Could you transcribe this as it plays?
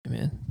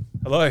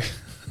Hello.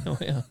 Oh,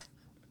 yeah.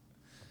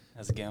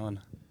 How's it going?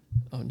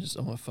 I'm just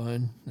on my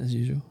phone, as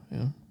usual.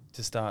 Yeah.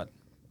 To start.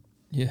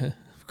 Yeah,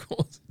 of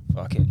course.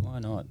 Fuck it. Why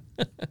not?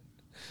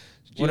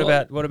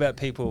 What about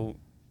people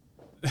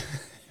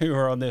who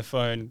are on their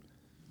phone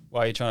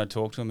while you're trying to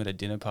talk to them at a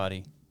dinner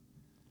party?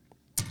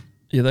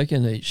 Yeah, they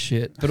can eat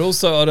shit. But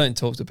also, I don't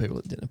talk to people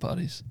at dinner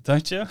parties.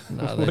 Don't you?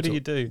 No, What do you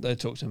do? They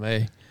talk to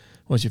me.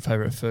 What's your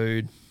favourite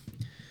food?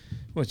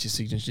 What's your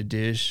signature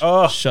dish?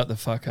 Oh. Shut the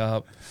fuck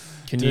up.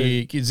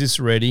 Is this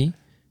ready?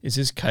 Is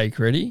this cake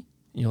ready?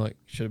 And you're like,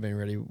 should have been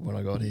ready when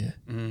I got here.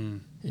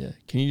 Yeah.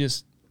 Can you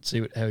just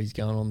see how he's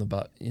going on the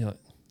butt? You know.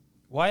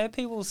 Why are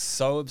people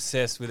so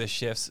obsessed with a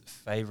chef's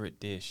favourite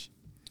dish?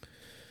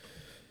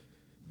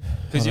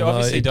 Because you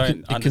obviously don't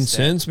understand. It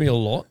concerns me a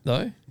lot,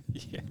 though.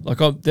 Yeah. Like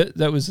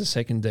that was the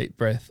second deep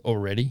breath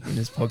already in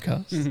this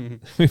podcast.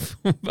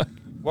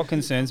 What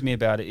concerns me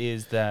about it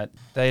is that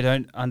they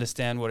don't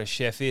understand what a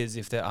chef is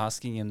if they're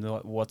asking him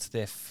what's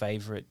their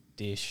favourite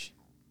dish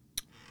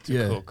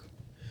to cook.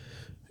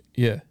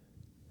 Yeah.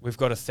 We've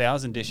got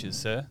 1,000 dishes,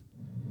 sir.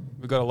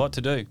 We've got a lot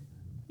to do.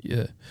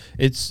 Yeah.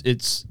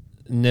 It's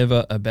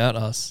never about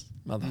us,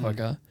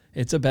 motherfucker.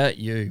 It's about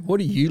you. What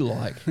do you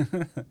like?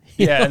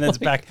 Yeah, and then it's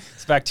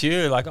back to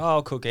you, like, oh,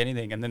 I'll cook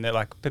anything. And then they're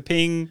like,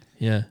 pa-ping.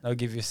 Yeah. They'll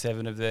give you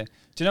 7 of their...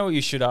 Do you know what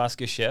you should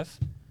ask a chef?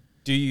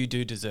 Do you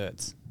do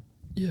desserts?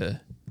 Yeah.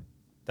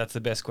 That's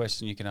the best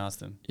question you can ask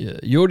them. Yeah.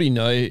 You already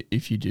know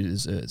if you do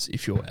desserts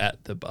if you're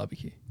at the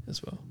barbecue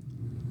as well.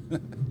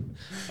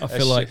 I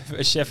feel like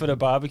a chef at a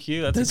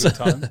barbecue, that's a good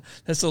time.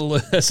 That's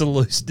a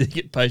loose dig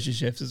at pastry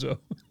chefs as well.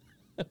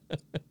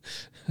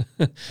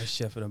 A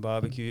chef at a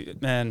barbecue.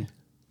 Man,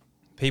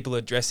 people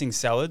are dressing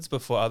salads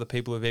before other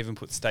people have even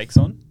put steaks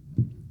on.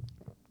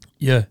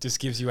 Yeah. Just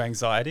gives you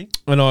anxiety.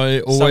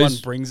 And someone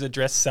brings a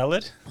dressed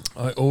salad.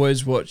 I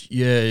always watch,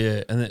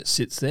 and it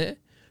sits there.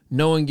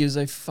 No one gives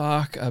a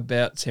fuck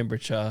about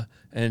temperature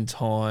and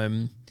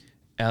time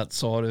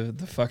outside of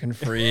the fucking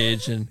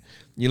fridge. And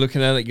you're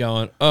looking at it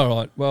going, all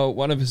right, well,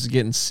 one of us is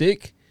getting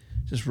sick.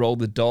 Just roll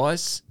the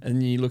dice.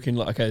 And you're looking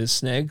like, okay, the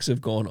snags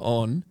have gone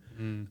on.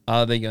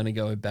 Are they going to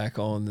go back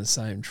on the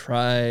same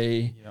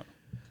tray?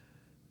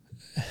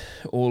 Yep.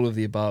 All of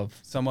the above.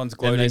 Someone's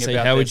gloating and they say,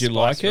 about how would you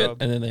like it?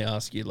 rub. And then they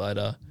ask you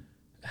later,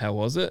 how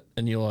was it?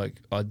 And you're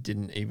like, I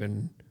didn't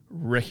even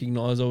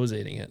recognize I was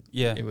eating it.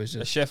 Yeah. It was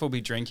just... A chef will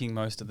be drinking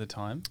most of the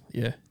time.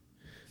 Yeah.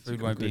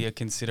 Food won't be a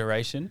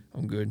consideration.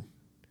 I'm good.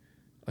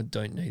 I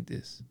don't need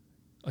this.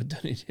 I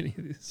don't need any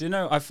of this. Do you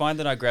know, I find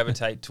that I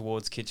gravitate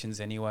towards kitchens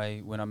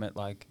anyway when I'm at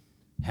like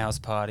house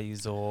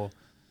parties or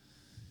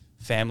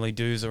family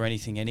do's or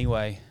anything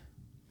anyway.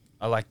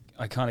 I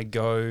kind of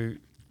go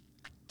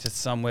to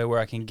somewhere where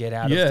I can get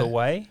out of the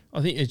way.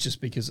 I think it's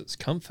just because it's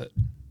comfort.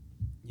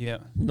 Yeah.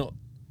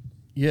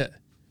 Yeah.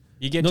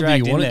 You get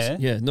dragged in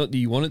there. Not that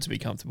you want it to be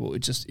comfortable.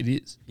 It is.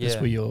 Yeah. That's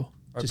where you're...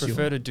 I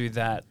prefer to do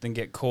that than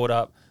get caught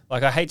up.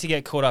 Like, I hate to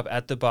get caught up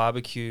at the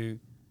barbecue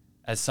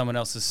as someone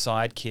else's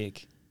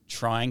sidekick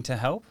trying to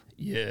help.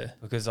 Yeah.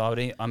 Because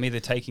I'm either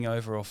taking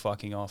over or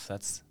fucking off.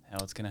 That's how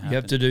it's going to happen. You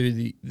have to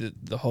do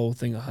the whole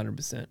thing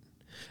 100%.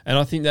 And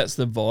I think that's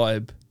the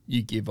vibe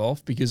you give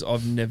off, because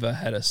I've never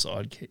had a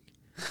sidekick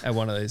at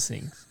one of those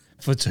things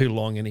for too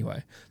long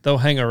anyway. They'll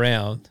hang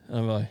around and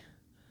I'm like,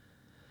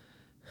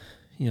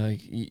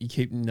 you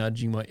keep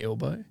nudging my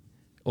elbow,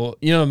 or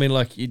you know what I mean,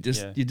 like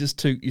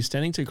you're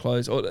standing too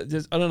close, or I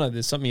don't know,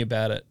 there's something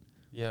about it.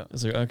 Yeah.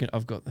 It's like, okay,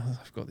 I've got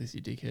this,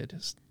 you dickhead,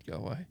 just go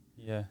away.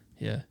 Yeah.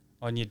 Yeah.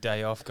 On your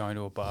day off going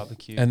to a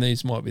barbecue. And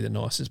these might be the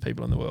nicest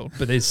people in the world,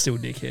 but they're still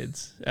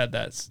dickheads at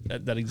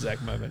that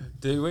exact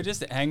moment. Dude, we're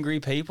just angry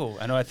people,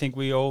 and I think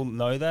we all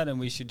know that, and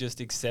we should just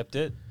accept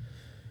it.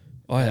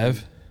 I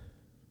have.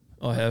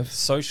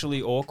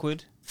 Socially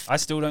awkward. I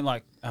still don't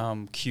like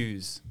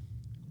queues.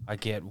 I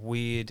get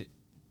weird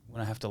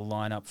when I have to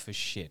line up for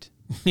shit.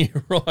 Yeah,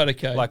 right,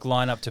 okay. Like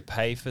line up to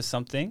pay for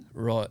something.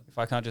 Right. If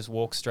I can't just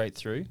walk straight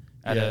through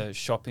at a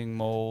shopping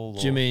mall.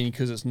 Do you mean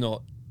because it's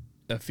not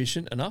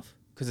efficient enough?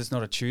 Because it's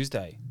not a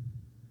Tuesday.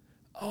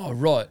 Oh,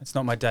 right. It's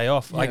not my day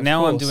off. Yeah, like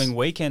now I'm doing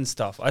weekend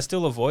stuff. I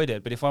still avoid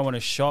it, but if I want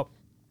to shop,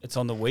 it's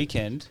on the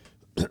weekend.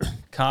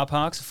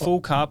 Full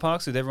car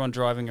parks with everyone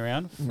driving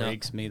around,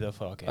 freaks me the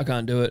fuck out. I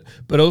can't do it.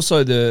 But also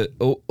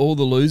all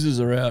the losers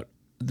are out.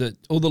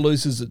 All the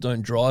losers that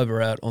don't drive are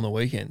out on the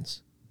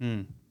weekends.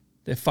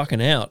 They're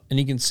fucking out, and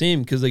you can see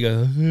them because they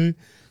go.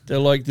 They're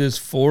like, there's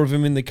 4 of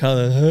them in the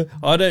car.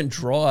 I don't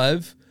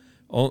drive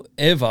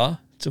ever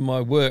to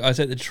my work. I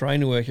take the train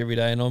to work every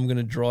day, and I'm going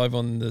to drive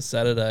on the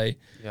Saturday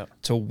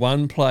to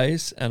one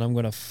place, and I'm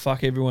going to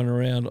fuck everyone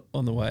around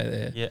on the way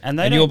there. Yeah,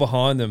 and you're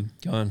behind them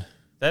going.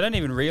 They don't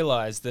even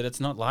realise that it's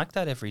not like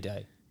that every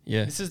day.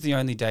 Yeah. This is the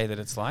only day that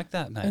it's like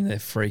that, mate. And they're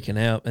freaking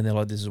out, and they're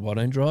like, this is why I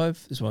don't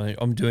drive. This is why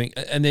I'm doing.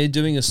 And they're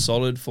doing a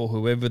solid for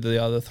whoever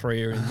the other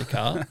 3 are in the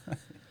car.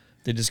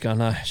 They're just going,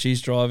 no,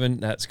 she's driving.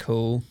 That's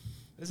cool.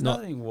 There's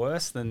nothing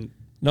worse than...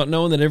 Not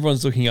knowing that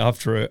everyone's looking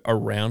after her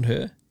around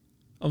her.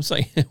 I'm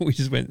saying we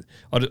just went...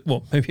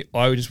 maybe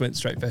I just went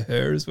straight for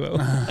her as well.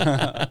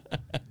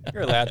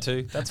 You're allowed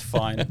to. That's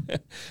fine.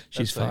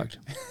 She's That's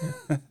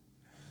fucked.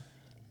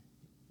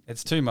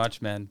 It's too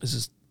much, man. This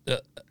is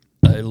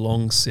a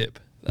long sip.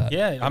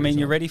 Yeah, I mean,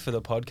 you're ready for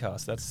the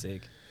podcast. That's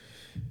sick.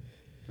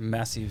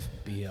 Massive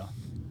beer.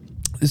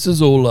 This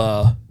is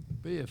all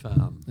Beer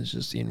farm. it's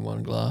just in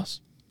one glass.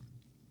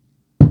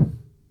 I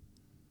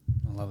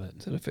love it.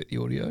 Does that affect the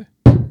audio?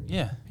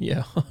 Yeah,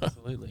 Yeah.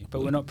 absolutely.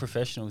 But we're not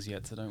professionals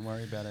yet, so don't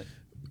worry about it.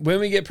 When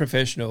we get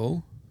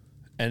professional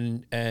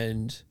and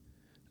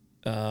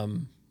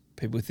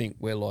people think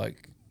we're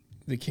like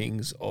the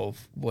kings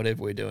of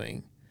whatever we're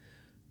doing,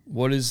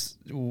 what is,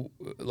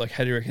 like,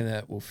 how do you reckon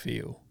that will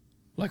feel?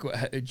 Like,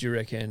 how do you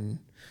reckon,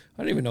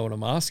 I don't even know what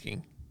I'm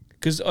asking.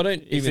 Because I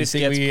don't even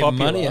think we get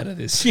money out of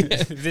this. Yeah.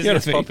 If this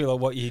gets popular,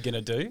 what are you going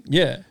to do?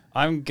 Yeah.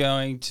 I'm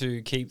going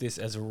to keep this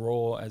as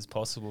raw as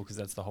possible because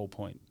that's the whole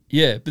point.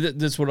 Yeah, but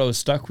that's what I was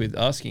stuck with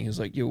asking. Is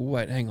like,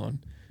 wait, hang on.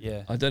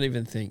 Yeah. I don't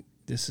even think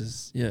this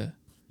is, like,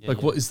 yeah.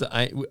 what is the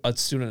aim? I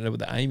still don't know what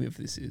the aim of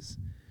this is.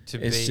 It's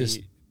be just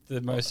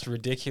the most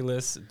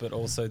ridiculous, but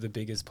also the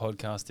biggest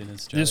podcast in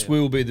Australia. This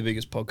will be the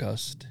biggest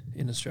podcast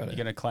in Australia. You're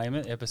going to claim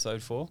it,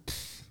 episode 4?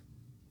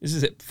 This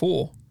is at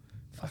 4.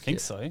 I think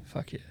so.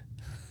 Fuck yeah.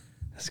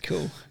 That's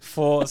cool.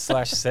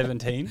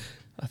 4/17.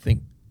 I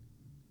think.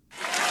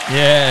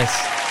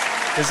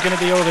 Yes. There's going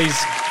to be all these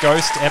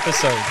ghost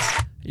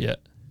episodes Yeah.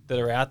 that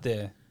are out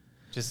there,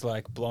 just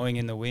like blowing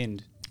in the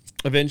wind.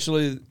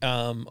 Eventually,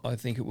 I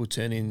think it will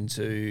turn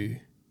into,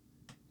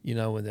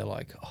 when they're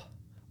like,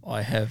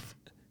 I have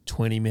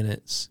 20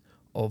 minutes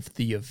of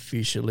the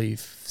officially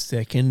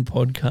second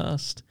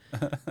podcast,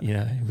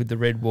 with the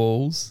red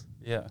walls.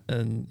 Yeah.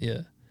 And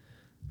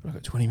I've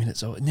got 20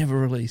 minutes of it, never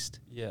released.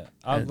 Yeah.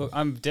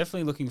 I'm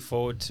definitely looking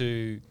forward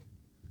to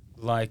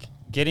like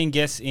getting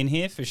guests in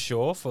here for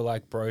sure for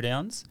like bro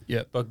downs.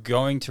 Yep. But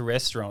going to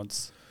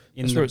restaurants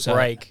in That's where the it's at.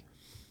 break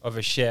of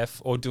a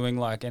chef or doing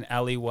like an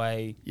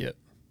alleyway Yep.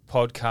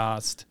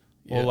 podcast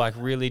or Yep. like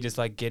really just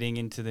like getting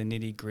into the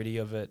nitty gritty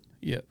of it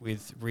Yep.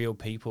 with real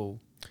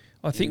people.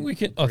 I think we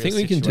can. real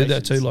do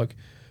that too. situations. Like,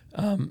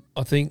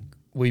 I think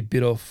we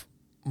bit off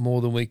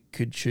more than we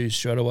could chew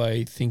straight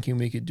away, thinking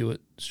we could do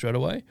it straight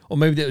away, or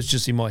maybe that was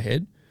just in my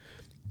head,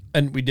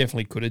 and we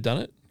definitely could have done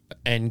it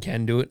and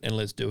can do it, and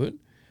let's do it.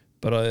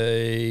 But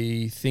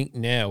I think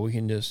now we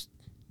can just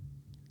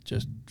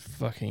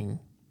fucking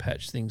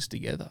patch things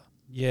together,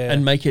 Yeah.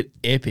 and make it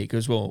epic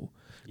as well.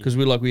 Because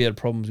we had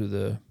problems with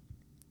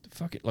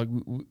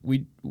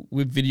we're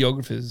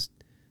videographers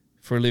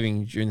for a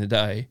living during the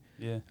day.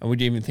 Yeah. And we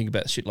didn't even think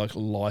about shit like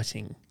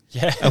lighting.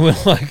 Yeah. And we're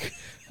like,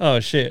 oh,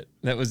 shit,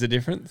 that was the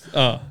difference?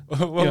 Oh.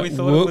 Well, we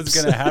thought it was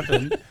going to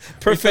happen.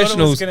 Professionals. We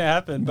thought it was going to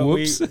happen, but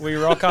Whoops. we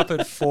rock up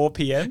at 4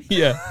 p.m.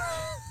 Yeah.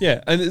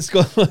 Yeah. And it's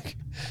got like,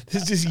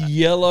 there's this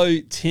yellow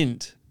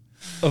tint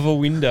of a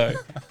window.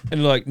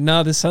 And like,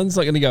 the sun's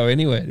not going to go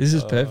anywhere. This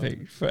is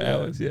perfect for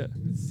hours. Yeah.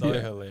 So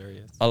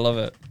hilarious. I love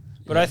it.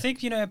 But I think,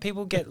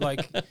 people get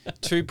like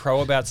too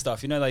pro about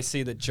stuff. They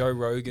see that Joe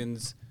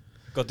Rogan's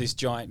got this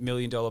giant $1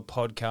 million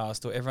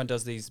podcast, or everyone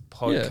does these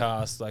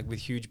podcasts like with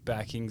huge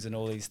backings and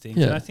all these things.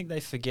 Yeah. And I think they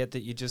forget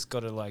that you just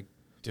got to like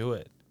do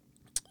it.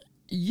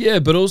 Yeah,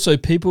 but also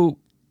people,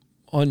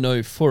 I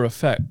know for a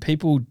fact,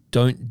 people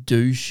don't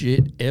do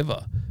shit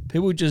ever.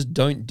 People just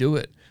don't do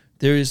it.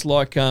 There is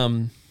like,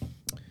 there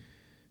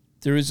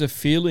is a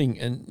feeling,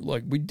 and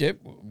like we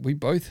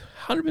both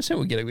 100%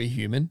 will get it. We're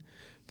human,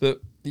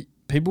 but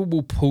people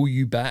will pull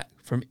you back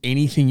from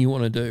anything you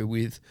want to do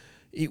with.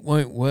 It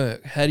won't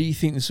work. How do you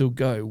think this will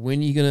go? When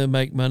are you going to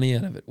make money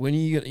out of it? When are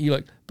you going to, you're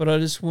like, but I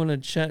just want to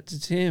chat to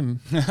Tim.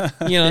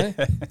 Can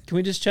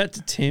we just chat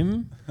to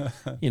Tim?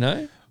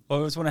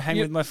 Or I just want to hang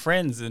with my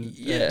friends and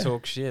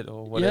talk shit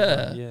or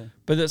whatever. Yeah.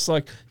 But that's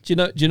like, do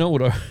you know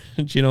what I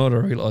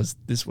realized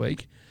this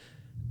week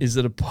is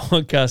that a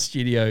podcast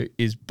studio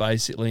is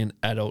basically an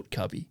adult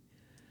cubby.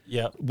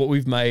 Yeah. What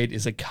we've made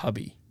is a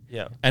cubby.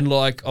 Yeah. And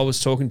like I was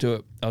talking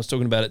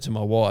about it to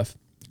my wife,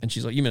 and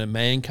she's like, "You mean a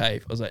man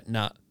cave?" I was like,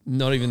 "Nah,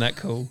 not even that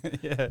cool."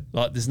 Yeah.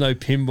 Like, there's no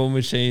pinball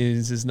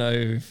machines, there's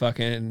no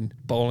fucking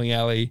bowling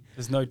alley.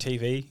 There's no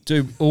TV.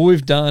 Dude, all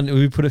we've done is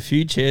we've put a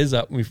few chairs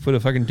up and we've put a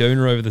fucking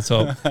doona over the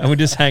top and we're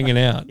just hanging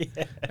out.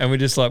 Yeah. And we're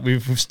just like,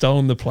 we've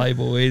stolen the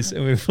Playboys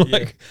and we've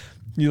like,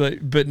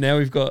 but now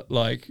we've got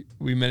like,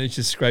 we managed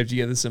to scrape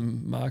together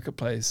some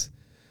marketplace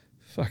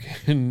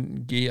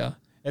fucking gear.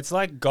 It's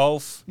like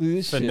golf for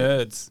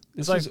nerds.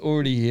 This is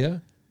already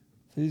here.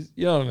 You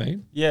know what I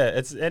mean? Yeah,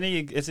 it's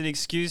an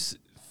excuse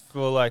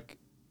for like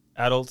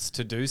adults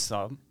to do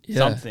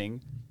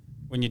something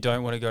when you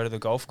don't want to go to the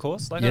golf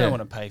course. Like I don't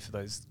want to pay for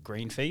those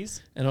green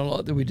fees. And I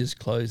like that we just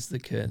close the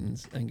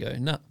curtains and go,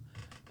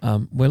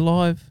 we're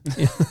live.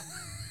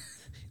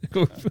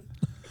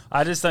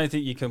 I just don't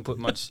think you can put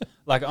much.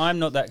 Like I'm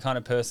not that kind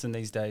of person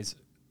these days.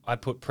 I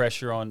put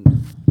pressure on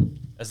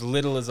as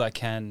little as I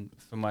can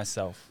for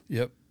myself.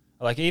 Yep.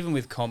 Like even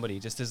with comedy,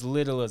 just as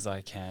little as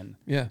I can.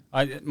 Yeah.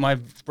 My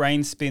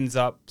brain spins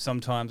up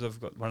sometimes. I've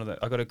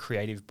got a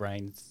creative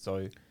brain,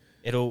 so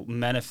it'll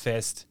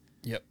manifest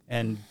Yep.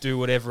 and do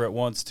whatever it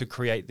wants to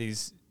create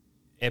these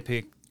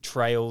epic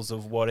trails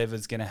of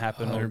whatever's going to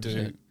happen or do.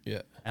 100%.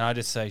 Yeah. And I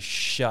just say,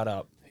 shut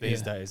up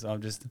these days.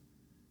 I'm just,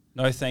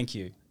 no, thank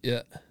you.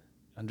 Yeah.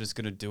 I'm just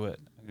going to do it.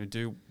 I'm going to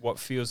do what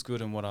feels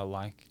good and what I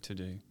like to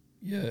do.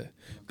 Yeah.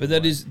 But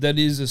that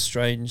is a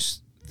strange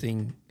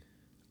thing,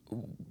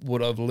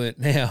 what I've learnt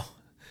now,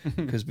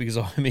 because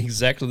I'm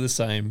exactly the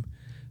same,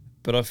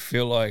 but I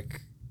feel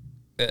like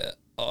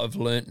I've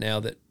learnt now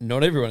that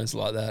not everyone is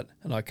like that,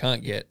 and I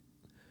can't get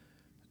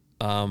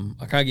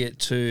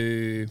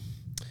too.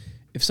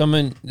 If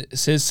someone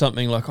says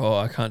something like, "Oh,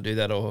 I can't do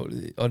that," or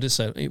I'll just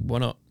say, hey, "Why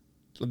not?"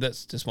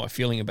 That's just my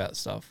feeling about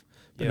stuff.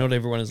 But not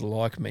everyone is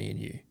like me and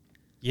you.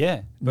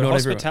 Yeah, but not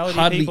hospitality everyone.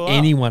 Hardly people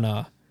anyone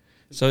are.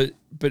 So,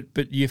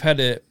 but you've had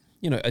a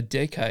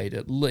decade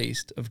at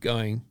least of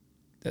going,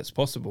 that's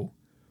possible,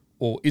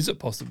 or is it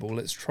possible?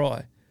 Let's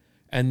try.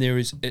 And there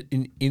is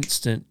an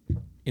instant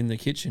in the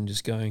kitchen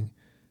just going,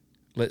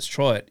 let's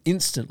try it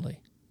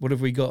instantly. What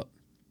have we got?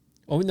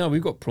 Oh no,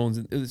 we've got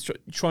prawns. Let's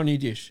try a new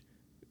dish.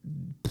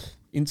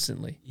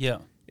 Instantly. Yeah.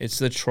 It's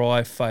the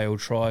try,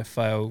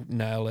 fail,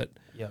 nail it.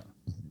 Yeah.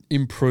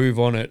 Improve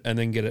on it, and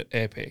then get it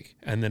epic,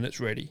 and then it's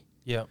ready.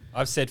 Yeah.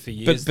 I've said for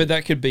years. But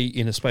that could be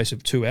in a space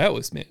of 2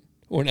 hours, man,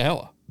 or an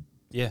hour.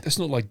 Yeah. That's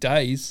not like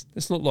days.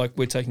 It's not like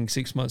we're taking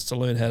 6 months to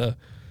learn how to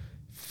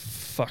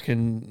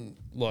fucking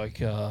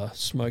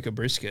smoke a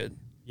brisket.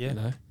 Yeah. You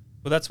know?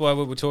 Well, that's why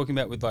we were talking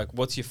about with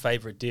what's your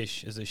favorite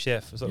dish as a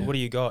chef? It's like, what do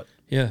you got?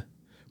 Yeah.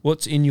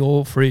 What's in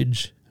your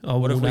fridge?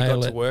 What have we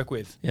got to work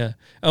with? Yeah.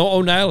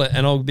 I'll nail it,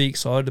 and I'll be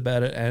excited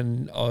about it,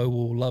 and I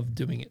will love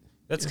doing it.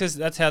 That's because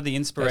that's how the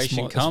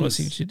inspiration comes. That's my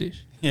signature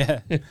dish.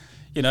 Yeah.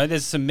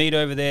 There's some meat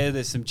over there.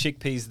 There's some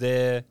chickpeas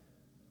there.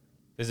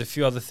 There's a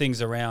few other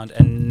things around,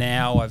 and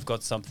now I've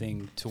got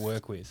something to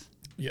work with.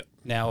 Yep.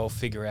 Now I'll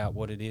figure out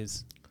what it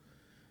is.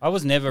 I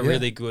was never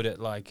really good at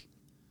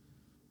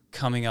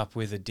coming up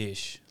with a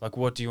dish.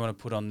 What do you want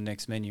to put on the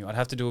next menu? I'd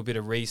have to do a bit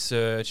of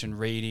research and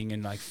reading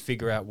and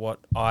figure out what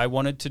I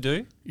wanted to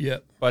do.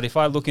 Yep. But if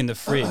I look in the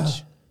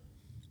fridge,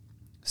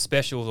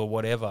 specials or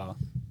whatever,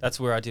 that's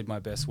where I did my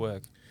best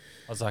work.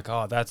 I was like,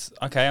 oh, that's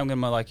okay. I'm going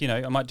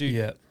to I might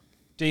do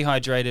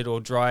dehydrated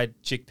or dried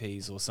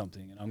chickpeas or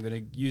something, and I'm going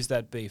to use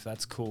that beef.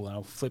 That's cool. And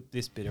I'll flip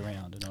this bit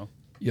around and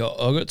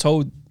I got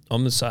told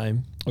I'm the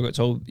same. I got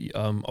told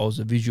I was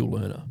a visual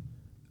learner.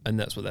 And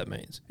that's what that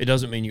means. It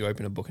doesn't mean you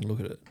open a book and look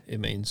at it.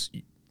 It means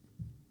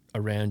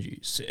around you.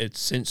 It's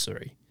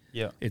sensory.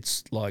 Yeah.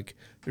 It's like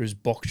there's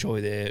bok choy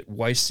there,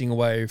 wasting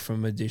away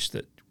from a dish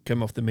that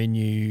came off the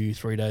menu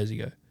 3 days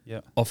ago.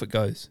 Yeah. Off it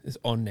goes. It's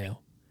on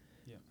now.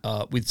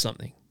 Yeah. With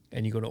something.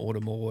 And you got to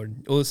order more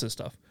and all this sort of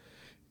stuff.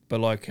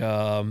 But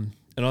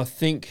and I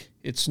think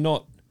it's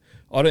not,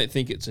 I don't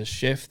think it's a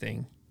chef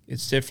thing.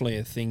 It's definitely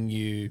a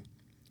thing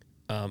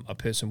a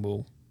person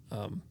will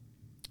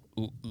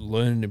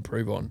learn and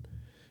improve on.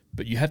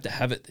 But you have to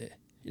have it there.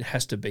 It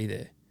has to be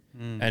there.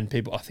 And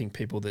I think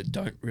people that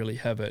don't really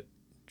have it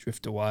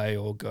drift away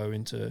or go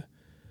into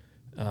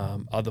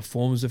other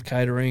forms of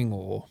catering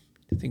or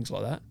things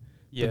like that.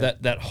 Yeah.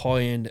 But that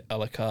high-end a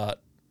la carte,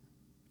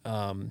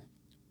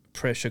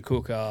 pressure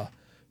cooker,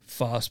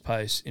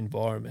 fast-paced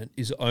environment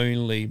is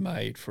only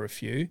made for a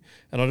few.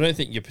 And I don't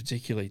think you're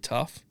particularly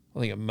tough. I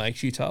think it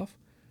makes you tough.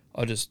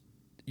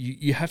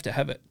 You have to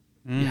have it.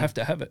 You have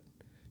to have it.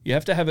 You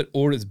have to have it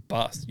or it's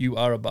bust. You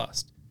are a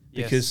bust.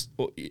 Because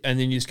and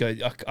then you just go,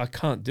 I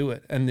can't do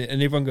it, and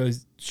everyone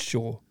goes,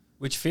 sure,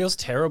 which feels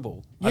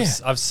terrible. Yeah.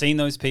 I've seen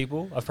those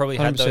people. I've probably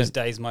had 100%. those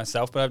days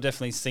myself, but I've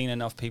definitely seen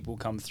enough people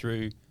come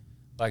through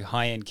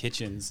high end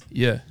kitchens.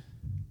 Yeah,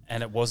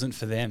 and it wasn't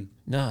for them.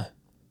 No,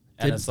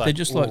 and they're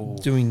just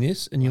doing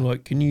this, and you're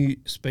like, can you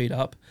speed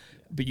up?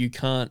 But you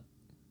can't.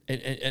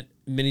 And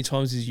many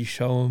times as you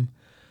show them,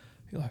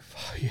 you're like,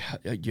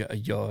 yeah,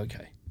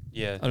 okay.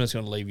 Yeah, I'm just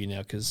going to leave you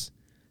now because.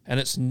 And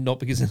it's not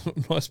because they're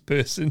not a nice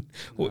person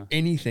or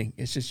anything.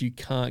 It's just you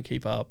can't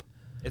keep up.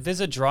 There's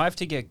a drive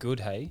to get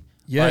good, hey?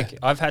 Yeah.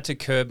 I've had to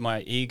curb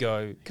my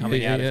ego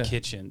coming out of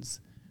kitchens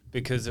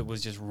because it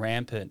was just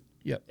rampant.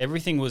 Yep.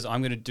 Everything was,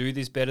 I'm going to do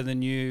this better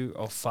than you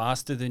or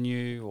faster than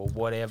you or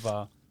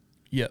whatever.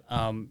 Yep.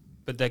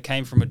 But that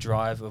came from a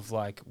drive of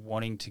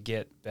wanting to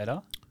get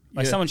better.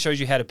 Someone shows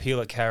you how to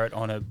peel a carrot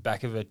on a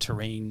back of a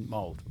terrine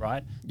mold,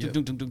 right? Yep.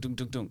 Dunk, dunk, dunk, dunk,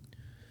 dunk, dunk.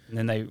 And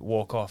then they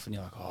walk off and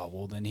you're like, oh,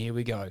 well, then here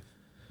we go.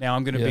 Now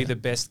I'm going to be the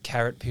best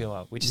carrot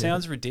peeler, which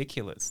sounds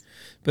ridiculous.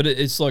 But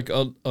it's like,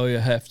 you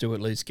have to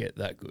at least get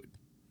that good,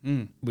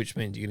 which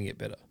means you're going to get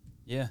better.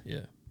 Yeah.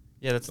 Yeah.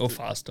 Yeah, that's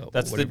faster.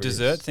 That's the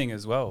dessert thing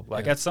as well.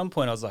 At some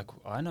point I was like,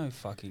 I know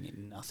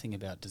fucking nothing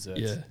about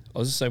desserts. Yeah. I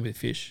was the same with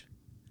fish.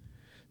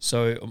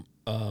 So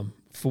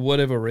for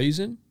whatever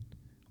reason,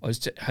 I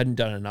just hadn't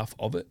done enough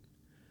of it,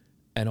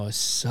 and I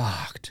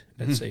sucked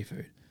at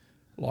seafood.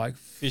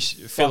 Fish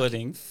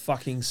filleting.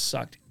 Fucking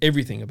sucked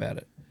everything about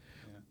it.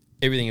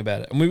 Everything about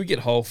it. And we would get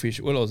whole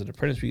fish. When I was an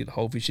apprentice, we get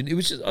whole fish. And it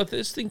was just, I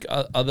just think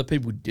other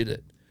people did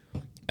it.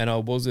 and I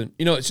wasn't,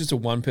 it's just a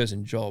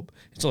one-person job.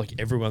 It's not like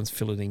everyone's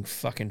filleting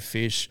fucking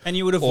fish. And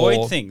you would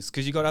avoid things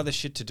because you got other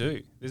shit to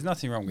do. There's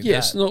nothing wrong with that. Yeah,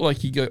 it's not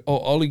like you go,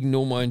 I'll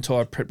ignore my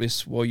entire prep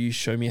list while you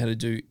show me how to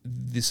do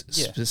this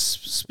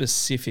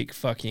specific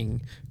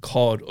fucking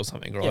cod or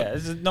something, right?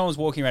 Yeah, no one's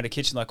walking around a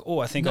kitchen like,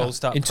 I think I'll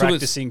start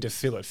practicing to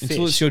fillet fish.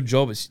 Until it's your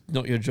job, it's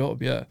not your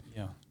job, yeah.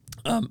 Yeah.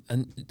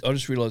 And I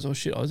just realised, oh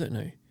shit, I don't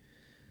know.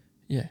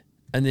 Yeah.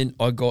 And then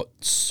I got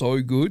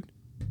so good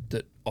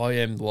that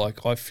I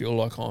feel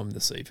like I'm the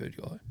seafood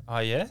guy. Oh,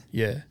 yeah?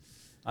 Yeah.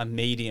 I'm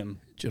medium.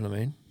 Do you know what I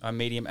mean? I'm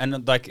medium.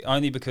 And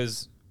only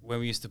because when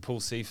we used to pull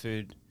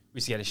seafood, we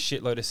used to get a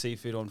shitload of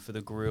seafood on for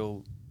the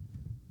grill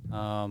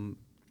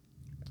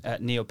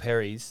at Neil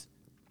Perry's.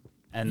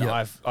 And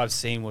I've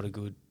seen what a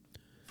good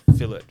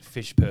fillet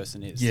fish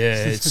person is. Yeah,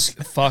 it's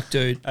fuck,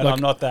 dude. And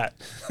I'm not that.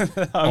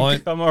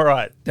 I'm all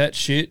right. That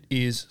shit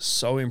is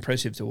so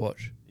impressive to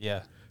watch.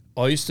 Yeah.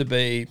 I used to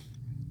be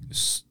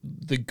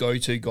the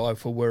go-to guy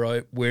for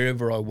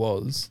wherever I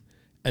was,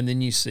 and then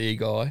you see a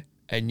guy,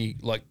 and you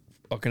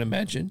I can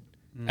imagine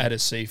at a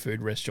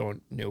seafood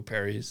restaurant, Neil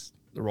Perry's,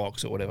 The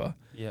Rocks, or whatever.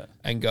 Yeah.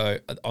 And go,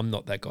 I'm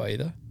not that guy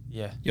either.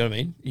 Yeah. You know what I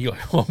mean? You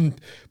go,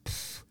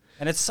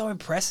 and it's so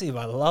impressive.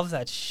 I love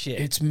that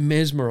shit. It's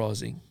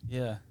mesmerizing.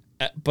 Yeah.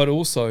 But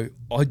also,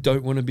 I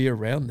don't want to be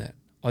around that.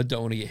 I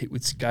don't want to get hit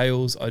with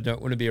scales. I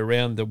don't want to be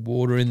around the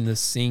water in the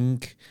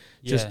sink.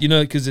 Just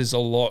because there's a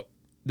lot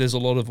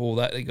of all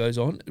that goes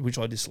on, which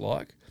I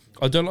dislike.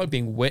 I don't like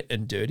being wet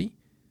and dirty.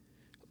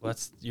 Well,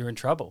 you're in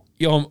trouble.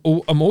 Yeah,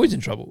 I'm always in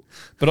trouble.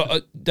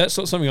 But that's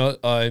not something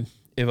I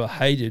ever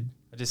hated.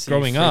 I just see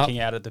growing you up.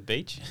 freaking out at the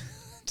beach,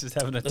 just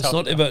having a. That's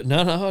not ever.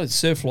 No. It's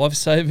surf life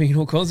saving and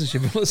all kinds of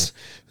shit.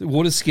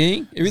 Water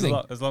skiing, everything.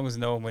 As long as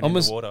no one went in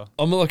the water.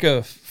 I'm like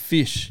a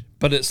fish,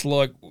 but it's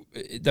like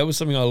that was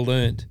something I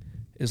learned.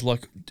 Is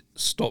like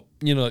stop,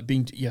 you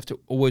have to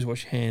always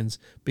wash your hands,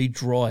 be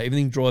dry.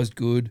 Everything dries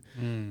good.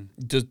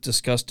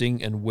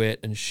 Disgusting and wet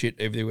and shit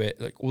everywhere.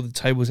 Like all the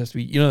tables have to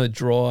be,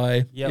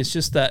 dry. Yep. It's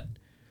just that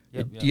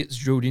it gets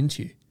drilled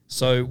into you.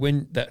 So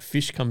when that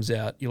fish comes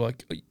out, you're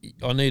like,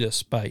 I need a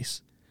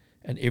space,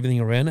 and everything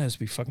around it has to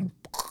be fucking.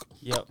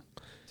 Yep,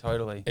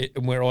 totally.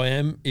 And where I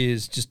am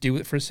is just deal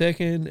with it for a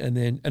second,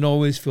 and I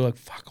always feel like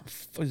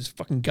there's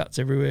fucking guts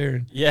everywhere,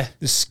 and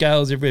there's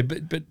scales everywhere.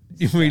 But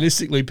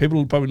realistically, people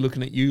are probably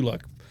looking at you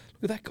like,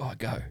 look at that guy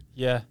go.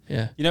 Yeah,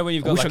 yeah. When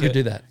you've got I could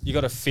do that. You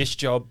got a fish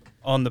job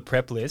on the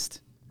prep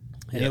list.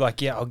 And you're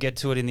like, I'll get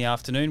to it in the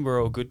afternoon.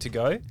 We're all good to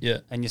go. Yeah.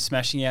 And you're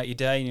smashing out your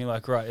day, and you're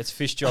like, right, it's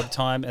fish job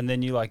time. And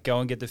then you go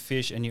and get the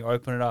fish, and you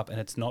open it up, and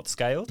it's not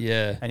scaled.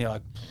 Yeah. And you're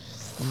like,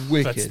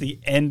 wicked. That's the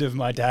end of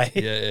my day.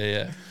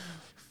 Yeah.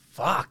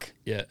 Fuck.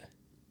 Yeah.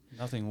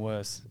 Nothing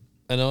worse.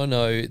 And I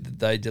know that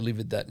they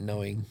delivered that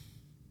knowing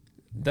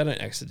they don't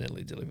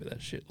accidentally deliver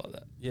that shit like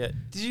that. Yeah.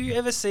 Did you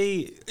ever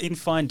see in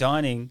fine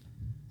dining,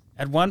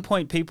 at one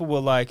point people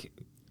were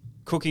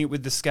cooking it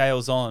with the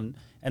scales on,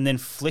 and then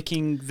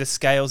flicking the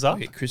scales up.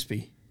 Get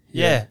crispy.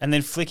 Yeah, and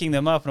then flicking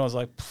them up, and I was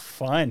like,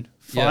 fine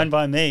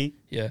by me.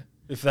 Yeah.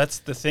 If that's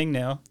the thing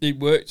now. It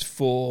worked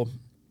for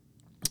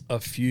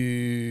a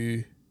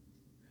few.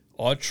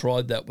 I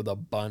tried that with a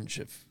bunch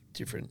of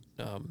different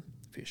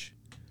fish,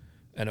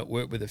 and it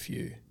worked with a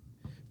few.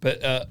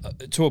 But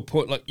to a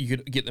point, you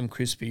could get them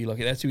crispy. It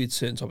had to be a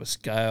certain type of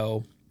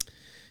scale.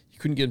 You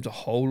couldn't get them to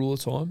hold all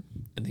the time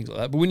and things like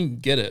that. But when you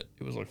get it,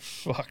 it was like,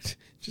 fucked,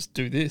 just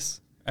do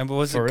this. And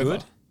was forever. It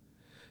good?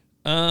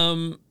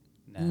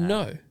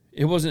 No,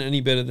 it wasn't any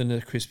better than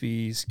a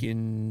crispy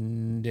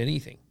skinned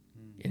anything,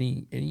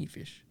 any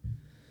fish.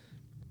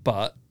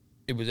 But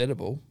it was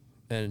edible,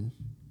 and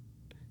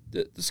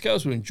the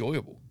scales were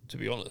enjoyable, to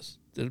be honest.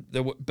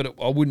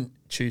 I wouldn't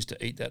choose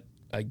to eat that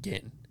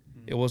again.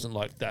 It wasn't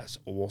like that's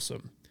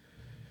awesome,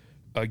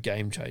 a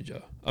game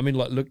changer. I mean,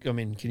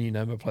 can you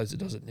name a place that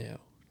does it now?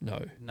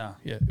 No.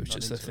 Yeah, it was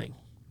just a thing.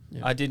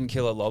 Yeah. I didn't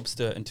kill a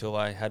lobster until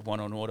I had one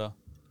on order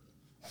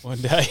one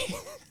day.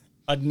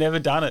 I'd never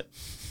done it,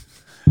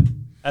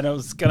 and it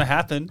was going to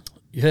happen.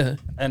 Yeah,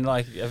 and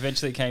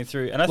eventually it came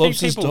through. And I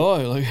lobsters think people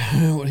die.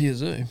 What do you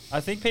do?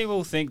 I think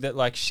people think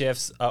that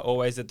chefs are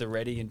always at the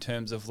ready in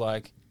terms of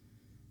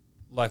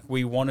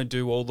we want to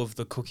do all of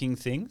the cooking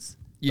things.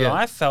 Yeah, but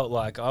I felt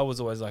like I was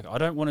always I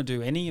don't want to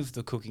do any of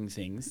the cooking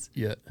things.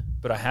 Yeah,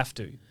 but I have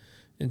to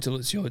until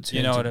it's your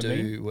turn to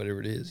do whatever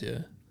it is.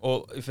 Yeah,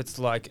 or if it's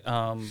I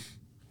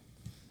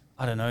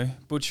don't know,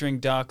 butchering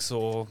ducks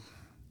or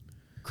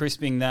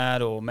crisping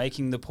that or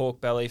making the pork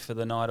belly for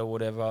the night or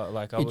whatever. I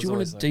was do you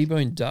want to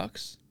debone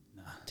ducks?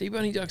 Nah.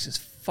 Deboning ducks is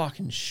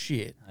fucking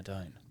shit. I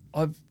don't.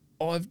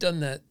 I've done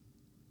that.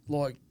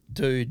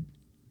 Dude,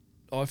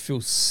 I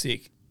feel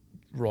sick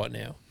right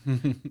now.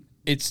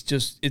 It's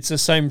the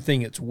same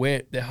thing. It's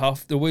wet. They're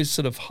always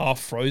sort of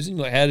half frozen.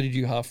 How did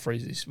you half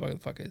freeze these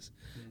motherfuckers?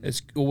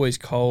 It's always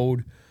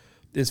cold.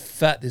 There's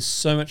fat. There's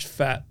so much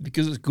fat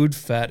because it's good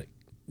fat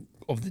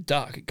of the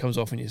duck. It comes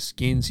off in your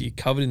skin, so you're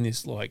covered in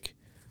this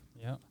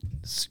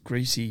this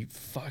greasy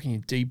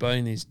fucking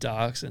deboning these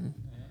ducks, and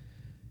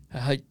I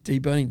hate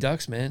deboning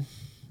ducks, man.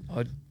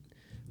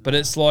 But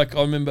it's like,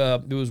 I remember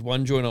there was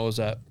one joint I was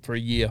at for a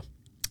year,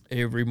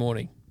 every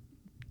morning,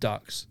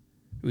 ducks.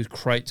 It was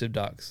crates of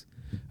ducks,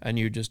 and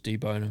you just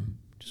debone them,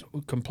 just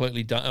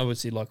completely done.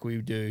 Obviously, like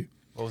we do.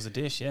 What was the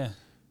dish? Yeah.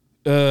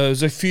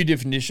 There's a few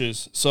different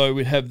dishes. So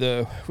we'd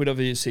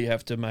obviously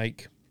have to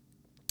make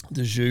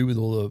the jus with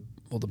all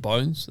the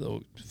bones.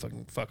 So it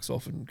fucking fucks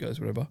off and goes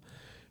whatever.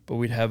 But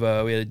we had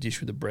a dish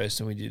with the breast,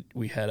 and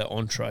we had an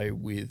entree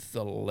with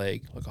the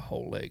leg, like a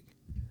whole leg.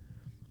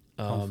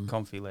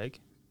 Comfy leg.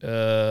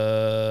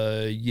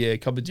 A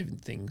couple of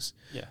different things.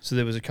 Yeah. So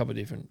there was a couple of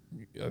different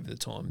over the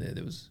time there.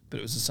 But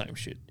it was the same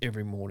shit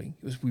every morning.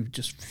 We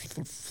just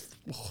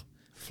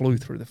flew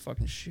through the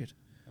fucking shit.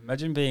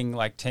 Imagine being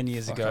like 10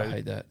 years ago. I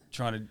hate that.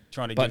 Trying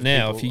to. But give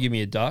now, people, if you give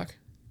me a duck,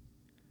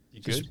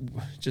 you good.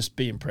 Just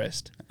be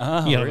impressed.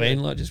 Oh, you know really? what I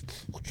mean? Like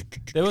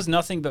just. There was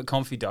nothing but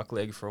comfy duck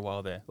leg for a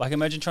while there. Like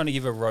imagine trying to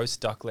give a roast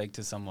duck leg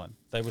to someone.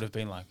 They would have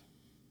been like,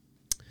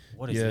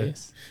 "What is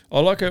this?" I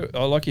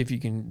like if you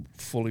can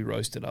fully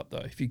roast it up though.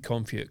 If you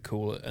confy it,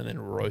 cool it, and then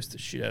roast the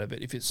shit out of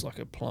it. If it's like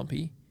a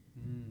plumpy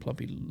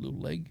little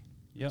leg,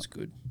 it's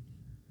good.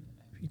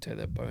 If you take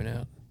that bone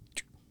out,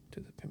 to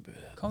the pimper.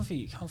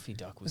 Comfy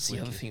duck was. That's the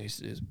other thing I used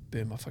to do is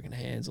burn my fucking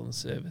hands on the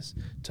service.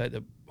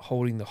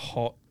 Holding the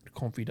hot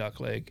confy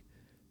duck leg,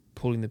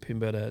 pulling the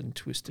pimper out and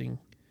twisting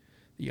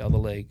the other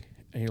leg,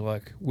 and you're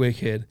like,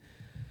 "Wicked,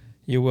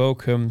 you're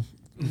welcome."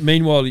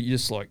 Meanwhile, you're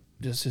just like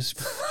this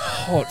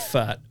hot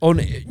fat on,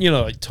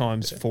 like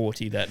times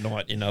 40 that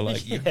night.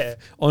 Like your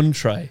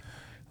entree.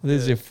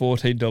 There's your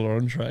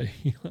 $14 entree.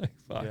 You're like,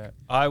 fuck. Yeah.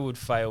 I would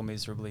fail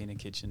miserably in a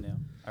kitchen now,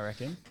 I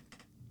reckon.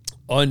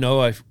 I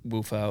know I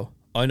will fail.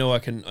 I know I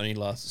can only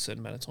last a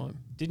certain amount of time.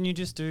 Didn't you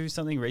just do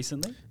something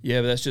recently?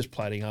 Yeah, but that's just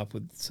plating up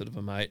with sort of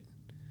a mate.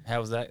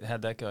 How'd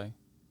that go?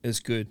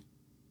 It's good.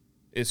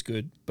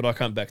 But I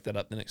can't back that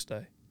up the next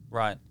day.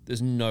 Right.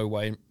 There's no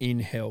way in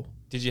hell.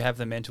 Did you have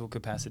the mental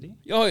capacity?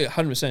 Oh, yeah,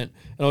 100%. And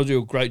I'll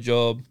do a great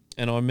job.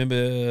 And I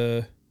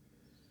remember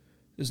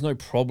there's no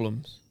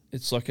problems.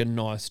 It's like a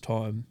nice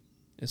time.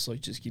 It's like,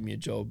 just give me a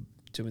job.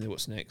 Tell me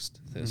what's next.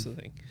 That's the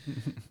thing.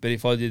 But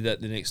if I did that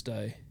the next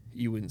day,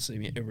 you wouldn't see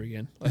me ever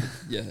again. Like,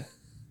 yeah.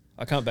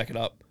 I can't back it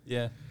up.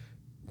 Yeah.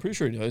 Pretty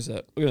sure he knows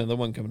that. We got another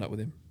one coming up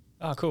with him.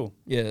 Oh, cool.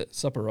 Yeah,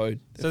 Supper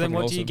Road. So then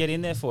what do you get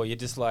in there for? You're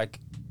just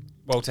like,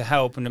 well, to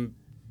help,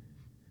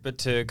 but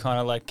to kind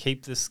of like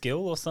keep the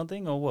skill or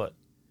something, or what?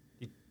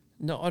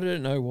 No, I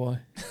don't know why.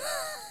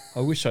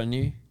 I wish I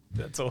knew.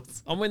 That's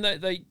awesome. I mean,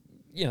 they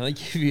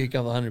give you a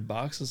couple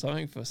 $100 or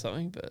something for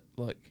something, but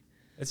like...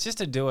 It's just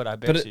to do it, I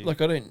bet you.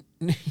 But I don't...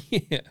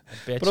 Yeah. I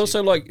bet but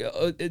also, like,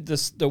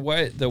 the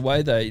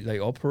way they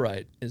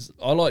operate is...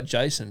 I like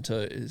Jason,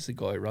 too, is the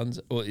guy who runs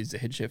it, or is the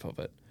head chef of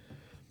it.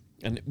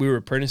 And we were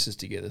apprentices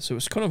together, so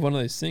it's kind of one of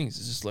those things.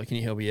 It's just like, can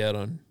you help me out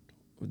on...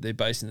 They're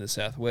based in the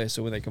southwest,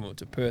 so when they come up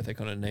to Perth, they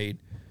kind of need...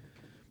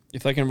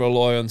 If they can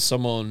rely on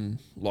someone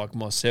like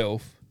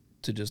myself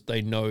to just...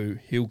 They know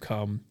he'll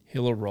come,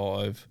 he'll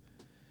arrive,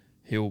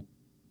 he'll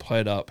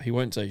play it up, he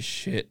won't say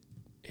shit,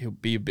 he'll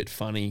be a bit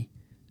funny,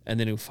 and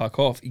then he'll fuck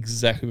off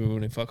exactly when we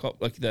want to fuck off.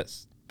 Like,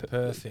 that's...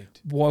 Perfect.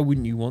 Why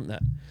wouldn't you want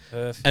that?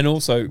 Perfect. And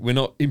also, we're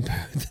not in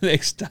Perth the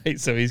next day,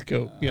 so he's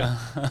cool. Yeah.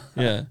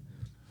 Yeah.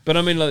 But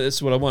I mean, like,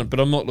 that's what I want. But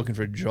I'm not looking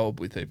for a job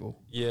with people.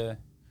 Yeah.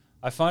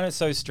 I find it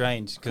so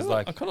strange because,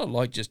 like... I kind of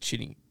like just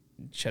chatting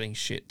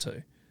shit,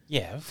 too.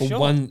 Yeah, for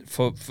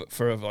sure.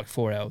 For like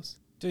 4 hours.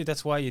 Dude,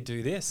 that's why you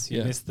do this.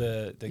 You miss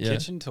the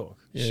kitchen talk.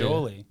 Yeah,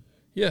 surely.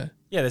 Yeah.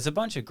 Yeah, there's a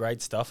bunch of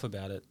great stuff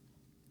about it.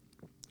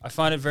 I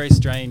find it very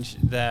strange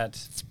that,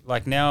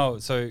 like, now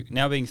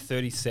being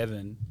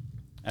 37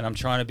 and I'm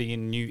trying to be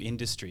in new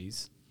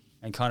industries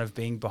and kind of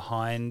being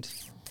behind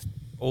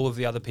all of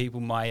the other people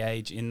my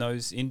age in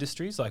those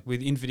industries. Like,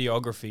 in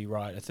videography,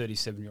 right, a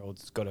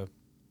 37-year-old's got a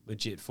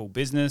legit full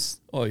business.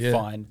 Oh, yeah.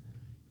 Fine.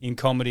 In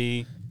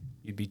comedy,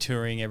 you'd be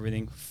touring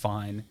everything.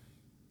 Fine.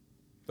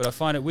 But I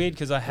find it weird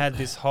because I've got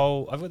this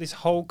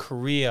whole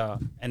career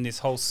and this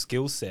whole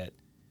skill set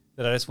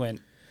that I just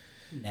went,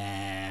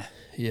 nah.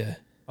 Yeah.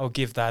 I'll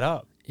give that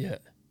up. Yeah.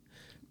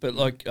 But,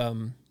 like,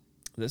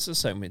 that's the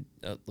same with,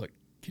 like,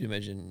 can you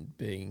imagine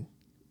being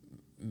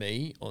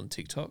me on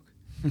TikTok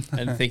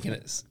and thinking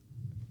it's,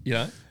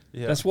 Yeah.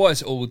 That's why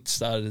it's all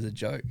started as a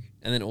joke.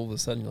 And then all of a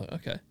sudden you're like,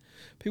 okay,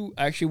 people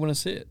actually want to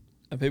see it.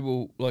 And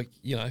people, like,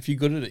 if you're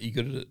good at it,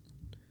 you're good at it.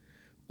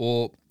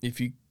 Or if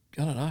you,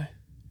 I don't know.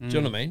 Do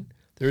you know what I mean?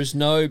 There is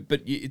no,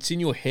 but it's in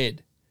your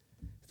head.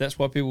 That's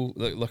why people,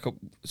 like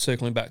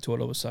circling back to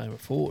what I was saying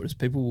before, is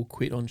people will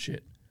quit on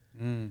shit.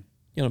 You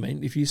know what I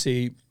mean? If you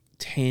see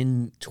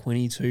 10,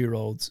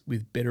 22-year-olds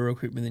with better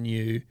equipment than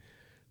you,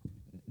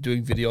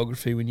 doing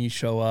videography when you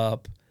show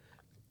up,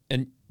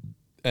 and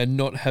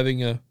not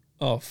having a,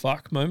 oh,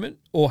 fuck moment,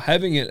 or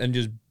having it and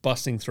just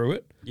busting through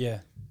it. Yeah,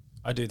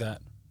 I do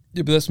that.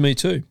 Yeah, but that's me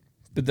too.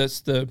 But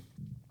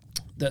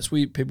that's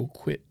where people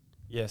quit.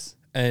 Yes.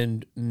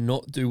 And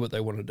not do what they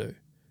want to do.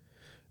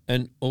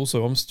 And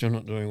also, I'm still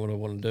not doing what I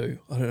want to do.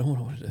 I don't know what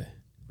I want to do.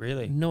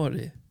 Really? No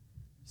idea.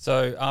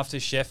 So after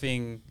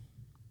chefing,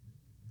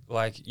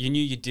 like, you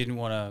knew you didn't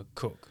want to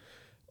cook.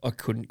 I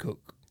couldn't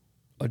cook.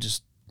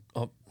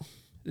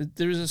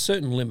 There is a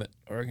certain limit,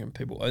 I reckon,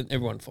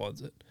 everyone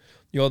finds it.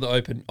 You either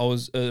open, I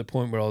was at a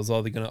point where I was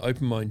either going to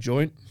open my own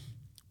joint,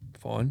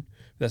 fine,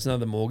 that's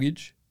another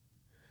mortgage,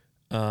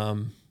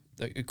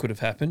 it could have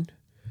happened,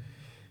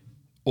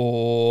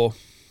 or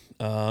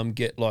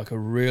get like a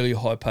really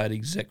high paid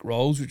exec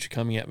roles, which are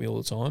coming at me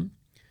all the time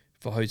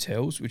for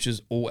hotels, which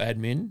is all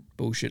admin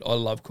bullshit. I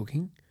love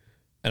cooking,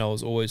 and I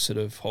was always sort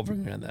of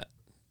hovering around that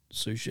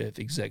sous chef,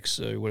 exec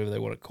sous, whatever they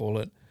want to call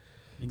it.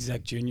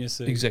 Exec junior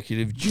sous.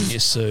 Executive junior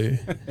sous.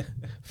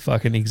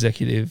 Fucking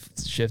executive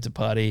chef de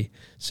party,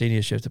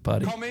 senior chef de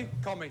party.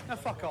 Commie, now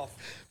fuck off.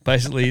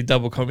 Basically,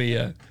 double commie,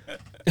 yeah.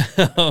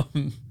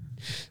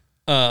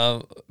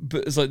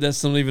 But it's like,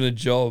 that's not even a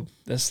job.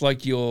 That's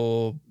like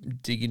you're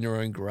digging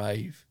your own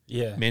grave.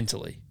 Yeah.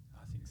 Mentally.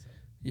 I think so.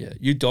 Yeah.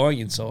 You're dying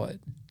inside.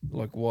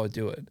 Like, why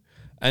do it?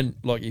 And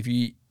like,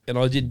 and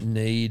I didn't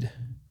need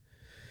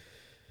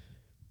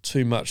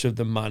too much of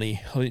the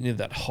money. I didn't need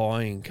that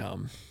high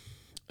income.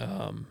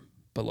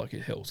 But like,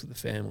 it helps with the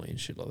family and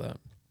shit like that.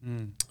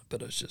 Mm.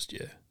 But it's just,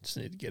 just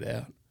need to get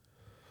out.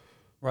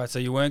 Right. So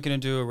you weren't going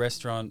to do a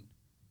restaurant.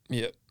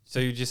 Yeah. So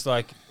you're just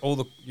like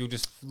you're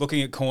just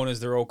looking at corners,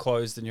 they're all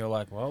closed, and you're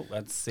like, well,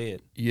 that's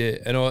it. Yeah,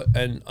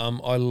 and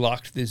I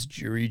lucked this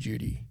jury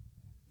duty,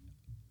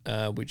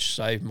 which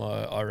saved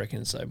my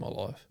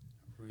life.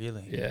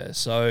 Really? Yeah.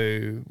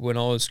 So when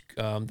I was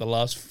the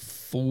last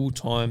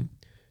full-time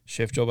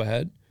chef job I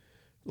had,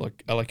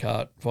 like a la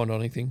carte, fine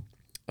dining thing,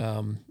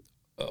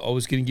 I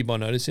was going to give my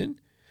notice in,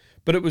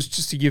 but it was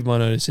just to give my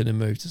notice in and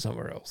move to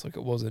somewhere else. Like,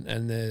 it wasn't.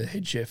 And the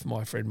head chef,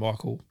 my friend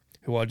Michael,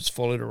 who I just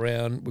followed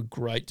around, were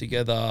great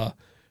together,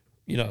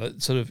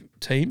 sort of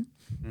team.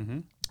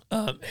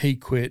 Mm-hmm. He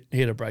quit. He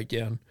had a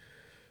breakdown,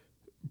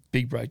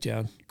 big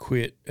breakdown,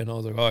 quit. And I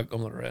was like,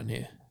 I'm not around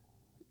here.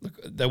 Look,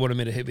 they wanted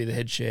me to be the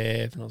head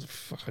chef. And I was like,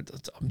 fuck,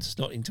 I'm just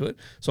not into it.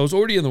 So I was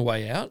already on the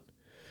way out.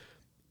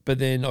 But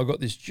then I got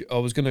this, I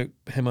was going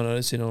to hand my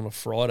notice in on a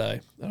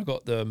Friday. And I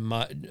got the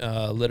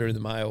letter in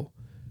the mail.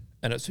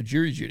 And it's for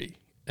jury duty.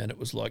 And it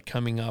was like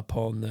coming up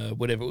on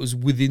whatever. It was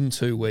within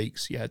 2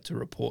 weeks you had to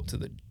report to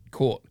the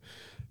court.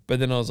 But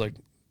then I was like,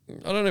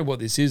 I don't know what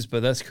this is,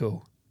 but that's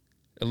cool.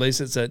 At least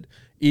it's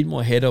in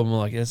my head, I'm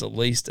like, it's at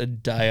least a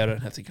day I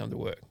don't have to come to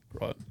work,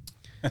 right?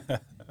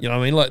 You know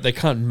what I mean? Like, they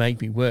can't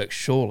make me work,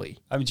 surely.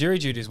 I mean, jury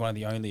duty is one of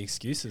the only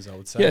excuses, I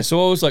would say. Yeah,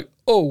 so I was like,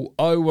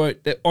 I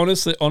won't.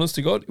 Honestly, honest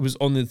to God, it was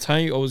on the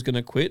day I was going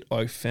to quit.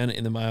 I found it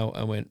in the mail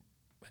and went,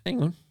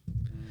 hang on.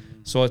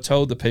 So I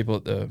told the people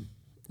at the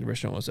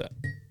restaurant I was at,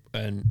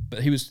 but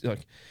he was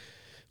like,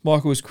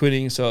 Michael was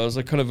quitting, so I was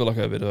like kind of like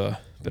a bit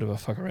of a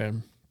fuck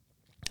around.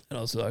 And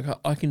I was like,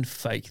 I can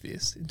fake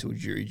this until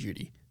jury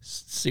duty,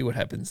 see what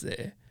happens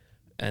there,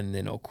 and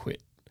then I'll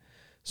quit.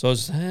 So I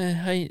was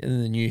hey, and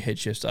then the new head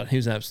chef started. He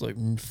was an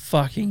absolute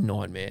fucking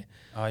nightmare.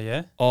 Oh,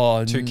 yeah?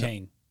 Oh, too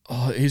keen.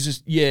 Oh, he's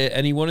just,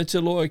 and he wanted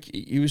to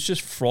he was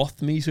just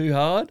froth me too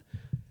hard.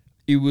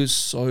 It was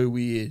so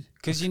weird.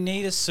 Because you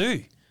need a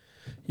sous.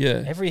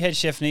 Yeah. Every head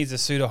chef needs a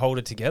sous to hold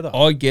it together.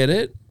 I get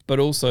it, but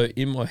also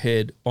in my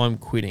head, I'm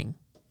quitting.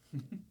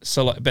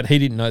 So but he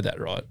didn't know that,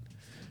 right?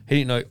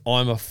 He didn't know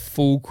I'm a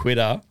full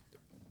quitter.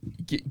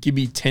 Give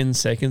me 10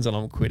 seconds and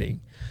I'm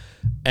quitting.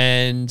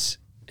 And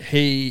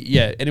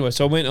anyway,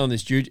 so I went on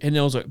this jury, and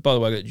I was like, by the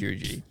way, I got jury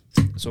duty.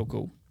 It's all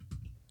cool.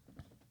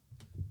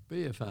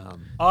 Beer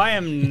farm. I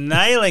am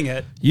nailing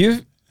it.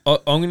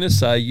 I'm going to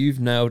say you've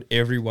nailed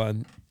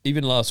everyone.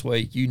 Even last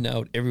week, you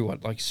nailed everyone,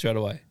 like, straight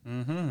away.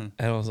 Mm-hmm. And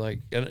I was like,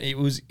 and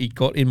it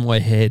got in my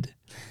head.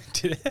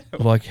 Did it?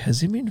 Like,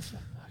 has he been,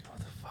 what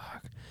the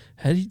fuck?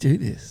 How do you do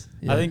this?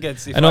 Yeah. I think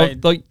it's,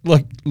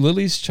 like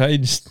Lily's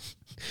changed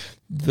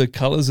the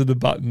colours of the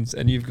buttons,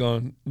 and you've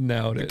gone,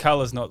 nailed it. The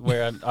colour's not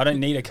where I don't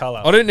need a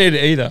colour. I don't need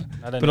it either.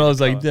 But I was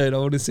like, dude, I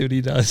want to see what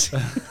he does.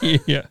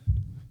 Yeah.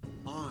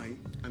 I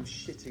am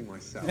shitting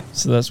myself.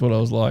 So that's what I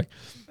was like.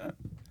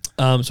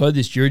 So I had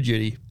this jury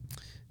duty.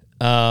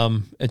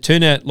 It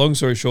turned out, long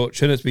story short,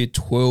 turned out to be a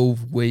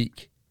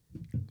 12-week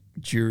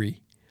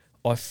jury.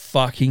 I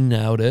fucking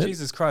nailed it.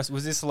 Jesus Christ.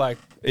 Was this like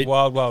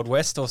Wild Wild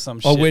West or some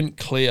shit? I went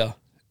clear.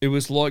 It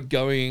was like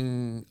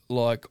going,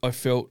 like, I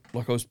felt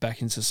like I was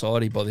back in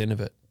society by the end of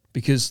it.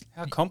 Because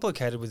how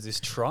complicated was this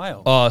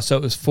trial? So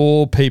it was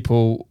 4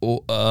 people,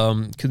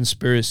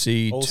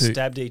 conspiracy all to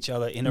stabbed each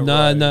other in a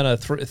row. No.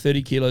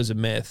 30 kilos of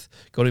meth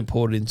got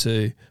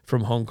imported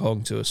from Hong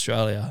Kong to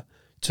Australia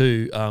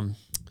to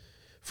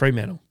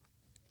Fremantle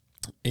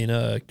in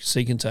a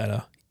sea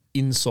container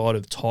inside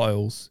of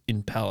tiles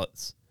in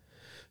pallets,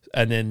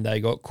 and then they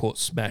got caught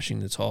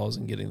smashing the tiles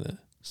and getting the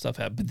stuff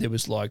out. But there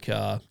was like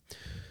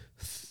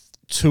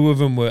 2 of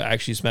them were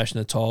actually smashing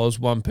the tiles.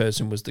 One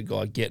person was the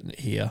guy getting it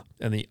here,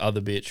 and the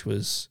other bitch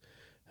was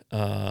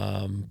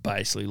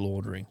basically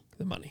laundering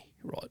the money,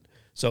 right?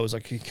 So it was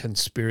like a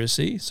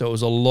conspiracy. So it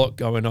was a lot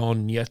going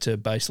on. You had to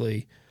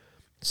basically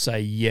say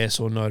yes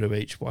or no to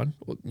each one,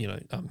 or,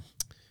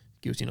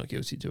 guilty, not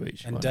guilty to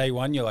each and one. Day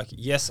one, you're like,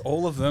 yes,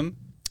 all of them.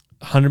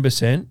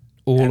 100%,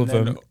 all of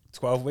them.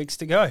 12 weeks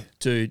to go.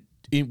 Dude,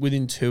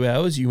 within 2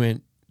 hours, you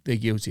went, they're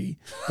guilty.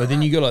 But then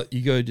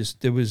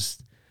there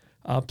was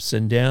ups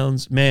and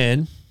downs.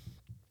 Man,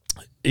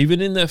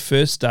 even in the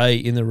first day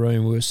in the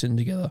room we were sitting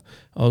together,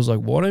 I was like,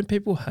 why don't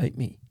people hate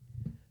me?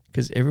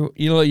 Because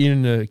you're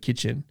in the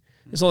kitchen.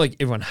 It's not like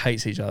everyone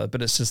hates each other,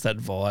 but it's just that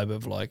vibe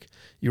of like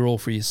you're all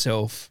for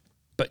yourself,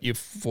 but you're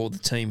for the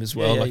team as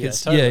well.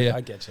 Totally. I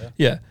get you.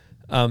 Yeah.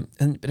 But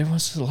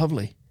everyone's so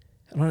lovely,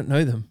 and I don't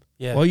know them.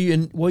 Yeah. Why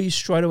are you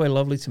straight away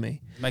lovely to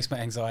me? Makes my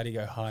anxiety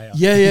go higher.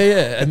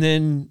 Yeah. And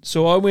then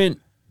so I went.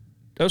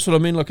 That's what I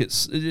mean. Like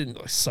it didn't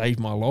like save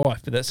my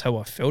life, but that's how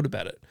I felt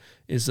about it.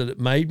 Is that it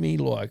made me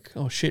like,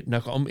 oh shit,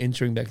 no, I'm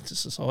entering back into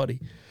society.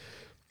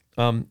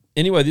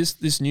 Anyway,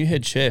 this new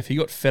head chef, he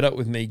got fed up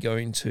with me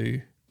going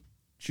to.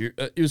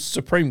 It was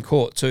Supreme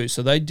Court too,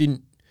 so they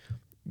didn't.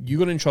 You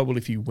got in trouble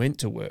if you went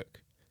to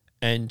work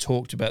and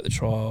talked about the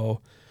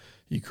trial.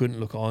 You couldn't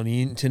look on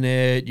the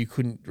internet. You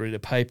couldn't read a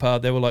paper.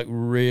 They were like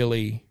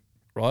really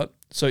right.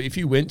 So if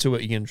you went to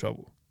it, you get in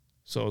trouble.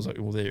 So I was like,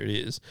 well, there it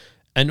is.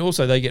 And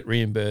also they get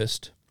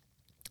reimbursed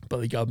by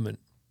the government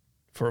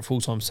for a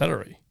full-time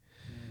salary,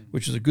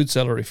 which is a good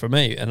salary for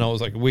me. And I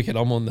was like, wicked,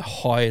 I'm on the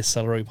highest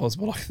salary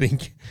possible, I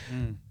think.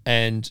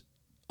 And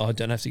I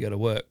don't have to go to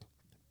work.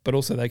 But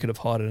also they could have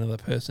hired another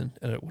person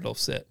and it would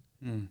offset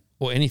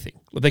or anything.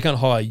 Well, they can't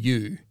hire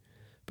you,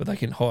 but they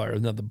can hire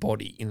another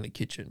body in the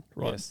kitchen,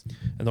 right? Yes.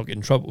 And not get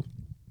in trouble.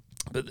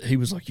 But he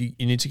was like, you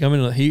need to come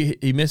in. He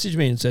messaged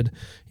me and said,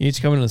 you need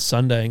to come in on a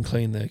Sunday and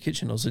clean the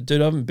kitchen. I was like,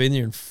 dude, I haven't been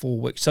there in 4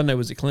 weeks. Sunday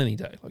was a cleaning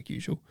day, like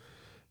usual.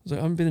 I was like,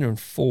 I haven't been there in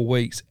 4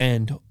 weeks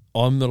and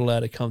I'm not allowed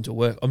to come to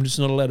work. I'm just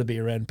not allowed to be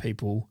around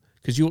people.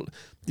 Because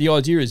the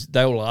idea is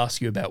they will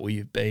ask you about where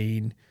you've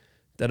been.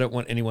 They don't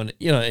want anyone,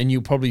 and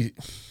you'll probably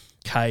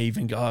cave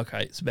and go,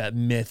 okay, it's about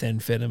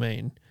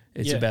methamphetamine.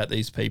 It's about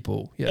these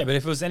people. Yeah, but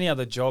if it was any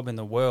other job in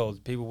the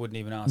world, people wouldn't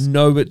even ask.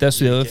 No, but that's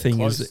the other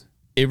thing is that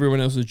everyone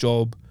else's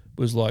job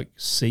was like,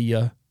 see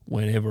ya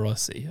whenever I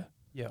see ya.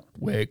 Yeah.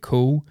 We're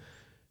cool.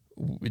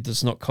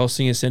 It's not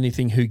costing us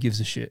anything. Who gives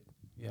a shit?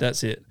 Yeah.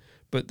 That's it.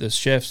 But the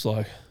chef's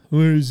like,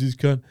 where is this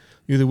cunt?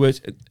 You're the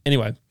worst.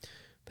 Anyway,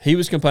 he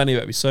was complaining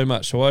about me so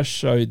much. So I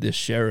showed the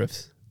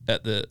sheriffs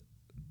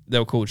they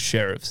were called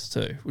sheriffs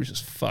too, which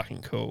is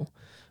fucking cool.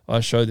 I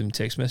showed them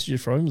text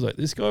messages from him. I was like,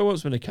 this guy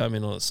wants me to come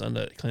in on a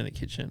Sunday to clean the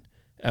kitchen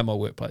at my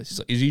workplace. He's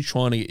like, is he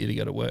trying to get you to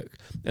go to work?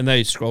 And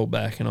they scrolled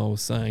back and I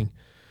was saying,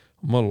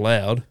 I'm not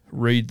allowed.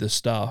 Read the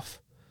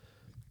stuff.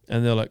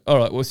 And they're like, all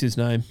right, what's his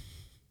name?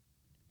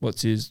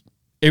 What's his...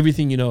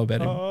 Everything you know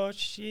about him. Oh,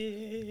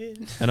 shit.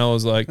 And I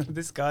was like...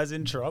 this guy's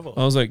in trouble.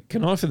 I was like,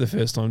 can I for the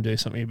first time do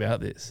something about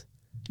this?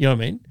 You know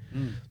what I mean?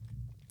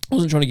 I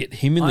wasn't trying to get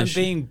him in the... I'm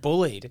being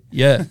bullied.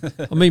 Yeah,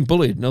 I'm being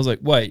bullied. And I was like,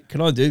 wait, can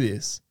I do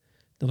this?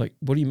 They're like,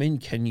 what do you mean,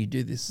 can you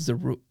do this? Is a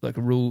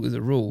rule is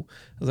a rule.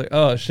 I was like,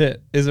 oh,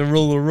 shit, is a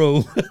rule a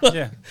rule?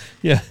 Yeah.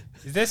 Yeah.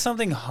 Is there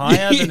something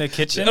higher than a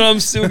kitchen? And I'm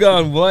still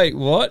going, wait,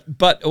 what?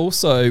 But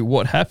also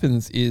what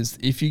happens is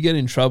if you get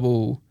in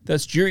trouble,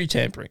 that's jury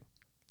tampering,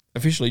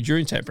 officially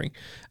jury tampering.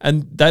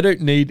 And they don't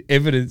need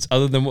evidence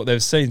other than what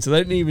they've seen. So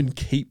they don't even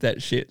keep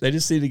that shit. They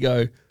just need to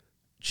go,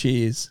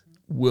 cheers,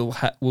 we'll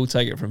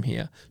take it from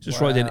here.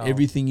 Just write down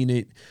everything you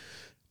need.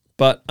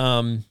 But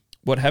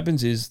what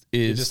happens is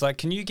you're just like,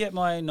 can you get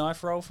my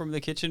knife roll from the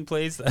kitchen,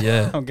 please?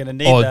 Yeah. I'm going to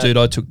need that. Oh, dude,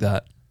 I took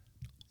that.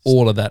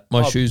 All of that.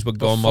 My shoes were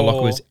gone. My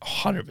locker was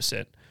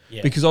 100%.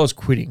 Yeah. Because I was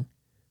quitting,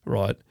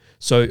 right?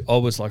 So I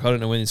was like, I don't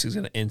know when this is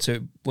going to end. So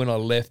when I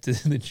left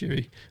the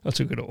jury, I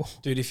took it all.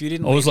 Dude, if you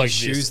didn't leave your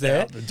shoes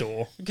there, out the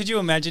door. Could you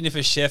imagine if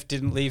a chef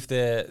didn't leave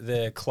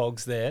their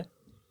clogs there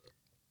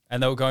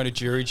and they were going to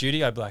jury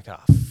duty? I'd be like,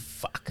 oh,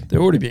 fuck.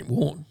 They're already being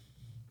worn.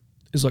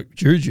 It's like,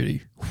 jury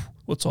duty?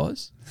 What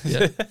size?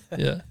 Yeah.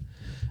 Yeah.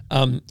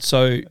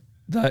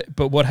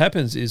 But what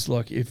happens is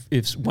like if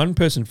one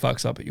person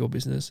fucks up at your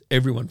business,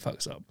 everyone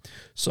fucks up.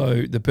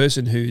 So the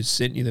person who's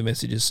sent you the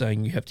messages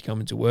saying you have to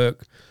come into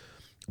work.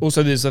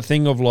 Also, there's a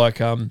thing of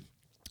like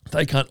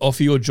they can't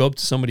offer your job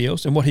to somebody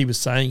else. And what he was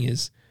saying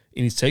is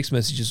in his text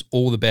messages,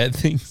 all the bad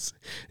things.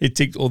 It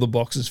ticked all the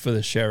boxes for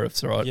the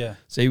sheriffs, right? Yeah.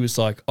 So he was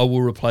like, I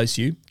will replace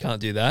you. Can't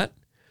do that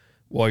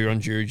while you're on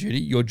jury duty.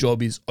 Your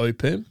job is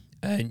open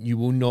and you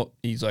will not.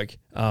 He's like,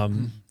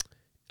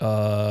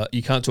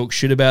 you can't talk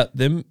shit about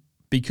them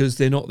because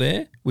they're not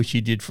there, which he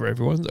did for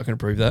everyone. I can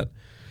prove that.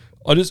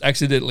 I just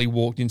accidentally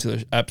walked into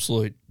the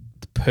absolute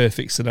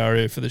perfect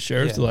scenario for the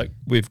sheriff. Yeah. They're like,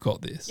 we've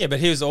got this. Yeah, but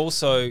he was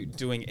also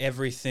doing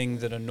everything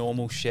that a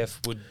normal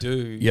chef would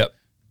do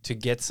to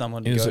get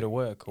someone to go to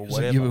work or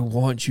whatever. Like, yeah, but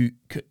why aren't you,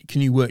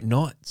 can you work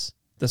nights?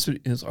 That's what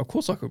it is. Of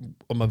course,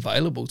 I'm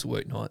available to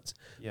work nights,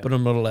 but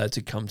I'm not allowed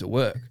to come to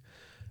work.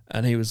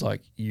 And he was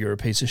like, you're a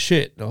piece of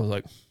shit. And I was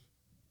like,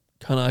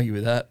 can't argue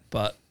with that,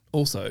 but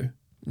also,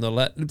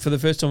 for the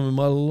first time in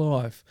my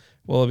life,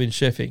 while I've been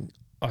chefing,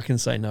 I can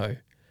say no.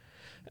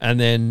 And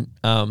then,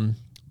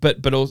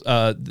 but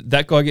also,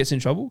 that guy gets in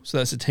trouble, so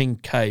that's a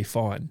 10K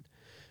fine.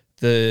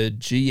 The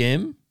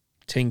GM,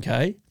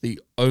 10K. The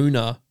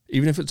owner,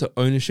 even if it's an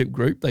ownership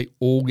group, they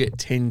all get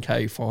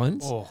 10K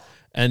fines. Oh.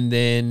 And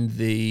then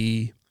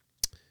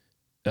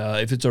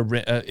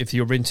if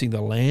you're renting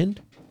the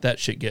land, that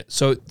shit get.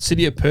 So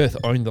City of Perth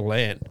owned the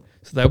land,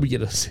 so they would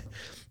get us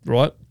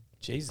right.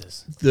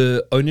 Jesus.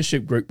 The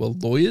ownership group were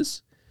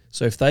lawyers,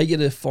 so if they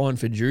get a fine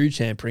for jury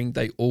tampering,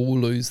 they all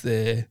lose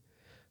their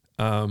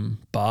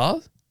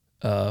bar,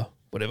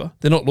 whatever.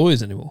 They're not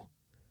lawyers anymore.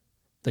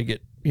 They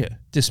get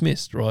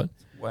dismissed, right?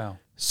 Wow.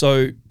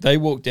 So they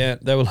walked down.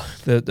 They were like,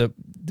 the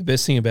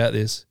best thing about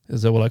this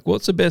is they were like,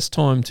 "What's the best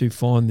time to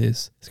find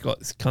this?"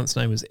 This cunt's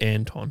name was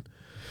Anton.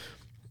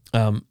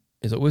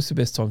 He's like, "What's the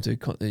best time to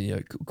can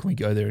we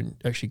go there and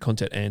actually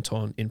contact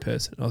Anton in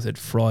person?" And I said,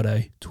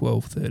 "Friday,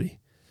 12:30,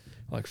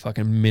 like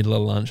fucking middle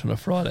of lunch on a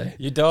Friday."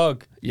 Your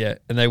dog. Yeah,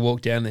 and they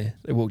walked down there.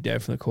 They walked down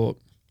from the court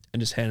and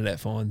just handed out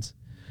fines,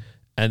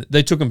 and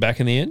they took them back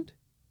in the end.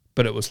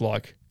 But it was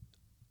like,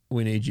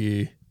 "We need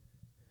you.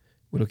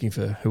 We're looking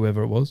for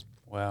whoever it was."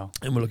 Wow.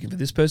 And we're looking for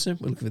this person,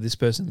 we're looking for this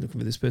person, looking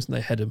for this person. They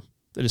had them.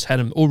 They just had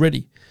them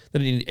already. They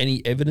didn't need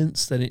any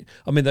evidence. They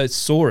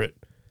saw it,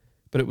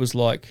 but it was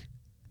like,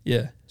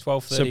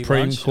 12:30 Supreme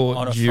lunch Court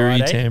on a jury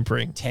Friday,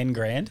 tampering. 10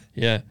 grand.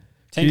 Yeah.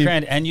 10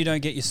 grand, and you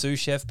don't get your sous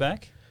chef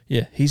back?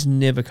 Yeah, he's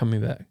never coming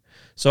back.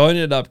 So they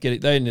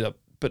ended up,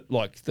 but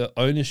like the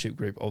ownership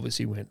group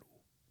obviously went,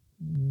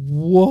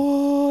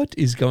 what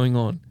is going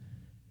on?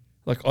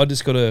 Like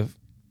there's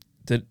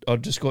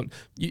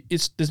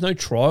no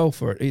trial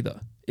for it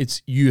either.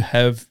 It's you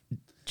have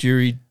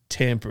jury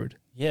tampered.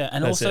 Yeah,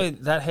 and That's also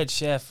it. that head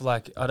chef,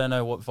 like, I don't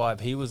know what vibe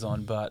he was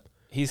on, but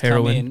he's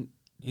Heroin.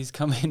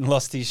 come in,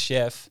 lost his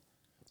chef,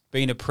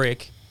 been a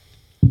prick,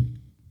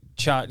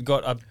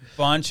 got a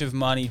bunch of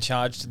money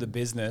charged to the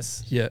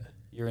business. Yeah.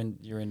 You're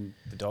in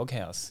the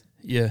doghouse.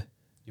 Yeah.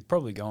 You're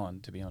probably gone,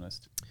 to be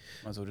honest.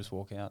 Might as well just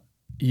walk out.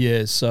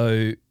 Yeah,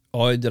 so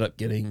I ended up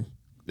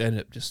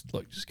just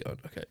going,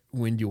 okay,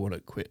 when do you want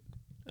to quit?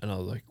 And I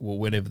was like, well,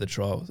 whenever the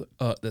trial. I was like,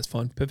 oh, that's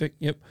fine, perfect,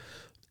 yep.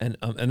 And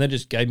they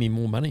just gave me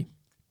more money.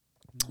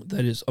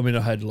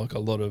 I had like a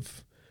lot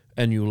of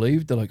annual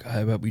leave. They're like,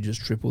 how about we just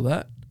triple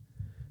that?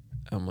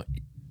 I'm like,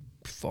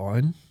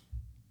 fine,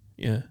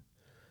 yeah.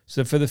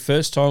 So for the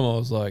first time, I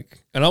was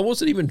like, and I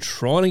wasn't even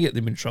trying to get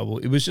them in trouble.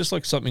 It was just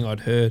like something I'd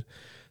heard.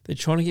 They're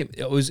trying to get.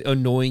 It was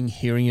annoying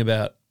hearing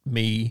about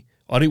me.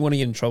 I didn't want to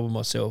get in trouble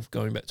myself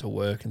going back to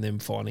work and then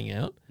finding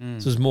out. So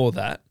it was more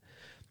that.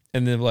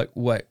 And they're like,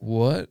 wait,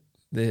 what?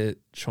 They're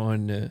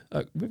trying to,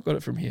 we've got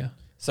it from here.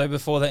 So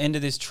before the end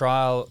of this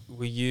trial,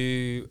 were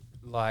you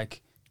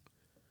like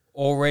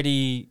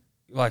already,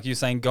 like you're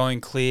saying, going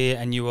clear,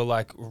 and you were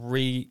like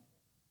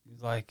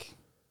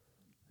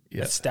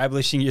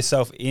establishing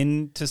yourself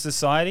into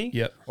society?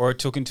 Yep. Or it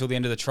took until the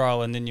end of the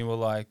trial and then you were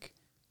like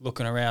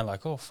looking around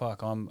like, oh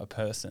fuck, I'm a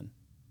person.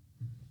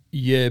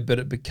 Yeah, but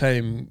it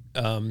became,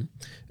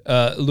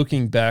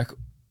 looking back,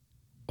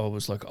 I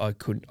was like, I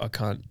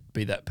can't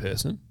be that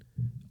person.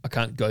 I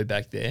can't go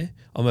back there.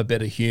 I'm a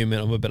better human.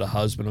 I'm a better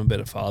husband. I'm a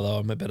better father.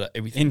 I'm a better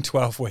everything. In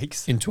 12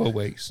 weeks. In 12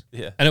 weeks.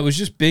 Yeah. And it was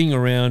just being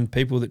around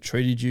people that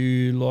treated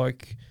you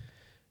like,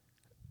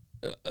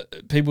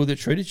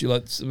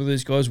 some of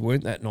these guys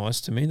weren't that nice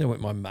to me. They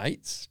weren't my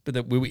mates, but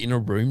that we were in a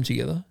room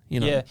together,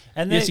 you know. Yeah.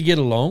 And you have to get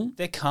along.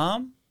 They're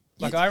calm.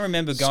 Like, Yeah, I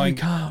remember going.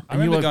 So calm. I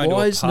And you're remember like, going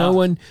why to a is park. no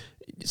one,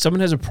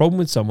 someone has a problem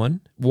with someone,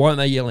 why aren't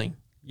they yelling?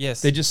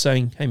 Yes. They're just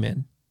saying, hey,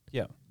 man.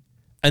 Yeah.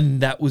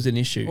 And that was an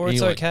issue. Or And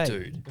it's you're okay. like,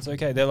 dude. It's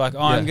okay. They're like,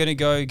 I'm going to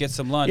go get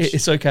some lunch. Yeah,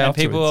 it's okay And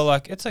people afterwards. are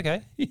like, it's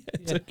okay. Yeah,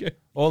 it's okay.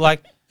 Or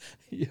like,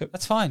 Yep.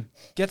 that's fine.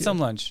 Get some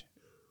lunch.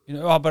 You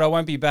know, oh, but I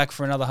won't be back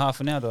for another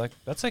half an hour. They're like,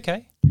 that's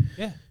okay.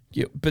 Yeah.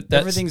 Yeah, but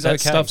Everything's that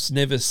okay. stuff's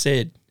never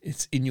said.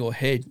 It's in your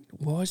head.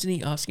 Why isn't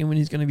he asking when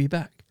he's going to be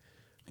back?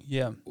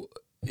 Yeah.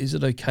 Is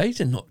it okay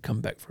to not come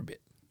back for a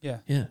bit? Yeah.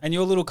 Yeah. And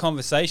your little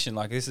conversation,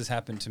 like this has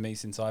happened to me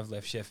since I've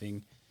left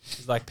chefing.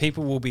 It's like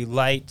people will be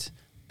late,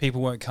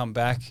 people won't come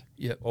back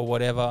or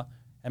whatever.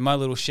 And my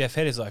little chef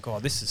head is like, oh,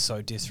 this is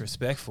so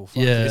disrespectful.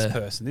 Fuck this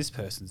person. This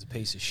person's a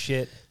piece of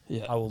shit.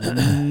 Yeah. I will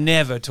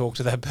never talk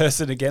to that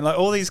person again. Like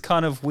all these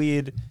kind of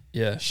weird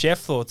chef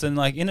thoughts. And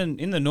like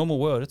in the normal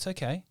world, it's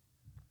okay.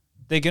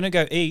 They're going to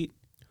go eat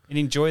and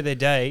enjoy their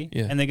day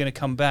and they're going to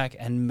come back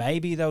and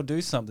maybe they'll do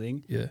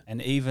something. Yeah.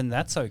 And even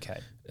that's okay.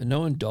 And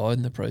no one died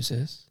in the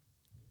process.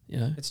 You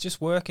know? It's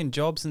just work and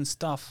jobs and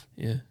stuff.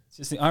 Yeah. It's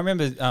just, I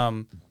remember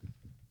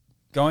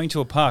going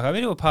to a park. I've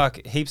been to a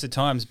park heaps of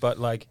times, but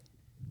like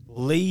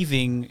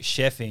leaving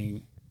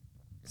chefing,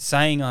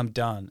 saying I'm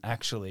done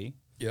actually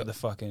for the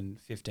fucking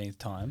 15th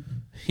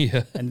time.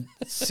 Yeah. And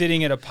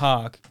sitting at a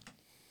park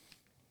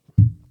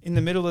in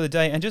the middle of the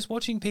day and just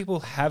watching people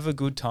have a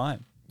good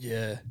time.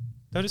 Yeah.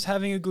 They're just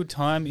having a good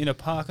time in a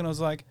park, and I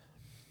was like,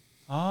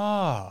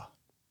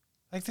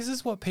 like this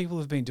is what people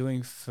have been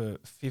doing for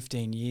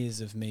 15 years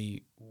of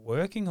me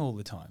working all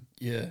the time.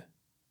 Yeah.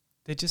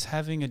 They're just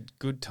having a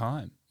good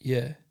time.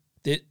 Yeah.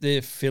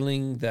 They're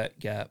filling that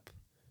gap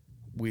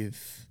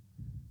with,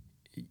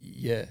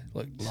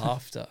 like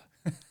laughter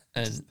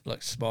and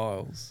like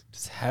smiles.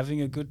 Just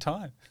having a good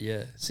time.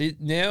 Yeah. See,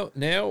 now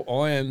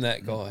I am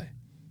that guy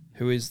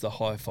who is the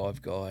high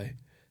five guy.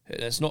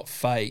 That's not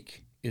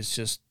fake. It's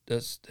just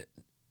that's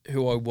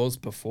who I was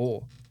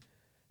before.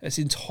 That's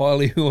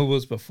entirely who I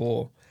was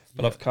before.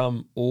 but I've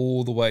come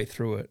all the way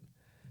through it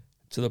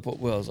to the point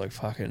where I was like,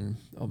 fucking,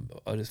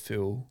 I just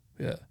feel,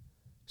 yeah.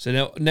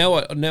 So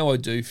now I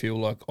do feel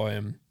like I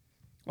am,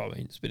 I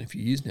mean, it's been a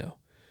few years now.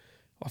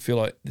 I feel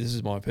like this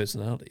is my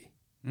personality.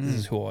 This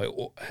is who I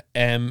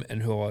am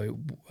and who I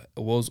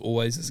was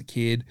always as a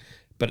kid.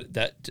 But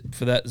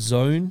for that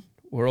zone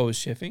where I was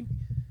chefing,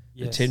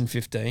 the 10,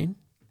 15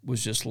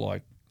 was just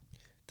like,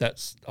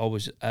 I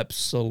was an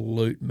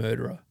absolute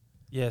murderer.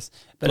 Yes.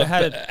 But it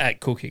had at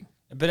cooking.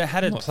 But it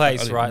had a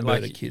place, right?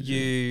 Like kids,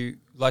 you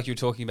were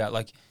talking about,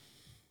 like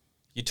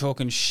you're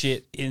talking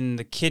shit in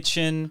the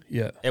kitchen.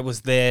 Yeah. It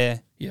was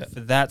there Yeah.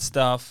 for that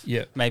stuff.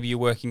 Yeah. Maybe you're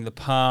working the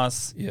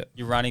pass. Yeah.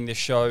 You're running the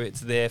show.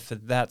 It's there for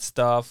that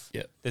stuff.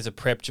 Yeah. There's a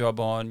prep job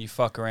on. You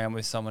fuck around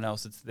with someone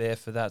else. It's there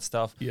for that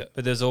stuff. Yeah.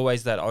 But there's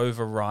always that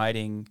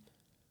overriding,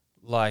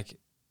 like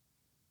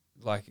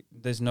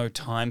there's no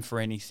time for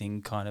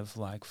anything kind of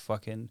like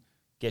fucking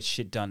get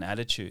shit done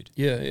attitude.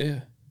 Yeah, yeah.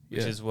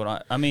 Which is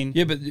what I mean.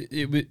 Yeah, but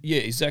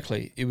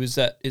exactly. It's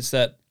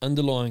that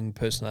underlying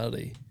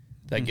personality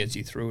that gets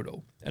you through it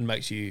all and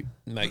makes you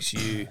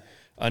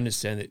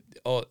understand that.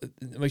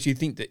 It makes you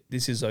think that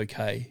this is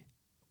okay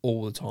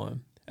all the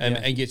time,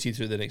 and gets you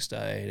through the next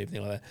day and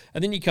everything like that.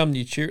 And then you come to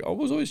your cheer. I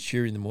was always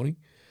cheery in the morning.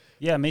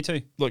 Yeah, me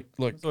too. Like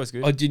it's always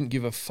good. I didn't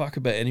give a fuck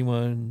about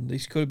anyone.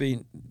 These could have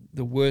been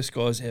the worst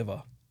guys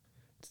ever.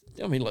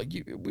 I mean, like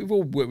we've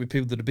all worked with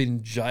people that have been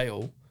in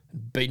jail,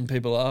 beating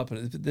people up,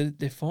 and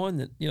they're fine.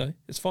 That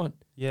it's fine.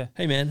 Yeah.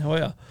 Hey man, how are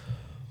you?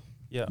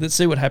 Yeah. Let's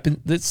see what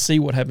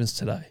happens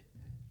today.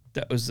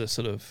 That was the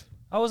sort of.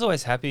 I was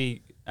always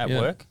happy at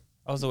work.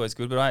 I was always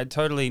good, but I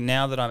totally,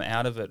 now that I'm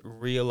out of it,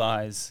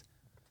 realize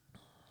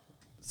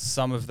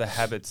some of the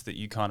habits that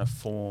you kind of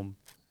form.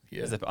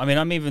 Yeah. I mean,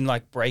 I'm even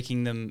like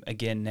breaking them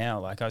again now.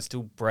 Like I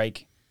still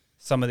break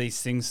some of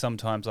these things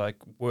sometimes, like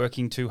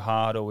working too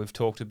hard, or we've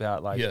talked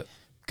about like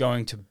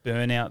going to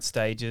burnout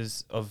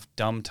stages of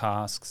dumb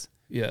tasks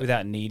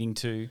without needing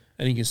to.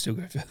 And you can still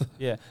go further.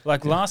 Yeah.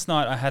 Like last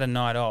night I had a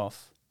night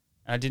off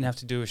and I didn't have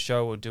to do a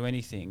show or do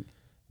anything.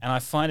 And I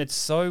find it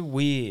so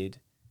weird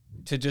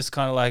to just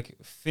kind of like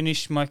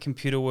finish my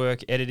computer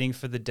work, editing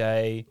for the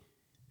day,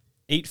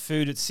 eat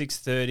food at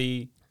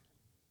 6:30,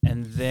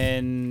 and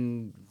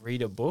then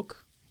read a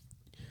book.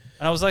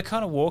 And I was like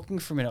kind of walking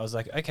for a minute. I was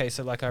like, okay,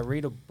 so like I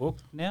read a book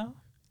now.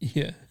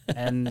 Yeah.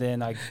 And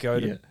then I go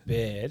to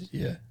bed.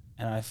 Yeah.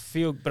 And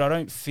but I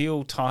don't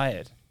feel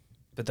tired.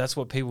 But that's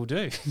what people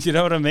do. You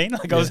know what I mean?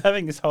 Like I was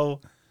having this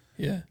whole,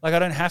 like I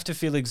don't have to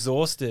feel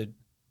exhausted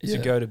to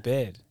go to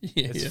bed.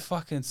 It's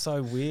fucking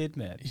so weird,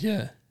 man.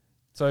 Yeah.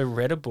 So I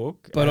read a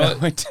book, but I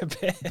went to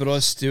bed. But I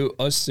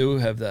still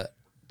have that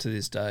to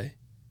this day.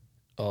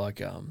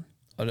 Like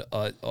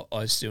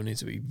I still need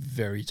to be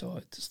very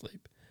tired to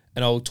sleep,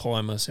 and I'll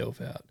tire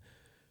myself out.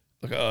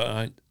 Like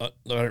I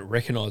don't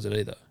recognize it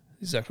either.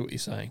 Exactly what you're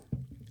saying.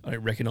 I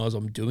don't recognize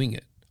I'm doing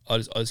it. I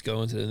just go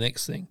on to the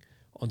next thing.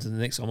 I'm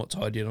not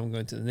tired yet. I'm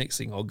going to the next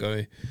thing. I'll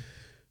go.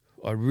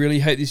 I really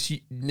hate this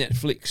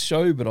Netflix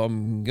show, but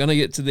I'm gonna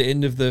get to the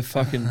end of the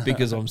fucking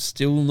because I'm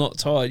still not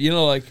tired.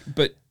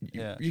 But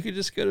you could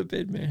just go to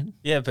bed, man.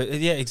 Yeah, but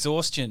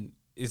exhaustion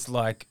is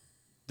like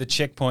the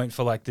checkpoint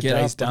for like the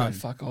day's done.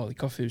 Fuck, the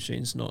coffee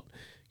machine's not,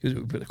 because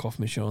we put the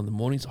coffee machine on in the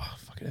mornings. Oh,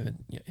 fuck, I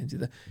haven't empty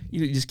that.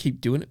 You just keep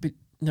doing it, but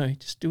no,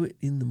 just do it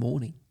in the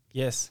morning.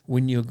 Yes,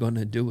 when you're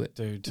gonna do it,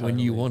 dude. Totally. When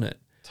you want it,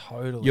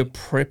 totally. You're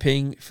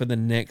prepping for the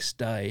next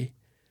day.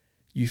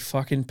 You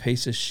fucking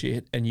piece of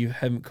shit, and you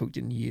haven't cooked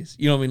in years.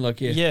 You know what I mean?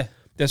 Like,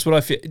 that's what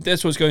I feel.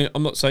 That's what's going on.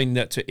 I'm not saying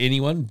that to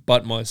anyone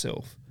but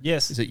myself.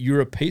 Yes. Is that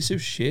you're a piece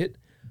of shit.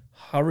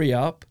 Hurry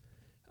up.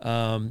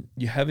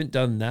 You haven't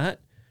done that.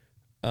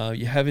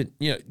 You haven't,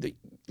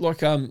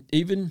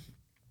 even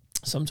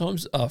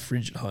sometimes our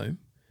fridge at home,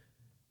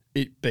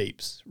 it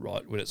beeps,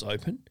 right, when it's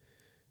open,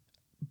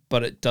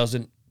 but it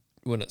doesn't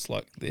when it's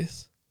like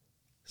this.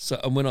 So,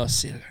 and when I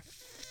see it, I go,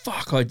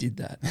 fuck, I did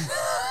that.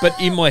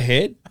 But in my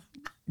head,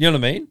 you know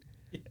what I mean?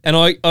 And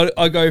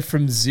I go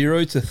from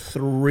 0 to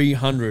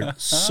 300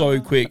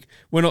 so quick.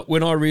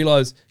 When I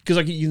realize,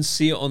 because you can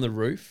see it on the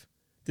roof,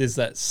 there's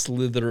that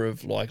slither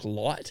of like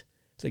light.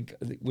 It's like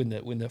when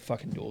the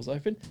fucking doors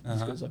open,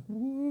 it goes like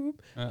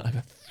whoop. And I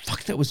go,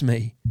 fuck, that was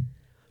me.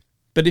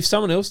 But if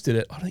someone else did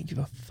it, I don't give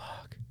a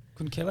fuck.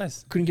 Couldn't care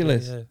less.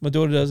 Yeah. My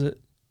daughter does it.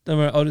 Don't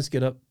worry, I'll just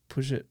get up,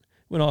 push it.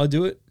 When I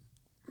do it,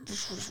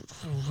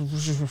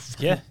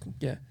 yeah.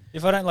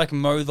 If I don't like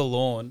mow the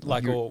lawn,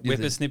 or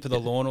whippersnipper the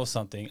lawn or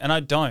something, and I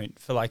don't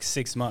for like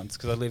 6 months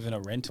because I live in a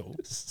rental.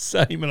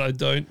 Same, and I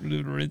don't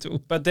live in a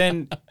rental. But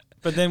then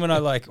when I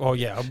I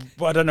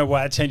don't know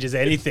why it changes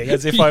anything.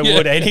 As if I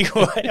would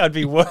anyway, I'd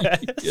be worse.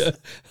 Yeah,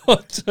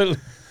 totally.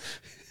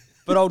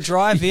 But I'll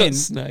drive in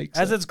snakes,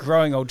 as it's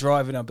growing. I'll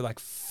drive in. I'll be like,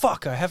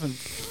 "Fuck! I haven't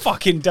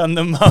fucking done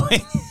the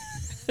mowing."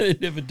 I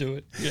never do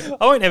it. Yeah.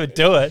 I won't ever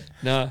do it.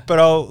 No, but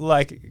I'll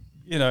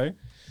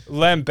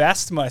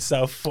lambast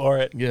myself for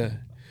it. Yeah.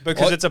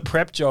 Because it's a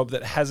prep job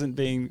that hasn't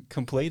been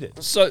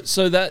completed. So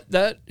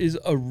that is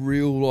a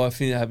real life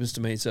thing that happens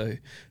to me. So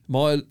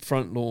my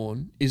front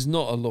lawn is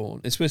not a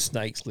lawn. It's where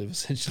snakes live,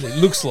 essentially. It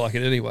looks like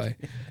it anyway.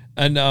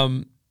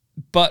 And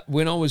but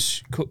when I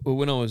was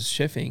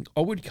chefing,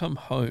 I would come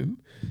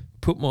home,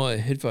 put my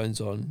headphones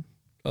on,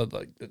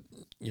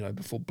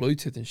 before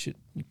Bluetooth and shit,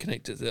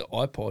 connected to the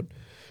iPod,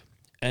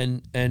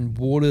 and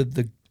water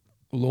the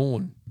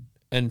lawn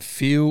and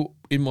feel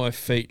in my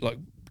feet, like,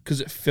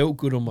 because it felt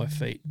good on my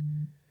feet.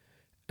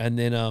 And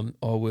then I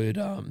would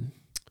and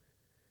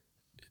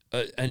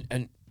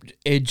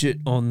edge it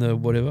on the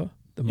whatever,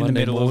 the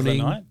Monday middle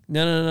morning. of the night?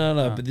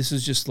 No. But this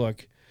is just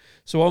like,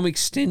 so I'm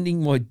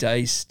extending my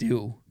day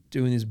still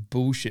doing this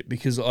bullshit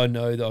because I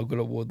know that I've got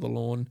to water the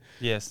lawn.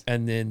 Yes.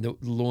 And then the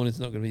lawn is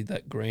not going to be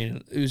that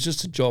green. It was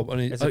just a job.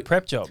 It's a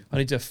prep job. I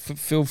need to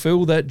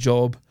fulfill that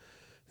job.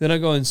 Then I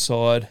go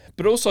inside.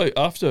 But also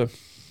after,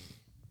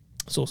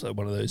 it's also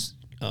one of those,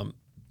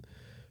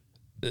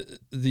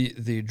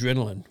 the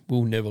adrenaline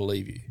will never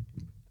leave you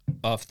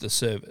after the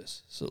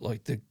service. So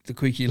like the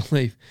quick you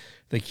leave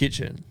the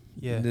kitchen,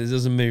 it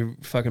doesn't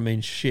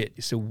mean shit.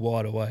 You're still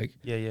wide awake.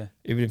 Yeah.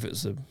 Even if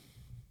it's a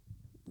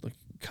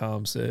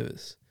calm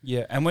service.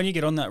 Yeah, and when you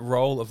get on that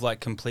roll of like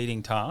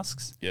completing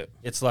tasks,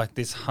 it's like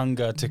this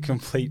hunger to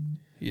complete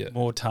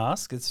more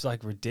tasks. It's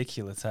like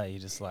ridiculous, hey? You're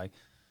just like,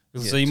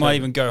 so you might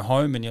even go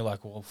home and you're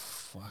like, well,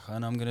 fuck,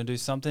 and I'm going to do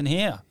something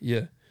here.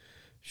 Yeah.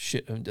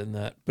 Shit, I haven't done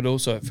that. But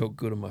also it felt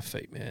good on my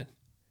feet, man.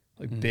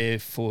 Like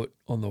barefoot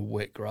on the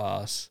wet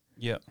grass.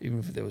 Yeah. Even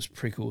if there was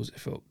prickles, it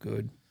felt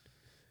good.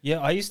 Yeah,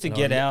 I used to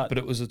get out. But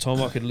it was a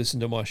time I could listen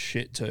to my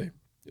shit too.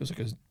 It was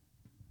like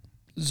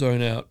a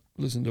zone out,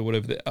 listen to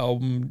whatever the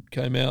album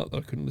came out that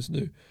I couldn't listen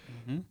to.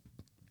 Mm-hmm.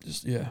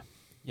 Just,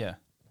 Yeah.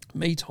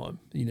 Me time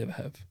that you never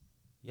have.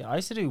 Yeah, I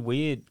used to do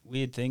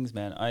weird things,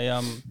 man.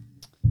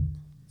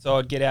 So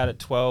I'd get out at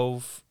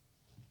 12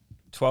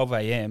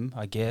 a.m.,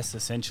 I guess,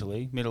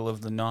 essentially, middle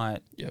of the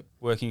night,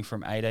 working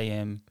from 8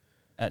 a.m.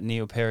 at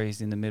Neil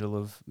Perry's in the middle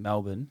of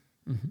Melbourne.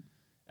 Mm-hmm.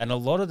 And a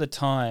lot of the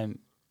time,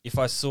 if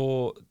I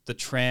saw the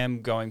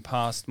tram going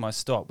past my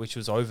stop, which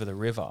was over the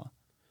river,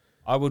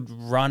 I would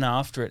run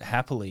after it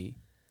happily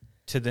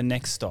to the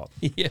next stop,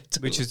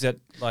 which is at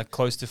like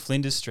close to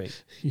Flinders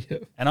Street. Yeah.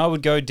 And I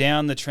would go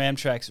down the tram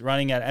tracks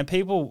running at it. And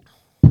people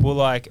were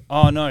like,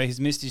 oh, no, he's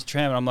missed his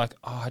tram. And I'm like,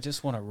 oh, I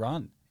just want to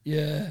run.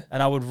 Yeah.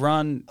 And I would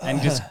run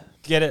and just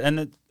get it.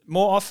 And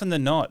more often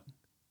than not,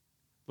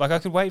 like I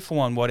could wait for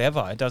one,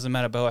 whatever. It doesn't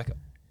matter. But like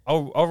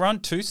I'll run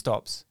 2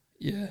 stops.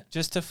 Yeah.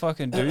 Just to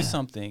fucking do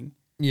something.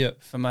 Yeah.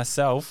 For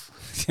myself,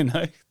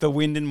 the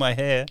wind in my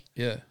hair.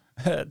 Yeah.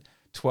 At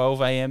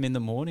 12 a.m. in the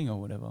morning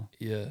or whatever.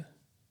 Yeah.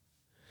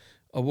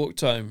 I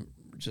walked home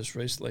just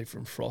recently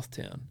from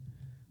Frothtown.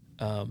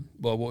 I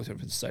walked home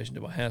from the station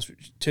to my house,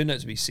 which turned out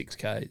to be 6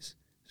 Ks.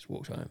 Just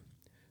walked home.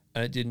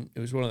 And it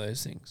was one of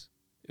those things.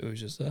 It was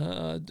just,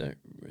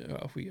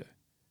 off we go.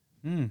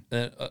 And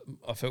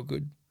I felt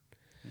good.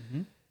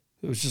 Mm-hmm.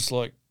 It was just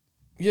like,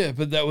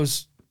 but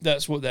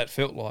that's what that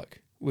felt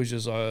like, was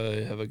just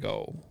I have a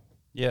goal.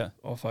 Yeah.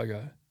 Off I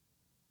go.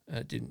 And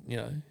it didn't,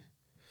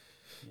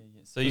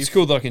 So it's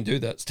cool that I can do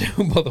that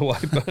still, by the way,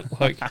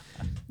 but like,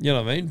 you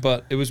know what I mean?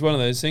 But it was one of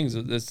those things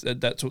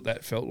that's what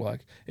that felt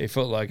like. It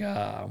felt like,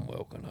 I'm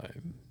welcome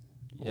home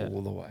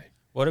all the way.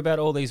 What about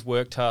all these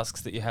work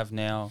tasks that you have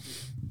now?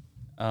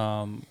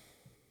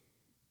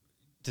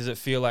 Does it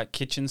feel like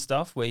kitchen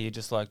stuff where you're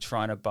just like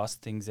trying to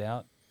bust things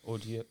out, or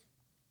do you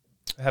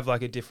have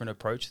like a different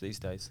approach these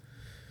days?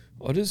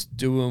 I just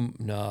do them.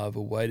 No, I have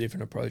a way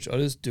different approach. I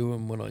just do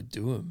them when I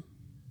do them.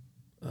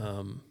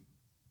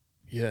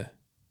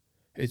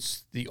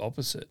 It's the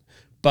opposite.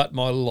 But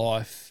my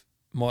life,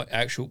 what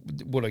I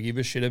give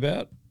a shit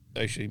about,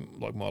 actually,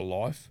 like my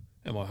life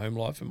and my home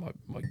life and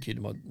my kid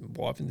and my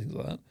wife and things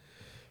like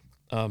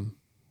that,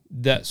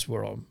 that's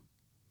where I'm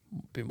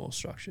a bit more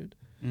structured.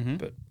 Mm-hmm.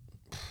 But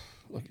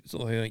like, it's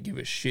not like I don't give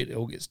a shit. It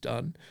all gets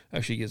done.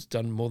 Actually gets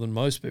done more than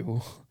most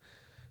people.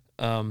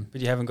 But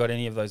you haven't got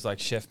any of those like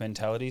chef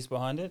mentalities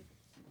behind it?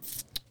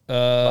 Like,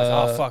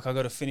 oh, fuck, I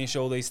got to finish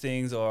all these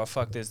things, or oh,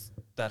 fuck, there's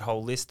that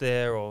whole list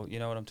there, or you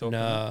know what I'm talking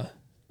about?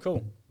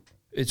 Cool.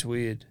 It's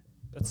weird.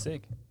 That's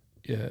sick.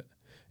 Yeah.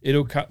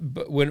 It'll cut,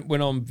 but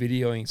when I'm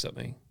videoing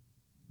something,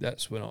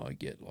 that's when I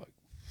get like,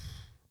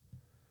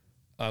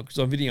 because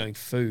I'm videoing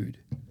food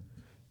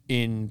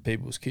in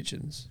people's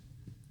kitchens.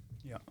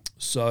 Yeah.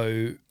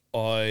 So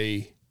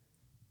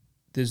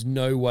there's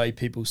no way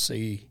people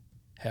see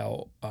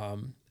how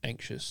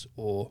anxious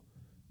or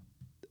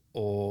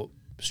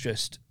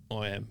stressed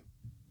I am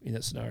in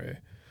that scenario.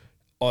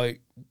 I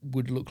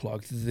would look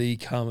like the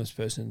calmest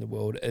person in the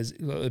world. As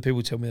like,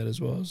 people tell me that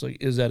as well. I was like,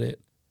 "Is that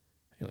it?"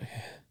 You're like,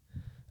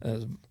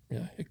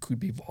 it could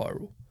be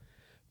viral,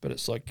 but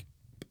it's like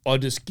I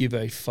just give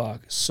a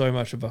fuck, so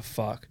much of a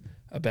fuck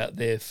about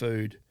their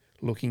food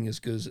looking as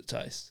good as it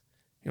tastes.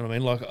 You know what I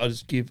mean? Like I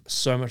just give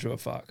so much of a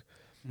fuck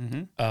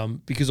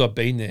because I've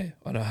been there.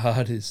 I know how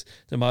hard it is.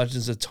 The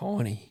margins are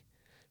tiny.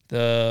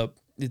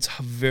 It's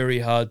very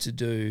hard to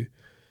do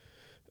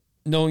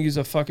no one gives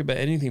a fuck about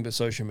anything but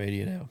social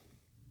media now.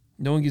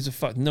 No one gives a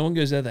fuck. No one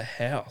goes out of the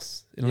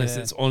house unless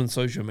it's on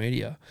social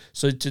media.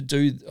 So to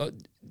do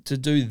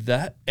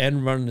that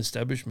and run an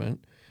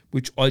establishment,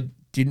 which I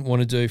didn't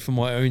want to do for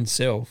my own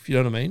self, you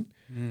know what I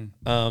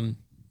mean?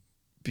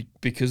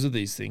 Because of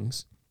these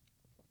things,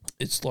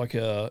 it's like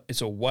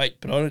it's a weight.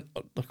 But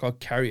I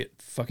carry it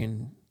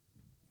fucking.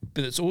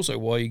 But it's also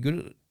why you're good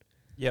at it.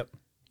 Yep.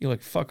 You're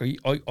like, fuck.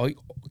 I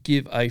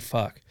give a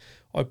fuck.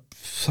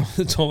 Some of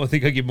the time I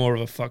think I give more of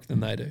a fuck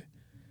than they do.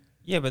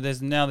 Yeah, but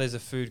there's a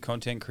food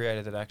content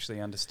creator that actually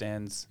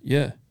understands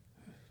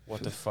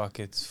what the fuck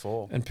it's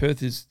for. And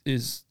Perth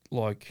is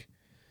like,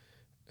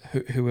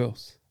 who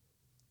else?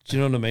 Do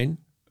you know what I mean?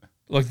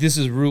 Like, this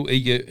is real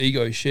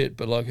ego shit,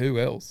 but like, who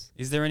else?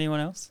 Is there anyone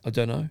else? I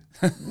don't know.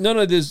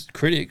 No, there's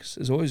critics.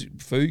 There's always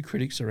food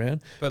critics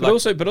around. But like,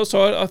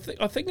 also,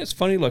 I think it's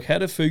funny. Like, how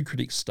do food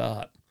critics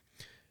start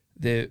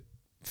their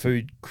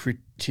food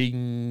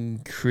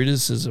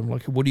criticism?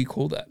 Like, what do you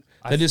call that?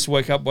 They just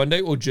wake up one day,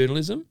 or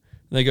journalism.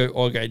 And they go,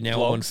 okay, now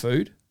blogs. I want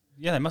food.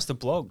 Yeah, they must have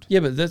blogged. Yeah,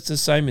 but that's the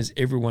same as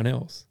everyone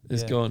else.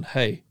 It's gone,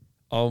 hey,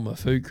 I'm a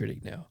food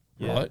critic now,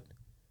 right?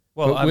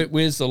 Well,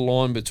 where's the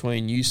line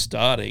between you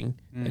starting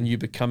and you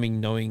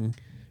becoming knowing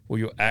what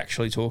you're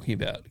actually talking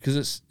about?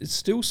 Because it's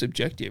still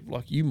subjective.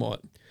 Like, you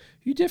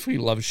definitely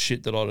love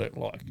shit that I don't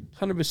like,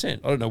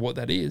 100%. I don't know what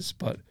that is,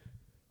 but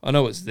I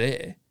know it's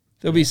there.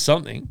 There'll be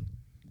something,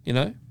 you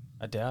know?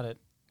 I doubt it.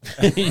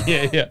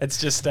 yeah.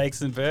 It's just steaks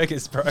and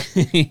burgers, bro.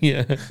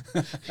 yeah.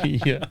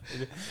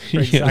 Exactly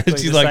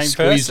You like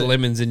squeeze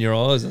lemons in your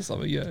eyes or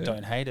something. Yeah.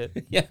 Don't hate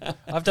it. Yeah.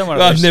 I've done one of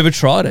those. I've never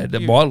tried it. I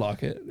might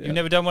like it. You've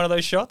never done one of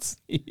those shots?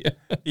 Yeah.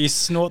 You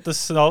snort the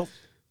salt,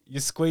 you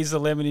squeeze the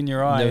lemon in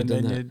your eye, Never and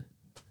done then that. you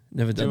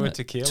Never done do that. it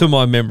tequila. To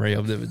my memory,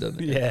 I've never done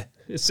that. Yeah.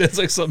 It sounds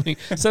like something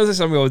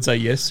I would say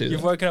yes to.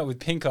 You've though. woken up with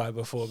pink eye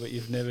before, but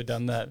you've never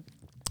done that.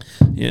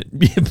 Yeah,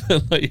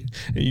 but like,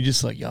 and you're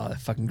just like,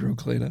 that fucking grill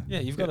cleaner. Yeah,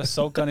 you've got a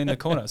salt gun in the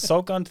corner.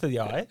 Salt gun to the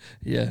eye,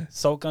 Yeah.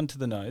 salt gun to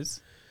the nose.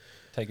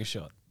 Take a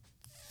shot.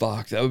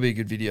 Fuck, that would be a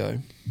good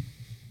video.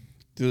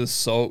 Do the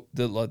salt,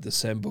 like the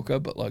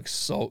Sambuca, but like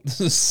salt,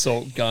 the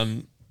salt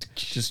gun,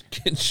 just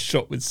get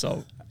shot with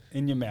salt.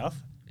 In your mouth.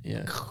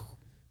 Yeah.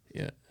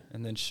 Yeah.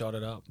 And then shot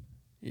it up.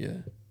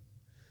 Yeah.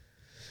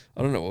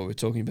 I don't know what we're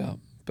talking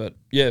about, but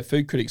yeah,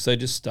 food critics, they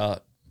just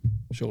start,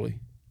 surely.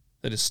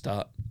 They just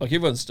start. Like,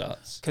 everyone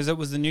starts. Because it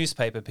was the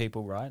newspaper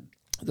people, right?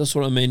 That's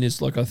what I mean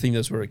is, like, I think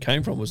that's where it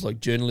came from, was like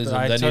journalism.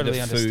 But I they totally need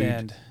a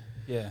understand.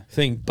 food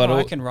thing. But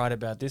I can write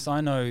about this.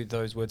 I know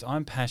those words.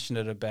 I'm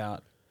passionate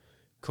about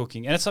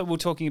cooking. And it's like we're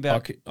talking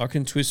about... I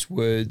can twist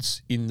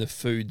words in the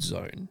food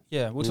zone.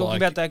 Yeah, we're talking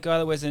about that guy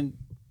that wears the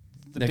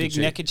big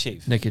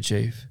neckerchief.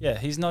 Neckerchief. Yeah,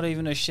 he's not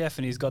even a chef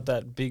and he's got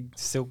that big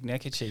silk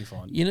neckerchief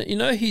on. You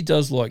know he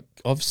does, like,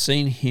 I've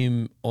seen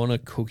him on a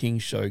cooking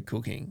show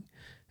cooking.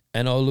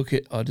 And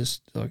I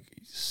just like,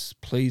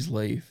 please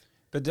leave.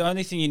 But the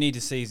only thing you need to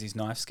see is his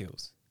knife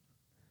skills.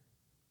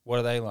 What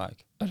are they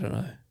like? I don't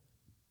know.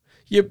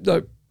 Yep,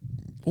 no,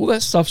 all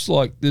that stuff's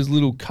like, there's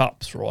little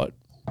cups, right?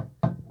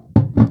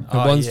 And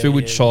one's filled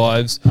with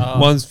chives,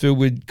 one's filled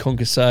with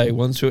concassé,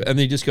 one's filled, and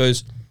he just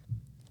goes,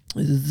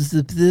 fucking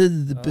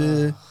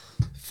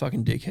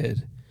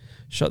dickhead.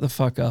 Shut the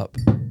fuck up.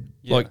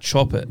 Yeah. Like,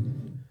 chop it.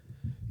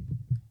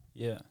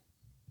 Yeah.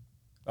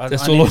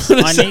 That's all I was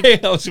going to say.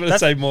 I was going to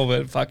say more,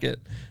 but fuck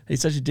it.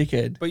 He's such a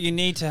dickhead. But you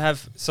need to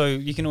have, so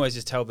you can always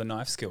just tell the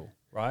knife skill,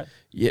 right?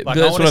 Yeah, like,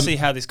 I want to see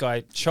how this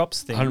guy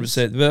chops things.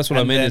 100%. But that's what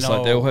I mean. It's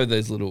like they'll have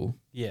those little...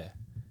 Yeah.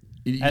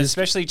 And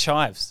especially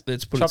chives.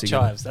 Let's put Chop it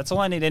together. chives. That's all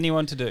I need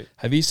anyone to do.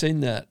 Have you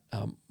seen that?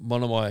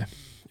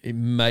 It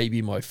may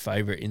be my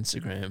favourite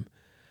Instagram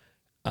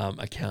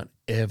account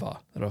ever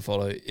that I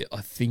follow.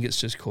 I think it's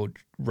just called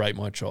Rate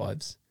My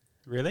Chives.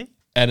 Really?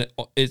 And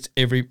it's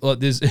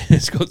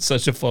it's got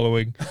such a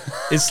following.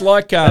 It's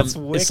like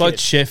it's like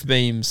chef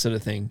memes sort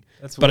of thing.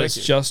 But it's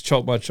just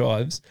Chop My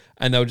Chives,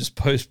 and they'll just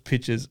post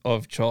pictures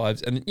of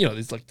chives, and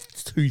there's like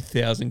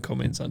 2,000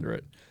 comments under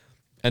it,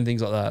 and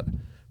things like that.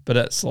 But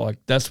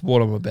that's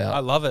what I'm about. I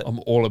love it. I'm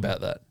all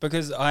about that.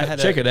 Because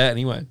check it out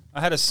anyway.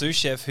 I had a sous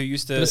chef who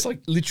used to. But it's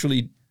like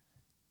literally.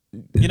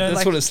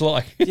 That's what it's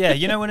like. Yeah,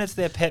 you know when it's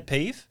their pet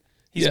peeve.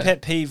 His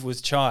pet peeve was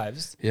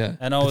chives. Yeah,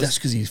 and that's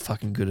because he's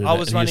fucking good at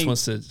it. He just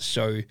wants to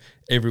show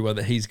everyone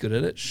that he's good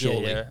at it.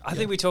 Surely, yeah. I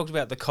think we talked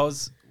about the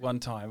cos one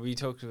time. We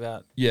talked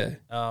about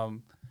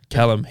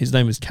Callum. His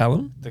name is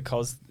Callum. The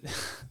cos.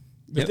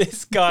 But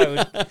this guy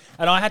would,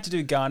 and I had to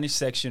do garnish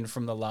section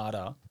from the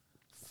larder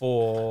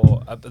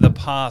for the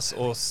pass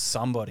or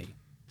somebody.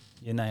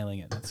 You're nailing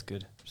it. That's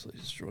good.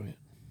 Absolutely destroy it.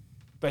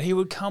 But he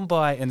would come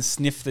by and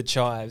sniff the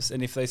chives,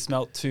 and if they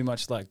smelt too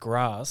much like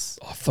grass,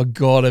 I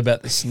forgot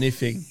about the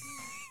sniffing.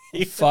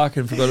 He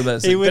fucking forgot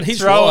about it. He would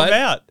throw him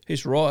out.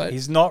 He's right.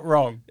 He's not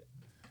wrong.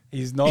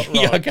 He's not wrong.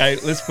 Yeah, okay,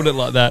 let's put it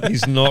like that.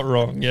 He's not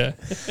wrong, yeah.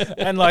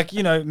 And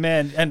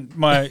man, and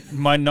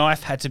my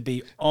knife had to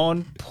be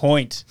on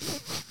point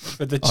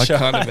for the chives. I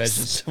can't imagine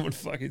someone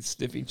fucking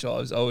sniffing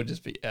chives. I would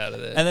just be out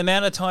of there. And the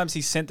amount of times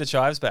he sent the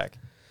chives back.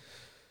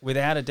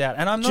 without a doubt.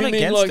 And I'm Do not you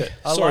mean against like, it.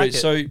 I sorry, like it.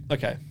 so,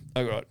 okay,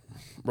 all right,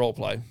 role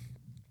play.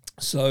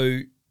 So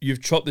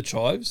you've chopped the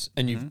chives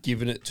and you've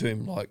given it to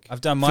him like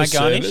I've done my for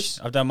garnish. service,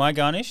 I've done my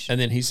garnish. and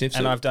then he sniffs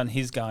and it. I've done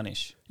his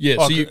garnish. Yeah,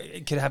 Oh, so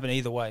it could happen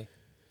either way.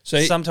 so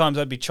he, Sometimes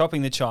I'd be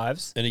chopping the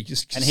chives and he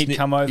just and he'd sniff-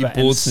 come over he and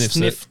board sniffs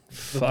sniff it.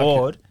 the Fucking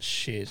board.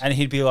 Shit. And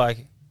he'd be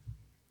like,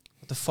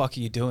 what the fuck are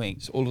you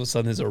doing? So all of a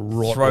sudden there's a Throw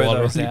Rottweiler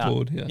those on your out.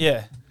 board.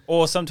 Yeah.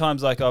 Or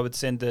sometimes like I would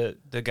send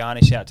the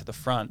garnish out to the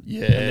front.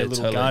 Yeah, and the little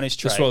totally. garnish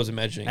tray. That's what I was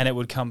imagining. And it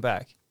would come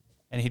back.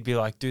 And he'd be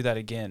like, do that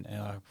again.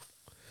 And I'm like,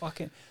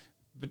 fucking,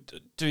 but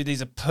dude,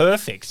 these are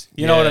perfect.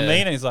 You know what I Yeah.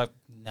 mean? And he's like,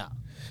 no.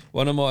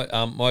 One of my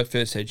my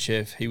first head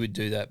chef, he would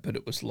do that, but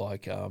it was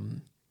like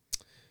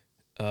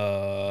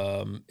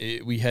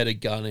we had a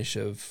garnish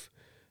of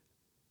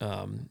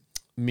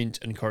mint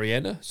and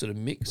coriander, sort of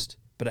mixed,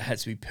 but it had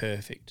to be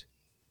perfect.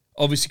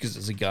 Obviously, because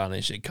it's a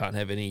garnish, it can't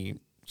have any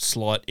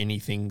slight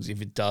anythings.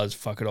 If it does,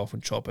 fuck it off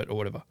and chop it or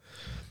whatever.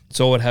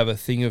 So I would have a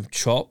thing of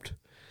chopped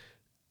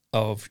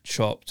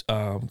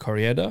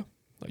coriander,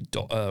 like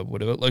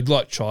whatever,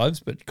 like chives,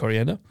 but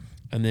coriander,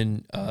 and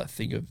then a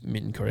thing of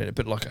mint and coriander,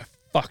 but like a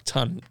fuck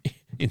ton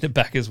in the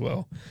back as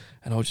well.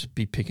 And I'll just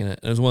be picking it.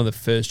 And it was one of the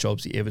first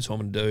jobs he ever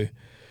told me to do.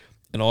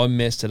 And I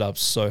messed it up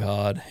so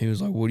hard. He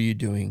was like, what are you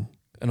doing?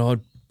 And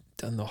I'd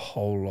done the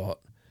whole lot.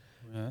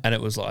 Yeah. And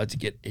it was like I had to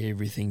get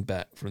everything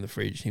back from the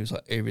fridge. He was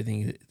like,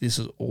 everything, this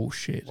is all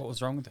shit. What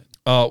was wrong with it?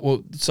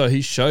 Well, so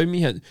he showed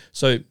me how.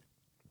 So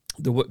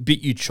the bit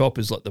you chop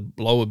is like the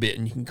lower bit,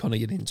 and you can kind of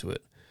get into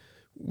it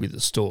with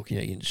the stalk. You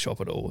know, you can chop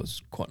it all.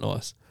 It's quite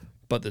nice.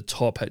 But the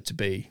top had to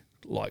be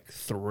like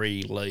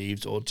 3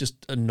 leaves or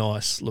just a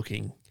nice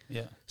looking.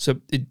 Yeah.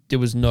 So there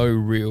was no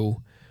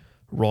real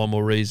rhyme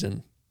or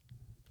reason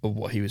of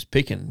what he was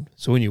picking.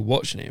 So when you're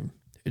watching him,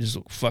 it just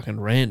looked fucking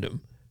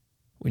random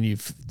when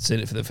you've seen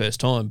it for the first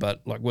time.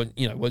 But like when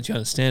once you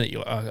understand it,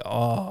 you're like,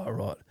 oh,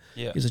 right.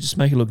 Yeah. He's like, just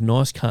make it look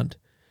nice, cunt.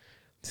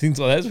 Things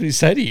like that. That's what he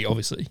said to you,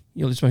 obviously.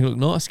 You'll just make it look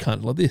nice,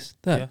 cunt, like this.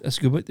 That's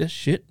good, but that's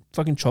shit.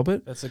 Fucking chop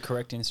it. That's the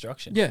correct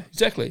instruction. Yeah,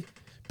 exactly.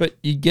 But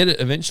you get it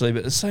eventually, but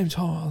at the same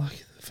time,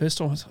 like the first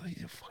time I was like,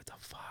 what the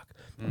fuck?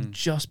 I've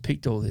just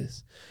picked all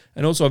this.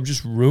 And also I've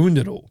just ruined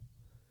it all.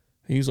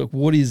 And he was like,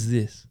 what is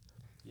this?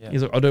 Yeah.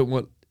 He's like, I don't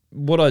want,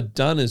 what I'd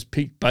done is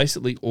picked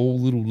basically all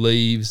little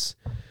leaves,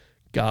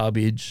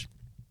 garbage,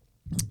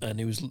 and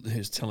he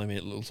was telling me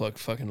it looks like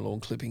fucking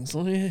lawn clippings.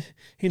 Like, yeah,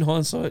 in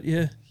hindsight,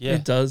 yeah,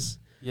 it does.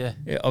 Yeah.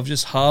 Yeah, I've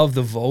just halved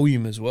the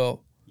volume as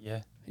well.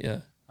 Yeah. Yeah.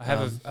 I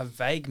have a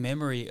vague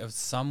memory of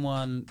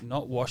someone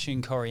not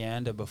washing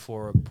coriander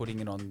before putting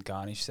it on the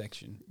garnish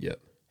section. Yep.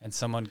 And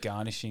someone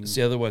garnishing. It's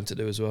the other one to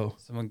do as well.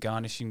 Someone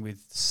garnishing with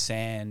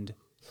sand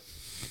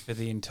for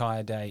the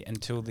entire day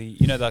until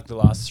like the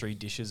last 3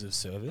 dishes of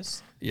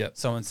service. Yep.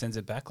 Someone sends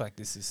it back like,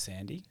 this is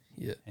sandy.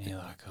 Yeah. And you're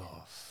like,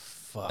 oh,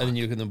 fuck. And then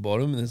you look at the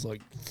bottom and there's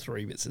like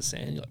 3 bits of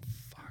sand. You're like,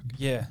 fuck.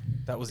 Yeah,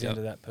 that was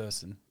into that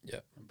person.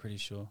 Yeah. I'm pretty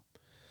sure.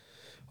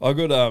 I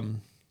got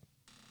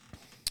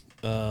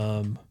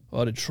I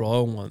had a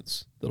trial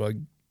once that I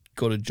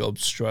got a job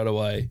straight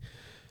away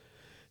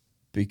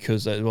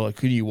because they were like,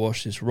 could you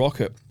wash this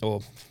rocket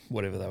or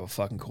whatever they were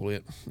fucking calling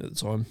it at the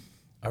time,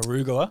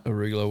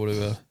 arugula,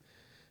 whatever.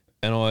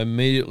 And I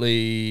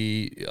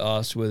immediately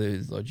asked whether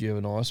like, do you have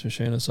an ice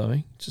machine or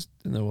something?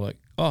 And they were like,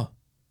 oh,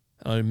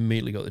 and I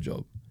immediately got the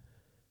job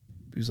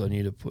because I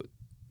knew to put,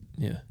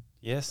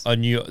 Yes. I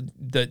knew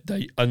that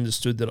they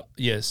understood that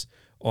yes,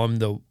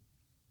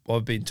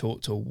 I've been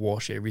taught to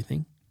wash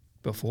everything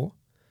before.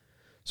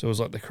 So it was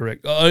like the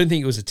correct. I don't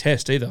think it was a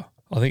test either.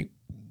 I think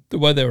the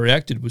way they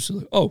reacted was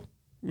like, oh,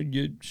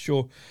 yeah,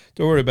 sure.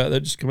 Don't worry about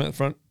that. Just come out the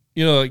front.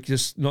 You know, like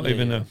just not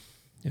even.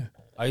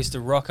 I used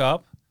to rock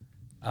up,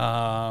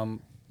 find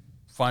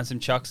some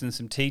chucks and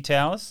some tea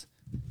towels,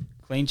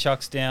 clean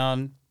chucks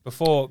down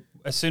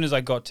as soon as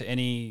I got to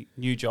any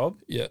new job.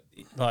 Yeah.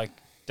 Like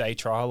day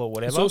trial or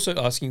whatever. It's also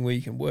asking where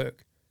you can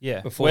work. Yeah.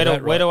 Before where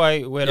that, do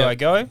I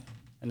go?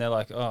 And they're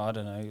like, oh, I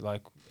don't know,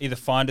 like either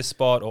find a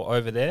spot or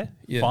over there.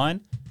 Yeah.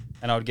 Fine.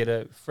 And I would get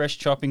a fresh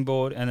chopping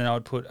board, and then I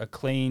would put a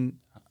clean,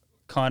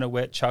 kind of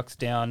wet chucks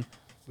down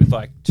with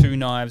like 2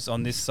 knives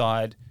on this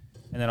side,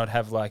 and then I'd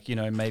have like,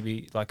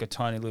 maybe like a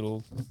tiny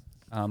little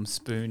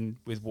spoon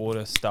with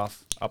water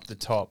stuff up the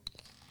top,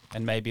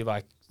 and maybe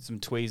like some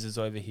tweezers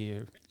over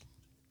here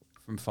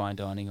from fine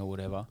dining or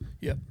whatever.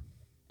 Yep.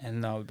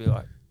 And I would be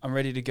like, I'm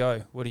ready to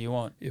go. What do you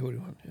want? Yeah, what do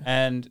you want? Yeah.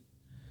 And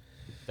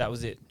that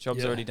was it.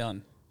 Job's already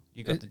done.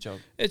 You got the job.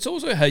 It's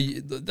also how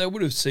they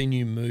would have seen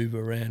you move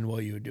around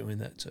while you were doing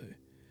that too.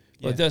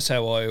 Like that's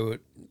how I would,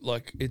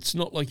 like, it's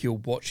not like you're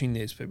watching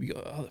this, but you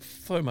go, oh, there's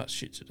so much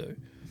shit to do.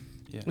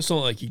 Yeah. It's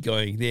not like you're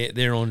going,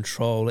 they're on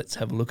trial, let's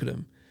have a look at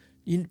them.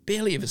 You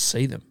barely ever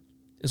see them.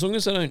 As long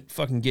as they don't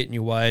fucking get in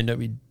your way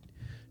and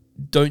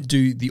don't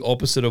do the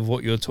opposite of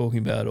what you're talking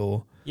about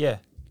or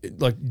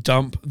like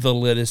dump the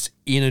lettuce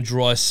in a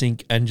dry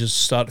sink and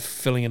just start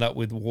filling it up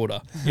with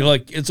water. You're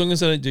like, as long as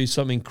they don't do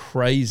something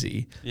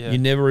crazy, you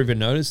never even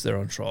notice they're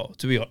on trial.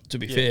 To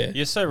be fair,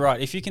 you're so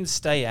right. If you can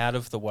stay out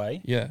of the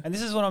way, and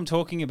this is what I'm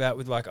talking about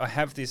with like I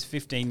have this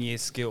 15-year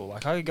skill.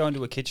 Like I could go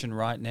into a kitchen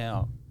right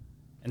now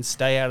and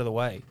stay out of the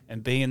way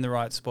and be in the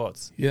right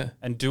spots,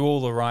 and do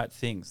all the right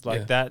things.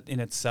 Like that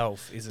in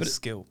itself is a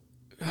skill.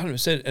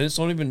 100%, and it's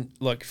not even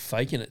like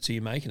faking it till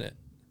you're making it.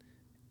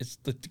 It's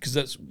because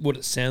that's what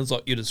it sounds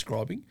like you're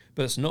describing,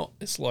 but it's not.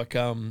 It's like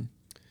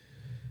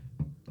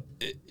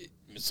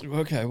it's like,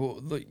 okay, well,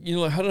 like, you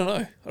know, like, I don't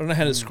know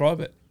how to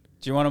describe it.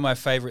 Do you want one of my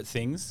favorite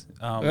things?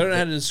 I don't know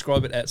how to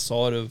describe it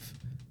outside of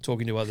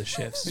talking to other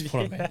chefs. Is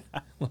what I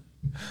mean.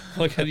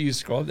 Like, how do you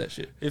describe that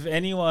shit? If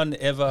anyone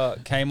ever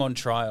came on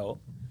trial,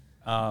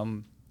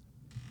 and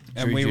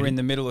we were in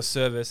the middle of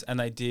service, and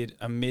they did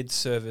a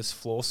mid-service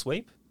floor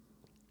sweep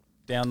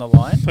down the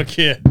line. Fuck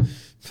yeah.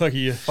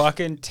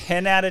 Fucking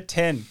 10 out of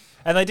 10.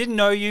 And they didn't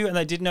know you, and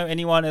they didn't know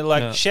anyone. And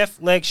like,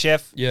 chef, leg,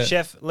 chef,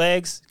 chef,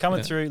 legs,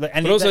 coming through. Like,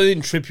 and but also, they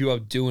didn't trip you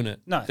up doing it.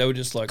 No. They were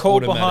just like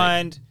called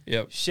automatic.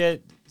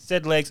 behind,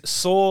 said legs,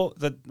 saw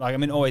that, like, I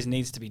mean, always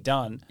needs to be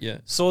done. Yeah.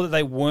 Saw that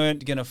they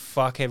weren't going to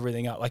fuck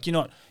everything up. Like,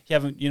 you're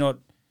not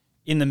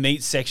in the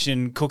meat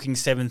section cooking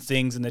 7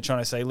 things and they're trying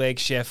to say leg,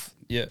 chef.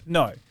 Yeah.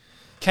 No.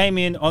 Came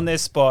in on their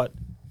spot.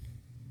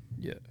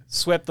 Yeah.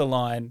 Swept the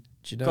line.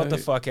 Got the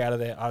fuck out of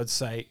there. I would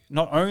say,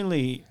 not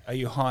only are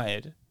you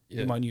hired,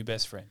 you're my new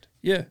best friend.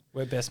 Yeah,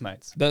 we're best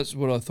mates. That's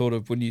what I thought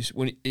of when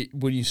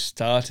you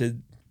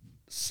started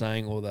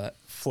saying all that.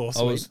 Floor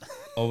sweep.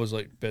 I was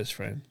like best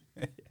friend,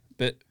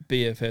 but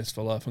BFFs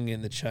for life. I'm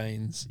getting the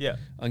chains. Yeah,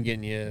 I'm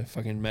getting your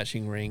fucking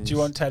matching rings. Do you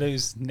want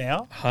tattoos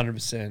now?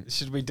 100%.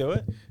 Should we do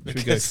it?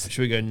 Should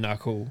we go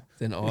knuckle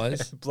then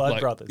eyes?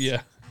 Blood brothers.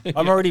 Yeah,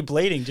 I'm already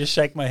bleeding. Just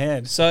shake my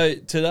hand. So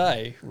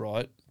today,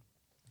 right?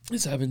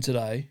 This happened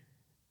today.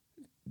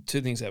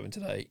 2 things happened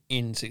today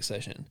in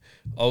succession.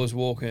 I was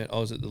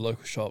at the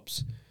local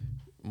shops,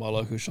 my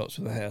local shops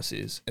where the house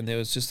is, and there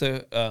was just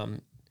a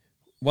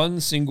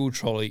one single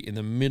trolley in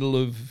the middle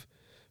of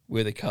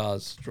where the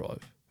cars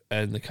drive.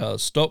 And the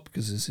cars stopped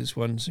because there's this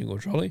one single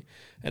trolley.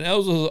 And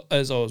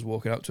as I was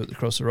walking up to it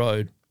across the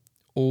road,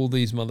 all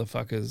these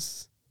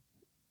motherfuckers,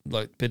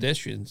 like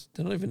pedestrians,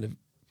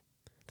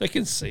 they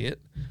can see it.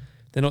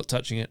 They're not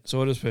touching it.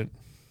 So I just went,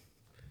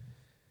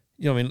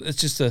 you know what I mean?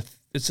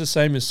 It's the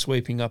same as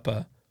sweeping up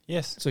a...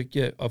 Yes. It's like,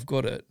 yeah, I've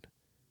got it.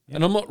 Yeah.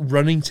 And I'm not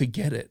running to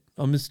get it.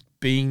 I'm just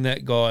being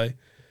that guy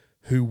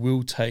who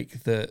will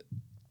take the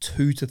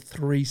 2 to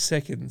 3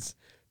 seconds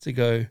to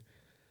go,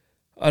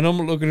 and I'm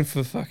not looking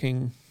for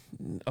fucking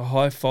a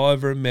high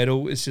five or a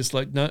medal. It's just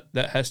like, no,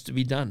 that has to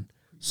be done.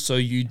 So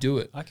you do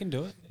it. I can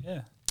do it,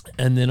 yeah.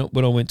 And then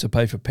when I went to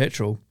pay for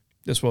petrol,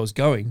 that's where I was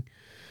going.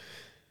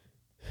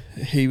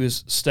 He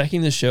was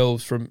stacking the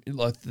shelves from,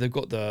 like, they've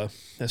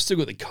still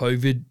got the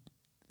COVID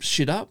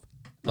shit up.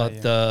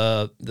 Like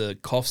the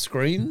cough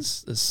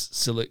screens, not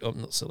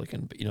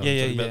silicon, but you know what I'm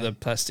talking about, the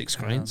plastic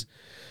screens,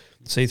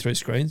 see-through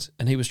screens,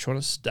 and he was trying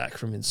to stack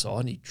from inside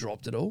and he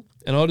dropped it all.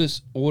 And I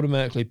just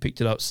automatically picked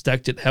it up,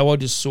 stacked it, how I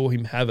just saw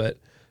him have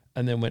it,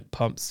 and then went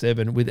pump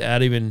 7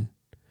 without even,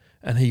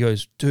 and he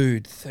goes,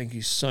 dude, thank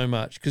you so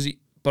much.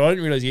 But I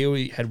didn't realize he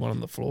already had one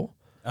on the floor.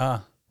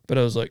 But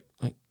I was like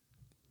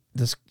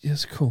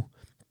that's cool.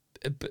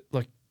 But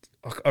like,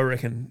 I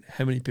reckon,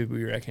 how many people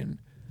you reckon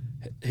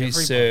he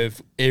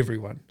served?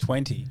 Everyone.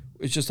 20.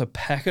 It's just a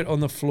packet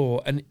on the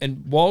floor, and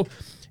while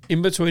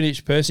in between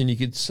each person, you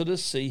could sort of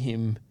see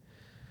him.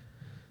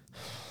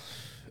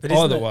 But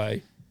either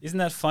way, isn't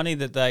that funny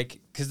that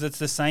because it's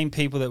the same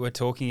people that we're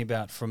talking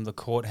about from the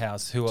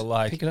courthouse who are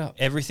like, pick it up.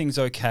 Everything's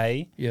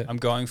okay. Yeah, I'm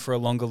going for a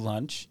longer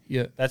lunch.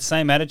 Yeah, that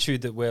same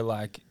attitude that we're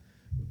like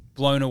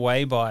blown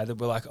away by, that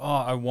we're like, oh,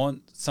 I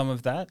want some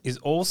of that, is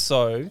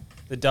also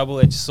the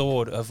double-edged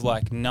sword of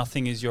like,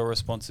 nothing is your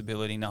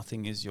responsibility,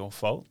 nothing is your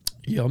fault.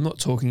 Yeah, I'm not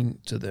talking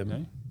to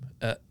them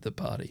at the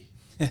party.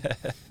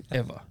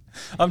 Ever.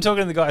 I'm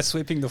talking to the guy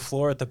sweeping the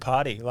floor at the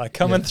party, like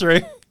coming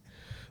through.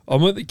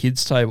 I'm at the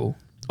kids' table.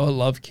 I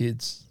love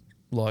kids.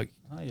 Like,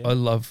 I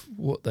love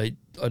what they...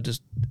 I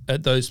just...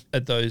 At those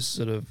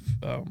sort of...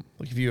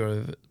 like, if you're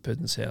over at a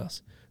person's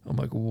house, I'm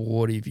like,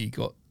 what have you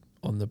got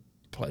on the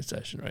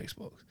PlayStation or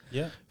Xbox?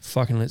 Yeah.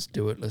 Fucking let's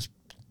do it. Let's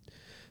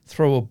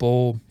throw a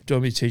ball. Do you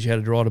want me to teach you how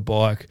to ride a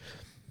bike?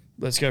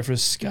 Let's go for a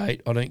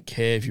skate. I don't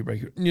care if you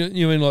break it.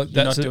 You mean like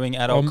you're not doing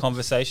adult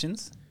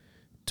conversations?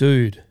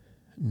 Dude,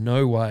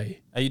 no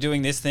way. Are you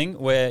doing this thing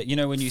where, you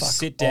know, when you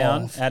sit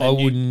down at a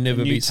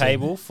new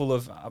table full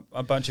of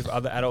a bunch of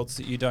other adults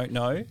that you don't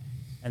know,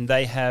 and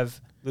they have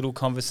little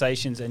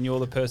conversations and you're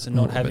the person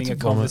not having a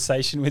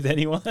conversation with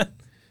anyone?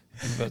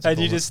 And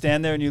you just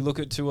stand there and you look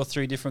at 2 or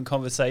 3 different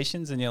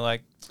conversations and you're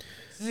like,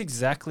 this is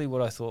exactly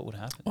what I thought would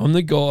happen. I'm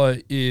the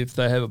guy, if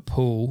they have a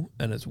pool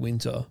and it's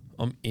winter,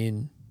 I'm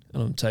in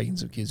and I'm taking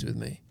some kids with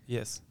me.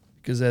 Yes.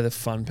 Because they're the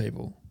fun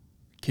people.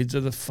 Kids are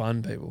the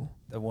fun people.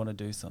 They want to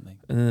do something.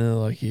 And then they're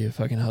like, yeah,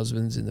 fucking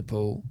husband's in the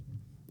pool.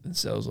 And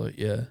Sal's like,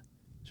 yeah, do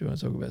you want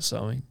to talk about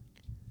sewing?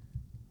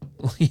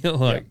 You're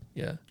like,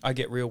 yeah. I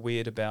get real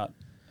weird about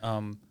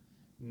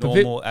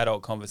normal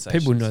adult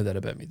conversations. People know that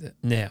about me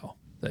now.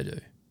 They do.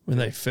 When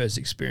they first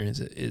experience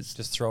it, it's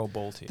just throw a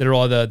ball to you. They're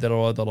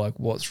either like,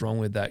 what's wrong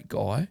with that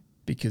guy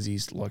because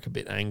he's like a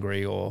bit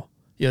angry, or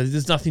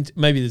there's nothing.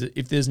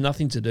 If there's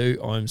nothing to do,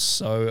 I'm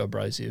so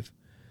abrasive.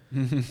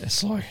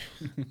 It's like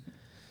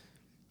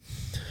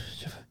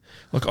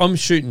I'm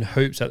shooting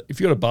hoops at. If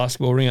you got a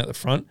basketball ring at the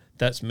front,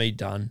 that's me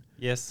done.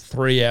 Yes,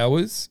 3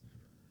 hours.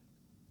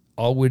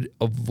 I would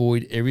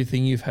avoid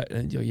everything you've had.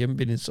 And you haven't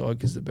been inside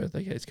because the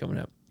birthday cake's coming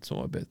out. It's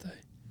not my birthday.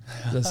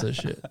 That's that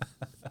shit.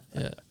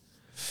 Yeah.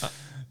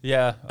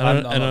 Yeah.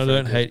 And I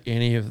don't hate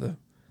any of them.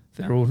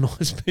 They're all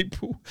nice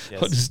people.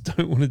 Yes. I just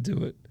don't want to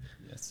do it.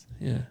 Yes.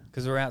 Yeah.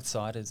 Because we're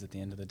outsiders at the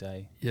end of the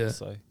day. Yeah.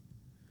 So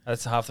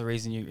that's half the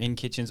reason you're in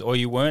kitchens, or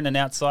you weren't an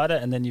outsider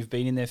and then you've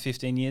been in there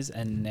 15 years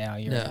and now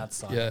you're an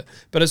outsider. Yeah.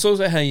 But it's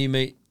also how you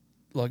meet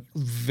like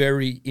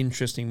very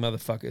interesting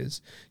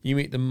motherfuckers. You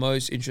meet the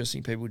most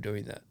interesting people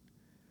doing that.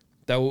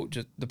 They will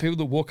just, the people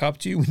that walk up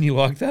to you when you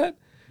like that.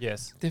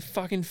 Yes. They're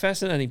fucking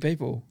fascinating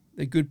people.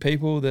 They're good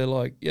people. They're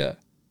like,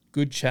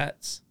 good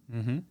chats.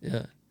 Mm-hmm.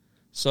 Yeah.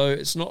 So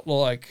it's not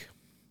like,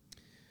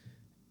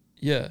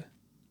 I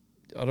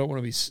don't want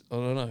to be, I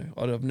don't know.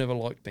 I've never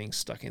liked being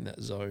stuck in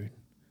that zone.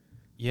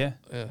 Yeah.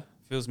 Yeah.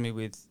 Fills me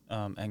with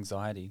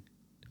anxiety.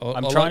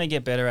 I'm trying to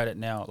get better at it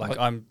now. Like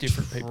I'm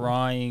different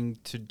trying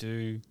to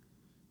do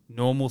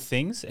normal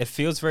things. It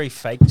feels very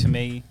fake to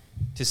me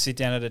to sit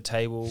down at a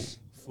table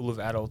full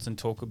of adults and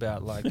talk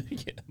about like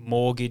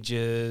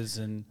mortgages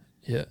and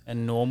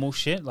normal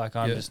shit. Like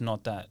I'm just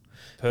not that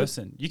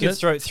person. You can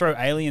throw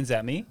aliens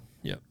at me.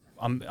 Yeah.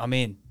 I'm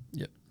in.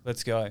 Yeah.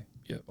 Let's go.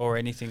 Yeah. Or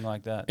anything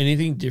like that.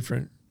 Anything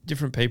different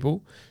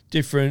people,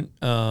 different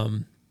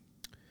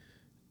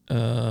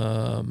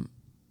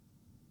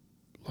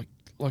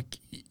like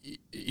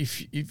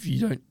if you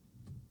don't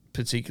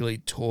particularly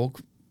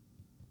talk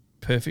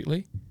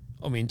perfectly,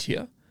 I'm into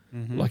you.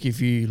 Mm-hmm. Like if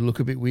you look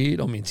a bit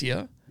weird, I'm into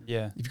you.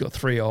 Yeah. If you've got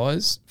 3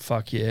 eyes,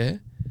 fuck yeah.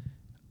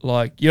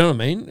 Like, you know what I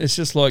mean? It's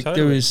just like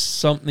there is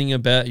something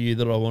about you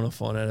that I want to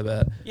find out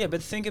about. Yeah,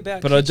 but think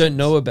about But kitchens. I don't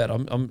know about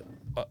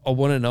I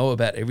want to know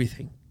about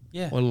everything.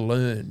 Yeah. I want to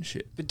learn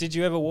shit. But did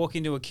you ever walk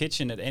into a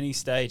kitchen at any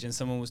stage and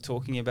someone was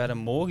talking about a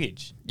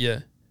mortgage?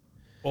 Yeah.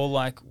 Or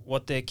like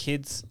what their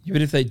kids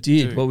but if they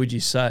did, what would you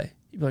say?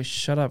 You'd be like,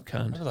 shut up,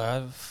 cunt. I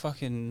have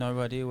fucking no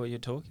idea what you're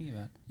talking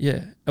about.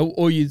 Yeah.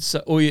 Or you'd say,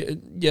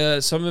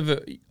 some of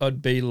it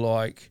I'd be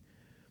like,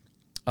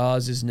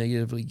 ours is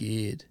negatively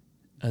geared.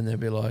 And they'd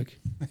be like,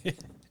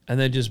 and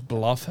they just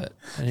bluff it.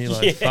 And you're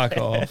like, fuck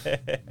off.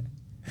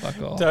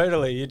 Fuck off.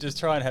 Totally. You just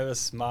try and have a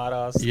smart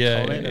ass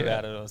comment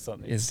about it or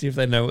something. Yeah, see if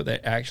they know what they're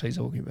actually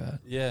talking about.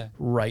 Yeah.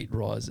 Rate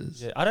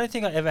rises. Yeah. I don't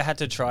think I ever had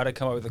to try to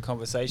come up with a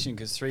conversation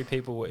because 3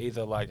 people were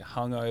either like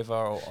hungover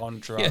or on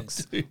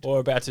drugs or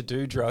about to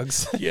do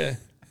drugs. Yeah.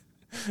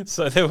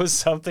 So there was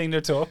something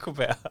to talk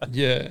about.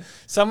 Yeah.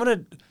 Someone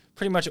had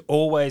pretty much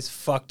always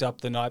fucked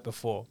up the night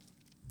before.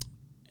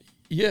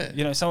 Yeah.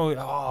 You know, someone would,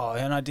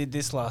 and I did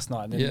this last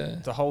night. And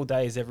then the whole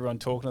day is everyone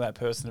talking to that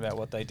person about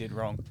what they did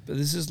wrong. But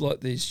this is like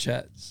these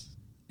chats,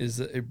 is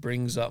that it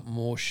brings up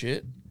more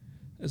shit.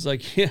 It's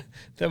like,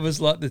 that was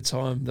like the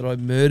time that I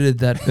murdered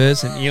that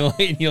person.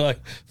 And you're like,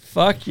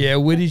 fuck yeah,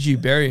 where did you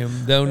bury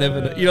him? They'll never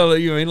know. You know what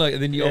I mean? Like,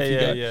 and then you off you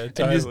go. Yeah,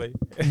 totally.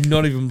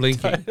 Not even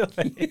blinking.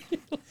 Totally.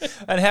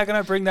 And how can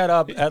I bring that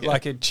up at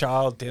like a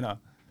child dinner?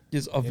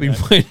 Yes, I've been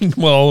waiting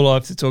my whole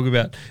life to talk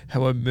about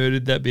how I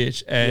murdered that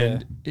bitch,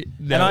 and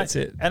that's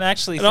it. And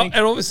actually, and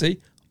obviously,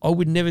 I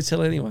would never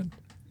tell anyone.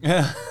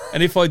 Yeah.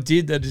 And if I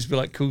did, that'd just be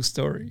like, cool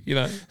story, you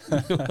know.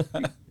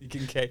 You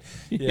can,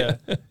 you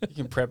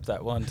can prep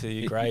that one to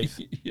your grave.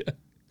 Yeah.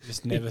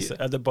 Just never say,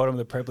 at the bottom of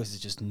the prep list is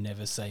just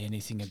never say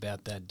anything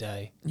about that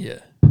day.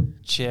 Yeah.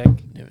 Check.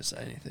 Never say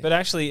anything. But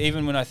actually,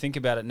 even when I think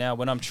about it now,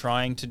 when I'm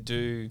trying to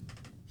do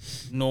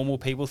normal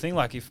people thing,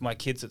 like if my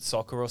kid's at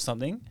soccer or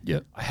something,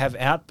 I have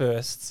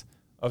outbursts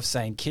of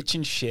saying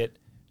kitchen shit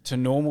to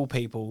normal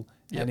people,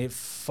 and it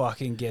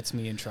fucking gets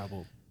me in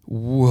trouble.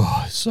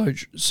 Whoa,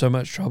 so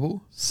much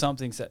trouble.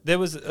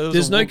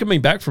 There's no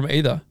coming back from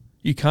either.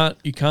 You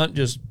can't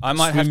just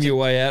swim your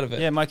way out of it.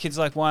 Yeah, my kid's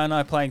like, why aren't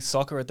I playing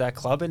soccer at that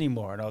club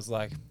anymore? And I was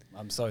like,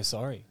 I'm so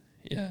sorry.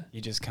 Yeah,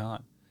 you just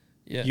can't.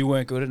 Yeah, you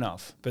weren't good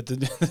enough. But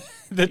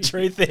the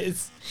truth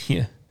is,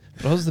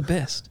 but I was the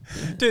best.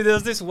 Dude, there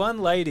was this one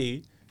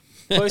lady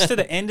close to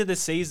the end of the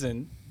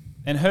season,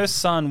 and her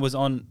son was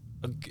on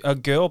a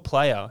girl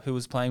player who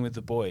was playing with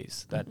the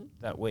boys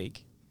that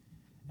week.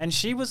 And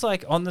she was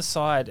like on the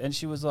side, and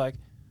she was like,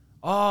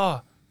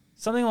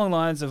 something along the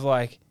lines of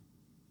like,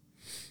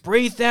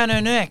 breathe down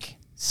her neck,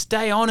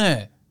 stay on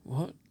her.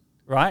 What?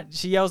 Right?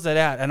 She yells that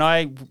out, and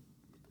I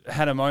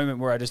had a moment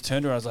where I just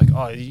turned to her and I was like,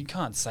 oh, you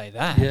can't say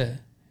that. Yeah.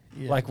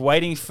 Like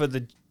waiting for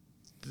the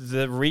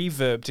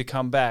reverb to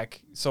come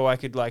back so I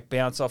could like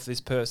bounce off this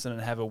person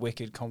and have a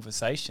wicked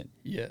conversation.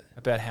 Yeah.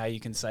 About how you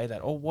can say that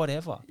or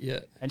whatever.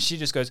 Yeah. And she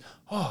just goes,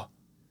 I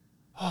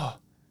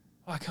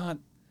can't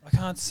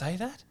say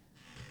that.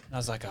 I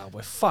was like, oh,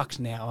 we're fucked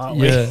now, aren't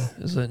we? Yeah.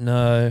 It's like,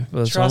 no. By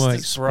the time Trust I is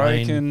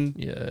explain- broken.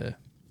 Yeah.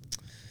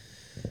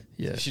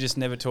 Yeah. She just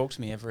never talked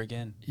to me ever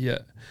again. Yeah.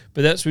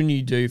 But that's when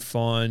you do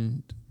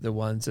find the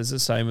ones. It's the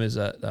same as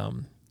at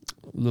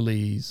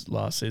Lily's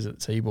last season at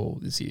T-ball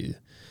this year.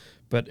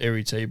 But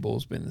every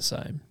T-ball's been the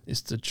same.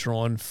 Is to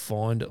try and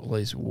find at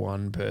least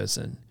one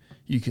person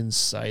you can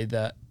say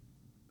that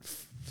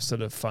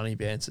sort of funny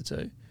banter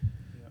to.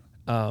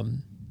 Yeah.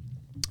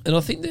 And I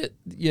think that,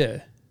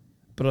 yeah.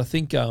 But I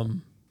think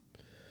the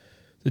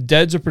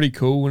dads are pretty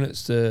cool when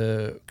it's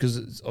because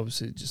it's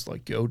obviously just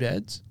like girl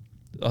dads.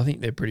 I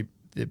think they're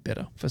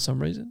better for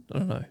some reason. I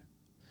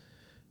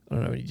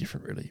don't know any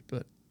different really,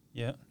 but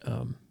yeah,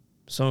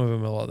 some of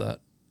them are like that.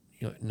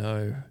 You're like,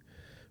 no,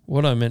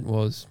 what I meant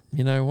was,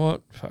 you know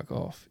what, fuck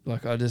off.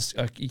 Like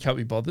you can't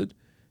be bothered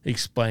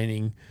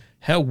explaining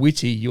how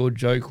witty your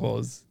joke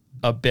was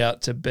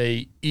about to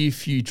be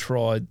if you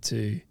tried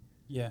to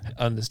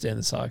understand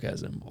the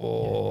sarcasm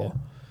or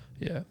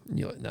and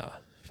you're like, nah,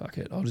 fuck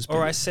it. I'll just.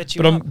 Or I set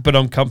you up. But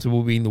I'm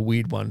comfortable being the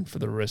weird one for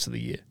the rest of the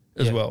year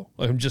as well.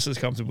 Like I'm just as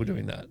comfortable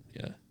doing that.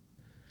 Yeah.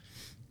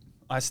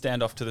 I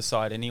stand off to the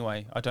side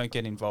anyway. I don't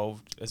get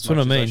involved as That's much what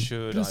I as mean. I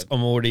should.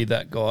 I'm already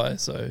that guy,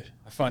 so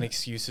I find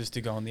excuses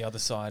to go on the other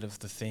side of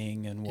the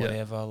thing and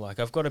whatever. Yeah. Like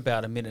I've got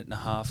about a minute and a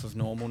half of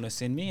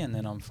normalness in me, and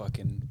then I'm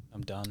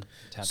done,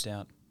 tapped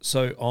out.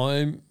 So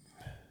I'm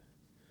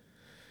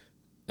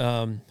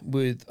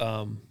with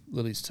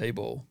Lily's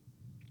T-ball.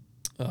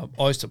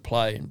 I used to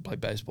play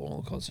baseball and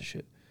all kinds of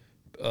shit.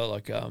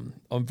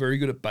 I'm very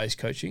good at base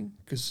coaching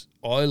because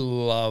I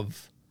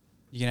love.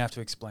 You're gonna have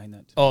to explain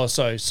that.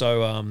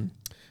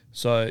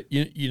 So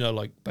you know,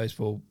 like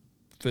baseball,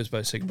 first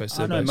base, second base,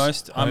 third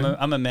base.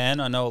 I'm a man.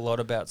 I know a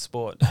lot about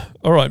sport.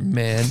 All right,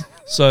 man.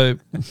 So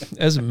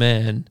as a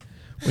man,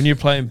 when you're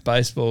playing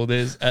baseball,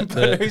 there's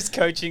who's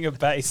coaching a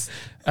base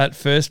at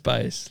first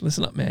base.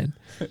 Listen up, man.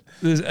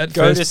 There's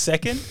go to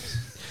second.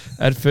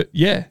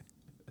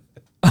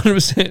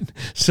 100%.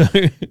 So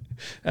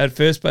at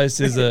first base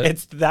there's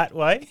it's that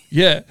way.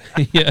 Yeah.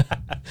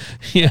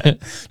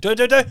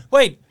 Don't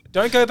wait.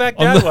 Don't go back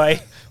that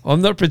way.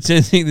 I'm not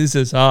pretending this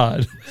is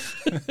hard.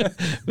 But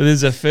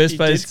there's a first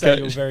base coach.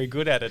 You're very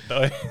good at it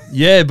though.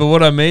 Yeah, but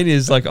what I mean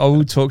is like I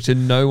will talk to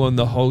no one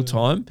the whole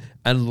time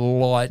and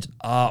light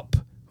up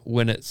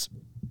when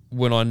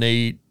I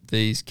need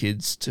these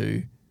kids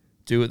to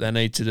do what they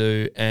need to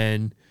do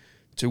and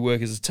to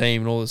work as a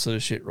team and all this sort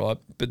of shit, right?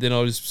 But then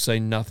I'll just say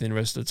nothing the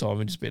rest of the time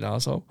and just be an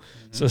asshole.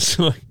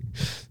 Mm-hmm.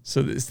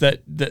 So it's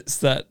like, that's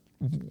that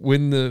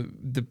when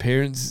the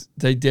parents,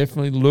 they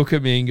definitely look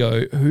at me and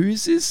go,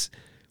 who's this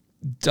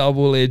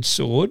double-edged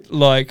sword?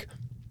 Like,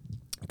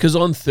 because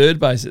on third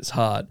base it's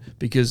hard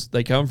because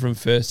they come from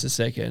first to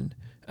second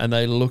and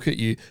they look at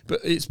you, but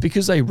it's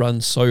because they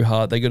run so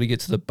hard they got to get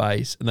to the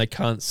base and they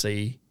can't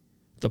see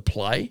the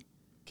play.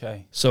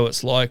 Okay. So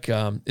it's like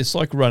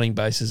running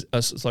bases.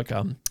 It's like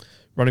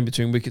running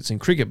between wickets in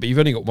cricket, but you've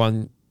only got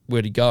one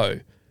where to go.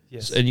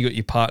 Yes. And you got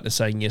your partner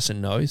saying yes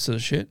and no sort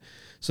of shit.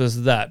 So it's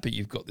that, but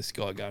you've got this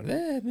guy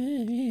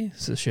going,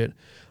 sort of shit.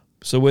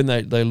 So when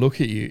they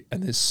look at you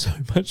and there's so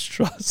much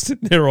trust in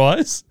their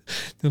eyes,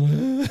 they're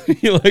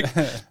like, you're like,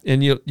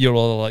 and you're either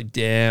like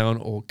down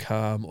or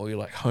calm or you're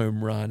like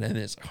home run, and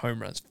it's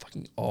home run's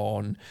fucking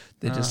on.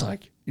 They're just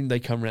like, they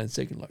come around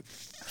second like,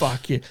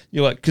 fuck yeah.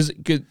 You're like, because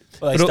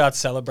they start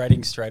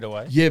celebrating straight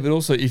away. Yeah, but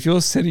also if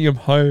you're sending them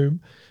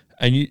home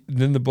and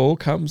then the ball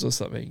comes or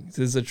something,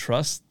 there's a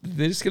trust.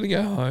 They're just gonna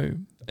go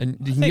home, and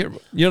you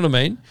know what I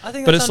mean. I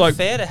think that's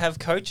unfair to have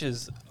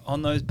coaches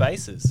on those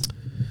bases.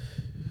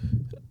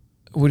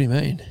 What do you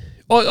mean?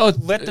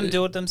 Let them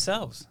do it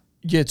themselves.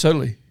 Yeah,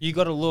 totally. You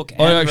got to look.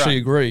 And I actually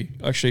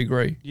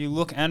agree. You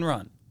look and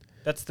run.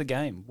 That's the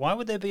game. Why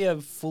would there be a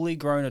fully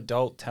grown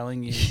adult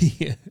telling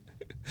you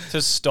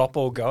to stop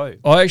or go?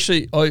 I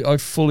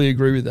fully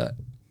agree with that,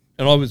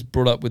 and I was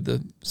brought up with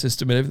the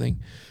system and everything,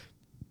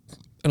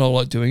 and I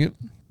like doing it.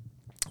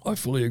 I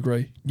fully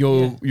agree.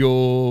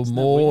 You're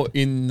more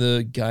in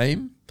the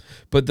game,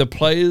 but the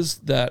players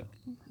that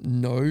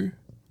know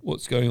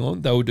what's going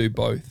on, they will do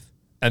both.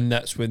 And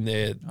that's when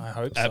they're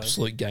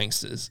absolute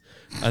gangsters.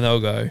 And they'll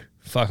go,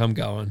 fuck, I'm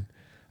going.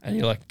 And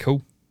you're like,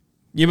 cool.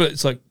 Yeah, but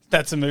it's like...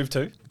 That's a move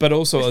too. But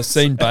also I've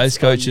seen base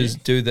coaches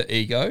do the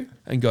ego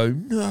and go,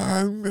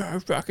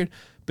 no, fucking...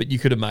 But you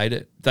could have made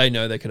it. They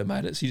know they could have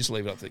made it, so you just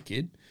leave it up to the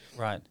kid.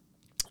 Right.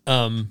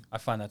 I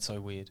find that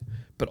so weird.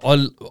 But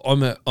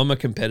I'm a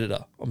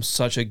competitor. I'm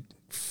such a...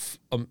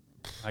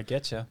 I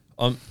get you.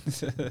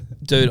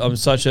 Dude, I'm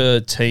such a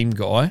team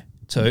guy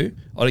too.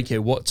 I don't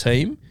care what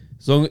team...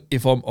 As long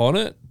if I'm on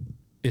it,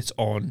 it's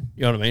on.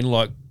 You know what I mean?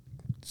 Like,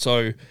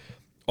 so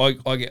I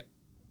get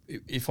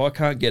if I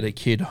can't get a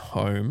kid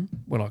home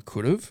when I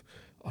could have,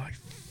 I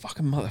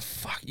fucking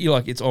motherfucker. You're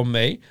like, it's on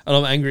me, and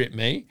I'm angry at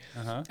me,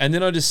 and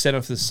then I just set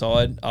off the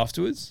side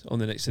afterwards on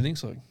the next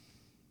innings. Like,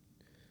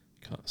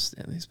 can't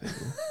stand these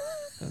people.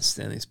 Can't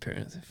stand these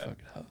parents. They fuck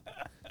it up.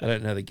 They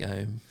don't know the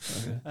game.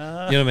 Okay. You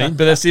know what I mean?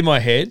 But that's in my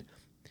head.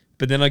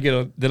 But then I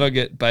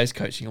get base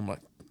coaching. I'm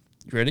like,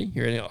 You ready?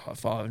 You ready? Oh, high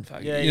five and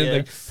fuck. Yeah, You know, yeah.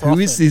 like, who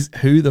is Frothing. this?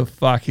 Who the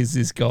fuck is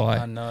this guy?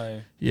 I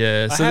know.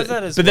 Yeah, I so have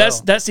that as but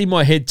well. that's in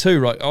my head too,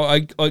 right?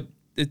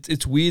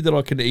 It's weird that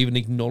I can even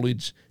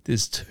acknowledge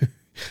this too.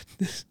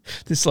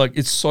 this like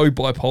it's so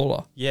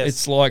bipolar. Yes.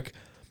 It's like,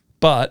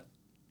 but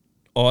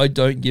I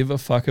don't give a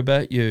fuck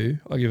about you.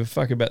 I give a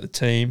fuck about the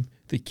team,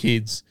 the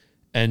kids,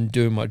 and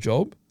doing my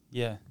job.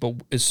 Yeah. But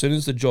as soon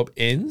as the job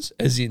ends,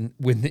 as in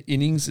when the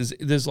innings is,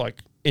 there's like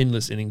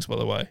endless innings, by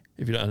the way,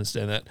 if you don't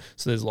understand that.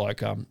 So there's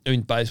like,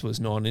 baseball is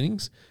 9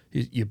 innings.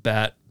 You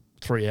bat,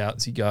 3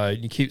 outs, you go,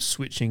 and you keep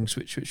switching. It's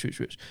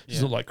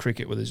Yeah. not like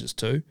cricket where there's just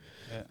 2.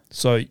 Yeah.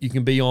 So you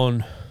can be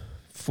on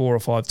 4 or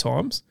 5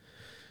 times.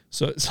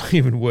 So it's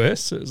even worse.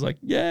 So it's like,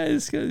 yeah,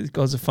 this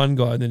guy's a fun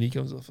guy. And then he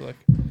comes off like,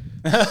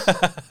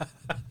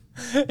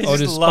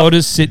 I'll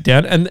just sit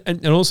down.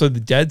 And also the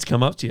dads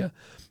come up to you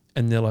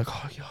and they're like,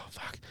 oh,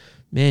 fuck.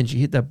 Man, did you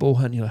hit that ball,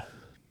 hun? You're like,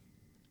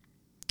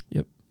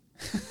 yep.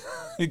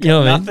 You You know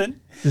what I mean? nothing.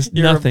 There's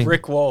You're nothing. a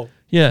brick wall.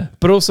 Yeah.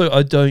 But also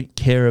I don't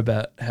care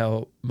about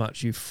how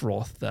much you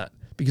froth that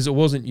because it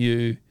wasn't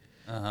you.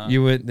 Uh-huh.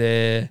 You weren't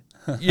there.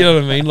 You know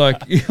what I mean?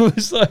 Like it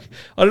was like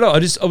I don't know. I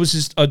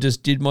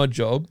just did my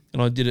job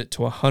and I did it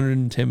to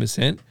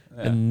 110%,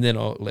 and then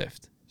I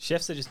left.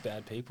 Chefs are just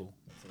bad people.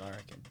 That's what I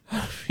reckon.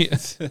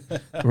 Yes,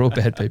 we're all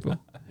bad people.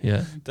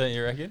 Yeah, Don't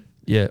you reckon?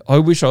 yeah. I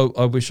wish I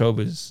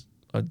was.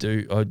 I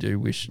do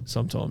wish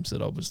sometimes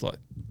that I was like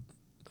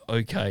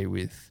okay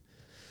with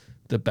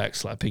the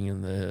backslapping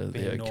and the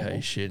Being okay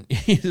normal. shit.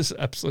 He's an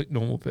absolute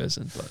normal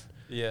person, but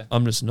Yeah.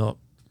 I'm just not.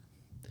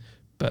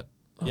 But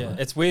Yeah.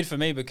 It's weird for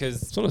me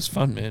because it's not as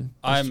fun, man.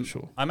 That's for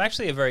sure. I'm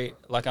actually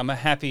I'm a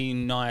happy,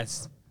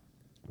 nice,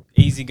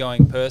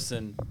 easygoing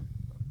person,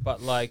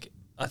 but like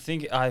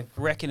I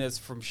reckon it's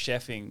from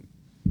chefing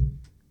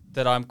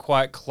that I'm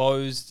quite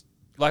closed.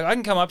 Like I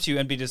can come up to you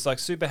and be just like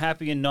super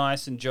happy and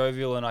nice and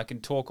jovial, and I can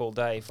talk all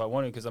day if I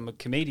want to because I'm a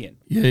comedian.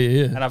 Yeah.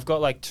 And I've got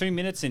like 2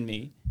 minutes in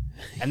me,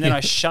 and then I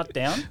shut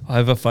down. I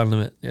have a fun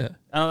limit. Yeah.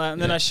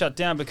 And then I shut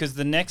down because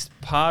the next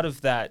part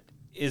of that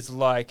is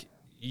like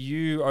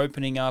you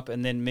opening up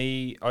and then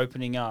me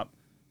opening up.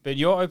 But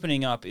your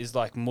opening up is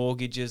like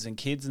mortgages and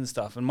kids and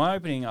stuff. And my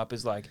opening up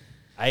is like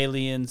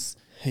aliens,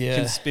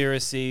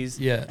 conspiracies,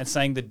 and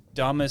saying the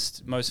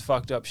dumbest, most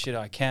fucked up shit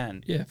I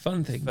can. Yeah,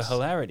 fun things. For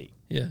hilarity.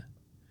 Yeah.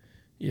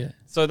 Yeah.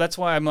 So that's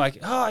why I'm like,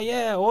 oh,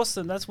 yeah,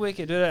 awesome, that's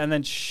wicked. And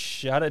then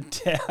shut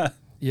it down.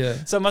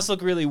 Yeah. So it must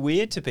look really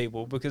weird to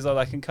people because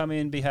I can come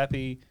in, be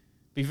happy,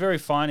 be very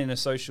fine in a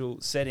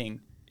social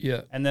setting.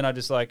 Yeah. And then I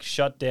just like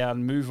shut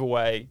down, move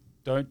away,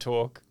 don't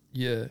talk.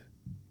 Yeah.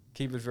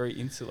 Keep it very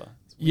insular.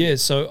 Yeah,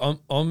 so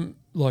I'm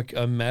like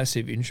a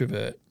massive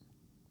introvert,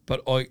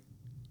 but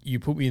you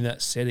put me in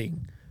that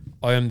setting,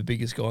 I am the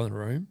biggest guy in the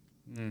room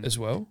as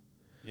well.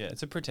 Yeah,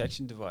 it's a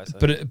protection device.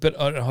 But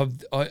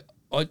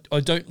I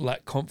don't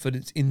lack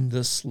confidence in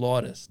the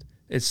slightest.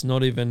 It's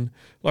not even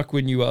like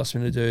when you asked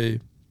me to do.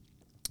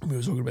 We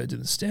were talking about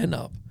doing the stand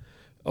up.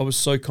 I was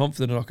so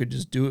confident I could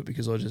just do it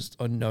because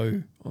I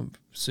know I'm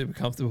super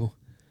comfortable,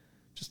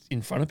 just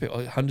in front of people,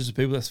 like hundreds of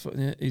people. That's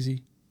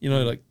easy,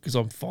 like because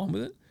I'm fine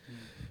with it.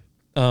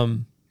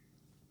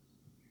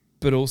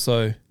 But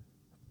also,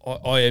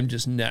 I am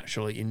just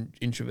naturally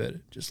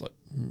introverted. Just like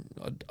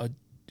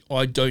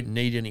I don't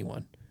need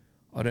anyone.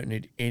 I don't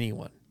need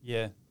anyone.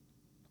 Yeah.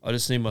 I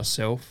just need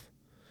myself,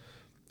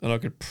 and I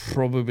could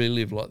probably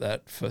live like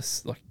that for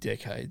like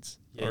decades.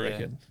 I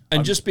reckon,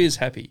 and just be as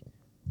happy.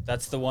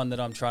 That's the one that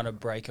I'm trying to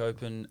break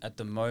open at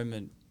the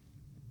moment.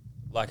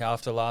 Like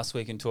after last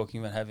week and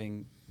talking about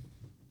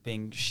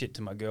being shit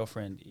to my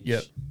girlfriend.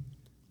 Yep.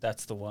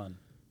 That's the one.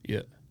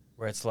 Yeah.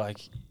 Where it's like,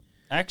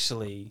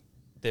 actually,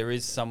 there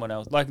is someone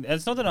else. Like,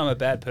 it's not that I'm a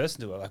bad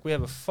person to her. Like, we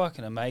have a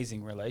fucking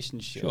amazing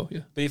relationship. Sure,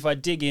 yeah. But if I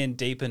dig in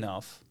deep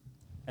enough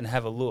and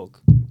have a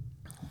look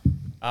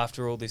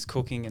after all this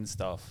cooking and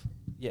stuff,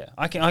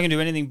 I can do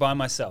anything by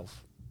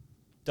myself.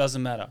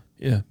 Doesn't matter.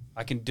 Yeah.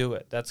 I can do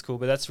it. That's cool.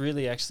 But that's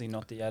really actually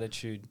not the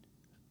attitude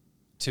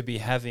to be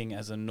having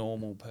as a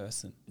normal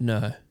person.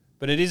 No.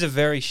 But it is a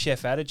very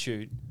chef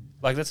attitude.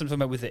 Like, that's what I'm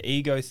talking about with the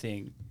ego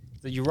thing.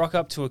 That you rock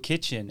up to a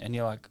kitchen and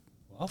you're like,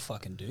 I'll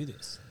fucking do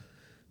this.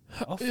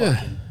 I'll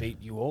fucking beat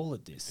you all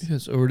at this. Yeah,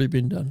 it's already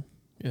been done.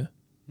 Yeah.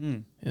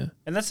 Yeah.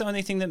 And that's the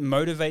only thing that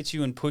motivates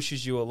you and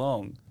pushes you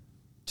along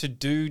to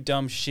do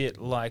dumb shit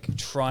like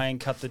try and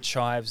cut the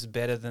chives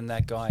better than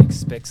that guy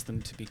expects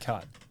them to be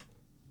cut.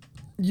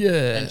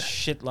 Yeah. And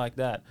shit like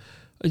that.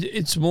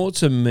 It's more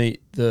to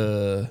meet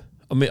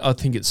I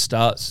think it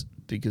starts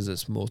because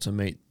it's more to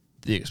meet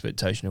the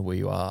expectation of where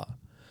you are.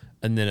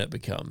 And then it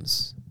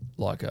becomes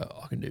like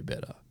I can do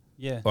better.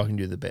 Yeah. Or I can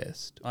do the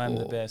best. I'm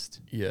the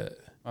best. Yeah.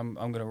 I'm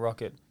going to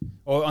rock it.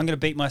 Or I'm going to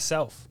beat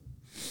myself.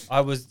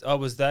 I was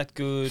that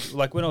good.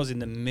 Like when I was in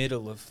the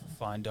middle of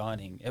fine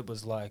dining, it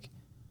was like,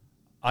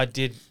 I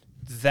did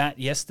that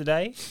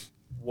yesterday.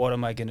 What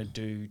am I going to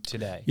do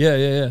today?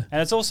 Yeah.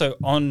 And it's also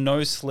on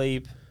no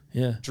sleep,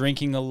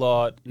 drinking a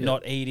lot,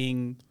 not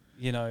eating,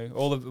 we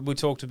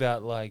talked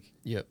about like,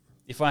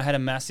 if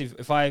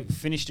I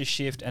finished a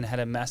shift and had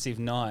a massive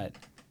night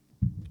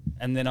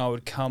and then I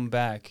would come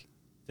back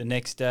the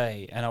next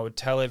day and I would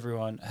tell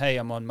everyone, hey,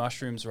 I'm on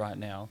mushrooms right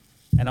now,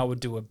 and I would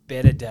do a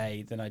better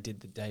day than I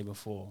did the day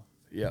before.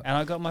 Yeah. And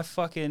I got my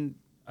fucking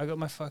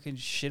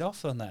shit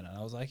off on that, and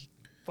I was like,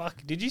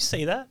 fuck, did you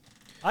see that?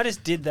 I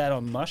just did that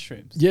on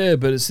mushrooms. Yeah,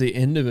 but it's the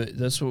end of it.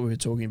 That's what we were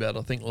talking about.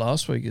 I think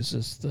last week is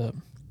just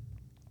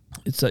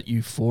it's that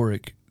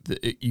euphoric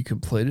that you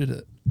completed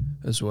it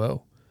as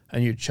well,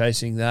 and you're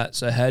chasing that.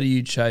 So how do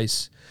you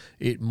chase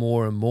it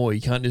more and more?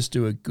 You can't just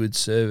do a good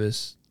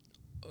service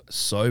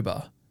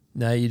sober.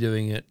 Now you're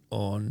doing it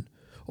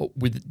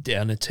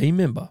down a team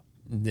member.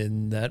 And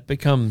then that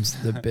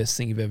becomes the best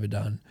thing you've ever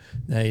done.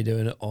 Now you're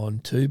doing it on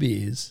 2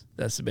 beers.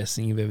 That's the best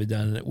thing you've ever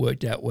done. And it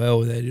worked out well.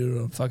 They did it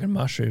on fucking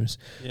mushrooms.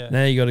 Yeah.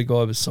 Now you got a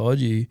guy beside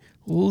you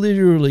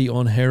literally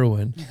on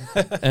heroin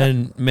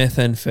and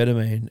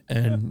methamphetamine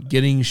and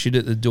getting shit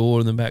at the door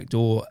and the back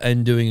door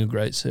and doing a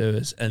great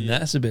service. And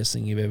that's the best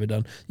thing you've ever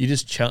done. You're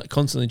just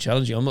constantly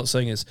challenging. I'm not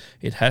saying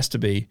it has to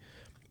be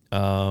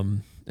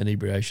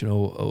inebriation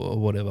or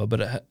whatever,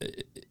 but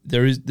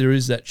there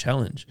is that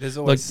challenge. There's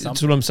always something.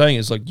 That's what I'm saying.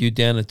 Is like you're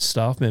down a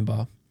staff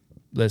member.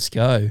 Let's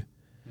go.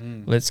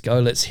 Let's go.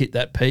 Let's hit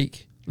that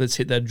peak. Let's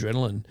hit that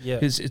adrenaline. Yeah.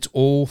 It's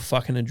all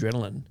fucking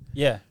adrenaline.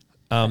 Yeah.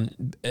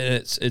 And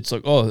it's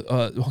like,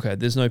 okay,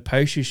 there's no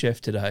pastry chef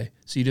today,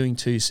 so you're doing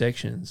 2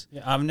 sections.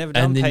 Yeah, I've never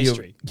done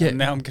pastry. Yeah, and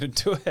now I'm going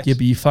to do it. Yeah,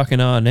 but you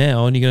fucking are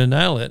now, and you're going to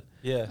nail it.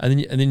 Yeah. And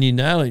then you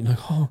nail it, and you're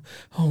like, oh,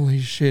 holy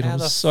shit, How I'm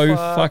the so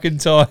fuck? fucking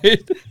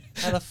tired.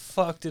 How the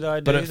fuck did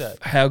I do that?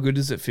 How good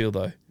does it feel,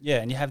 though?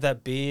 Yeah, and you have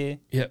that beer.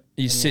 Yeah,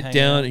 you And sit hang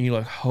down, out. and you're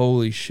like,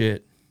 holy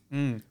shit.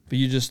 Mm. But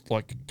you're just,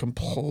 like,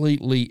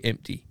 completely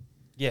empty.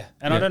 Yeah,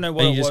 and I don't know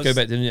what and it you was. just go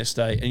back to the next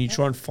day, and you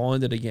try and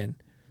find it again.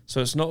 So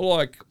it's not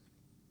like...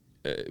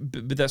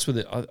 but that's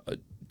where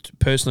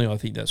personally, I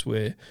think that's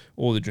where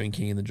all the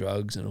drinking and the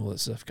drugs and all that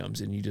stuff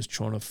comes in. You're just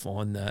trying to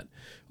find that.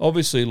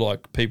 Obviously,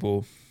 like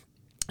people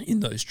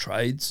in those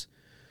trades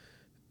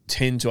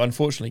tend to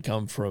unfortunately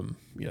come from,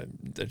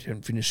 they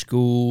haven't finished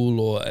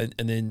school and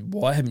then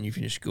why haven't you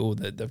finished school?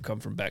 They've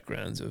come from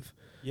backgrounds of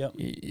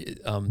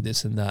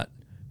this and that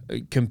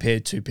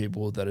compared to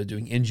people that are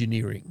doing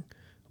engineering.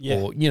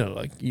 Yeah. Or,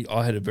 like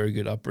I had a very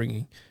good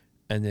upbringing,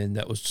 and then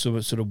that was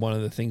sort of one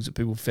of the things that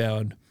people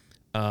found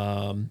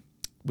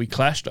we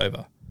clashed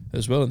over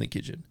as well in the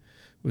kitchen.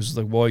 It was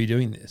like, why are you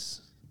doing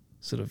this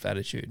sort of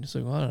attitude? It's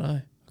like, well, I don't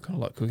know. I kind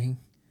of like cooking.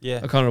 Yeah.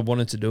 I kind of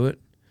wanted to do it,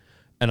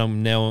 and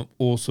I'm now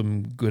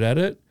awesome good at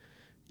it.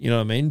 You know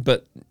what I mean?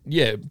 But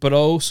I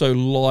also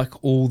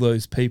like all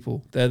those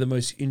people. They're the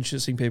most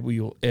interesting people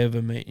you'll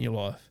ever meet in your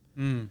life.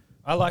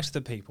 I liked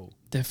the people.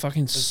 They're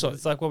fucking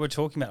It's like what we're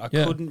talking about.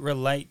 I couldn't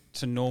relate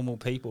to normal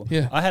people.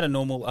 Yeah. I had a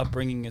normal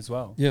upbringing as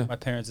well. Yeah. My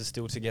parents are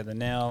still together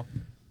now.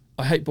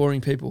 I hate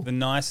boring people. The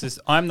nicest.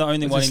 I'm the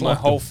only one in my like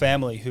whole them.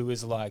 family who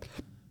is like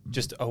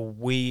just a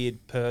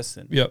weird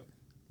person. Yep.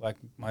 Like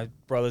my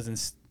brothers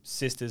and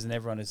sisters and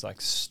everyone is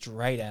like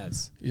straight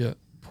as Yeah.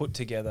 put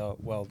together,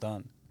 well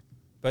done.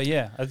 But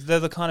yeah, they're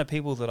the kind of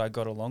people that I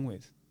got along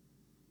with.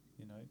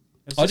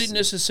 I didn't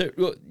necessarily.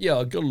 Well,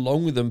 I got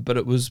along with them, but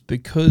it was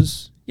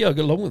because I got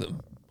along with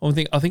them. I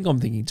think I'm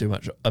thinking too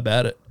much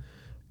about it.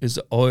 Is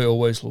that I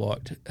always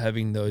liked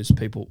having those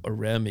people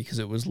around me because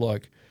it was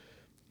like.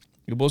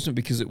 It wasn't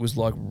because it was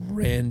like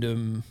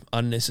random,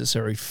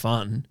 unnecessary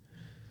fun.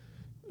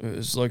 It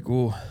was like,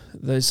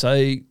 they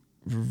say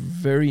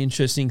very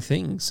interesting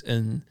things.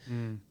 And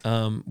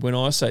when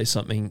I say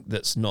something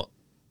that's not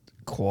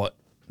quite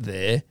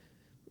there,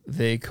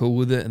 they're cool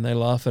with it and they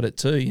laugh at it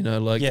too.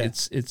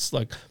 It's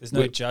like... There's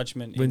no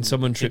judgment. When in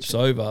someone the trips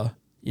kitchen. over,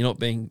 you're not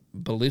being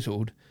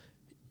belittled.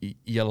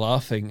 You're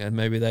laughing and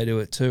maybe they do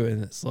it too.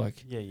 And it's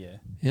like... Yeah.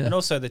 Yeah. And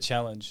also the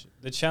challenge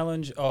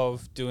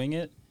of doing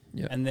it.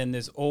 Yeah. And then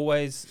there's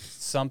always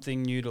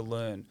something new to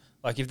learn.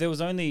 Like if there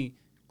was only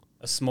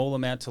a small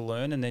amount to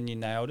learn and then you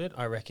nailed it,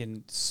 I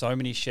reckon so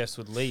many chefs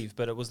would leave.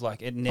 But it was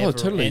like it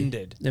never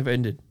ended. Never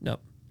ended. No.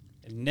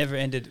 It never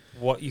ended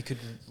what you could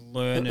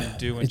learn and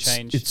do and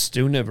change. It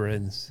still never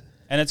ends.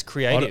 And it's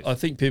creative. I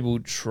think people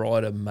try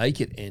to make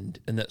it end,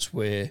 and that's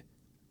where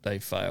they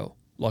fail.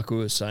 Like we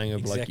were saying,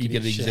 of like you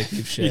get an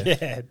executive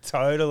chef. Yeah,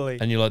 totally.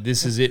 And you're like,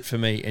 this is it for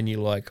me. And you're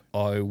like,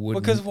 I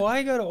wouldn't. Because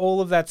why go to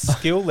all of that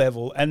skill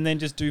level and then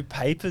just do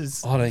papers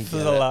for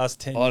the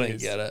last 10 years? I don't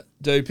get it.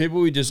 Dude,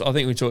 people I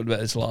think we talked about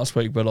this last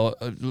week, but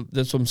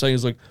that's what I'm saying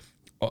is like,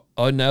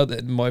 I know that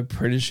in my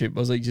apprenticeship, I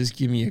was like, just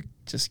give me your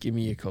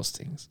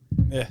costings.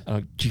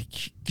 Yeah.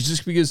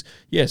 Just because,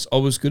 yes, I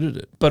was good at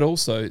it, but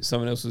also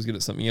someone else was good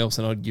at something else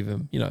and I'd give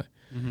them,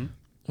 Mm-hmm.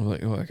 I'm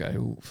like, okay,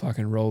 we'll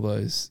fucking roll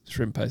those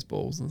shrimp paste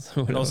balls.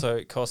 And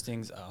also,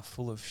 costings are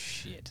full of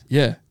shit.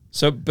 Yeah.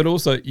 So, but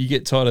also you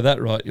get tired of that,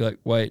 right? You're like,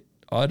 wait,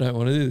 I don't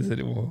want to do this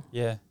anymore.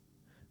 Yeah.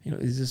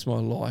 Is this my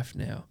life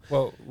now?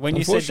 Well, when you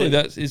unfortunately,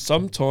 said that is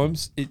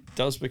sometimes it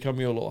does become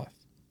your life.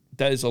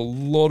 That is a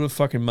lot of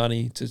fucking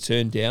money to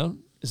turn down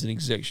as an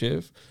exec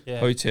chef. Yeah.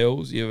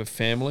 Hotels, you have a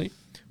family.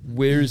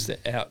 Where is the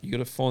out? You got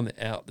to find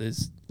the out.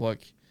 There's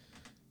like,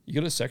 you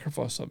got to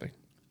sacrifice something.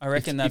 I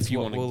reckon that's if you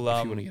what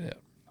want to get out.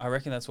 I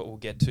reckon that's what we'll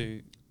get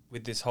to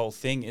with this whole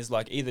thing is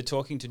like either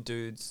talking to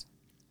dudes,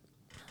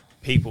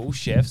 people,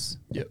 chefs,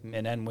 Yep.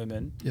 men and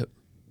women, Yep.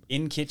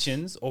 in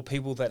kitchens, or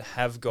people that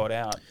have got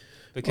out,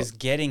 because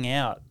getting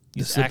out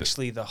is the sip-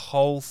 actually the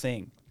whole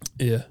thing.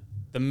 Yeah.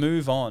 The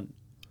move on,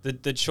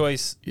 the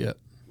choice, Yeah.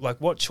 like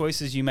what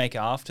choices you make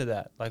after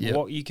that, like Yep.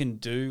 what you can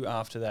do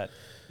after that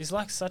is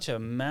like such a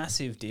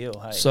massive deal.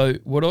 Hey, So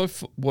what I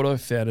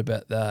found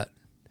about that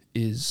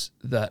is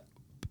that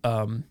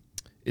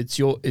it's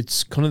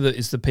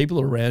the people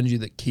around you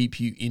that keep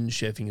you in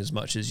chefing as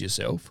much as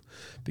yourself,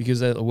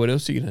 because what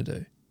else are you going to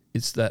do?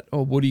 It's that,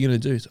 oh, what are you going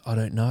to do? It's, I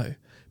don't know.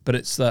 But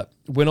it's that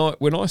when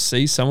I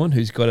see someone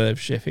who's got out of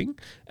chefing,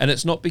 and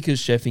it's not because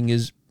chefing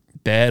is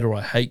bad or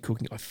I hate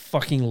cooking. I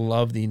fucking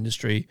love the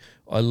industry.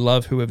 I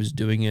love whoever's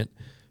doing it,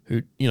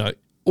 who,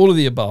 all of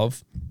the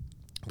above.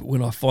 But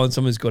when I find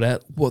someone who's got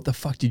out, what the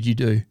fuck did you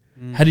do?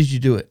 How did you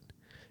do it?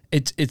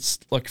 It's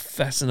like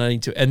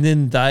fascinating and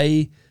then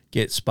they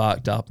get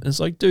sparked up. And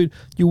it's like, dude,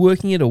 you're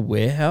working at a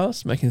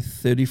warehouse making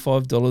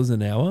 $35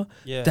 an hour.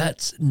 Yeah.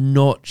 That's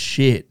not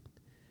shit.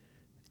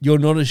 You're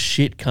not a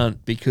shit cunt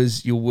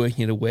because you're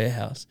working at a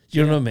warehouse.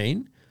 You know what I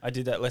mean? I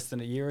did that less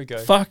than a year ago.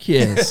 Fuck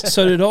yes.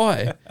 So did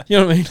I. You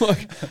know what I mean?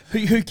 Like,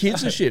 who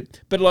gives a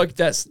shit? But like,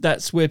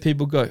 that's where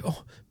people go,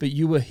 oh, but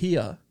you were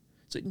here.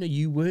 It's like, no,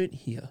 you weren't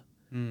here.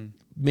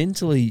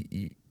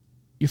 Mentally,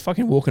 you're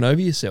fucking walking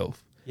over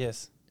yourself.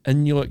 Yes.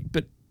 And you're like,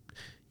 but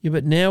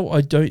now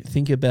I don't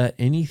think about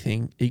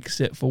anything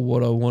except for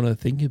what I want to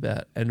think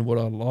about and what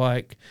I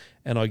like,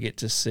 and I get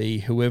to see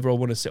whoever I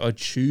want to see. I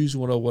choose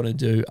what I want to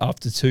do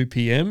after 2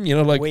 p.m.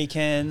 Like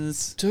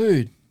weekends,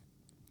 dude.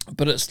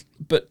 But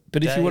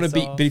if you want to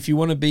be, off. but if you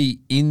want to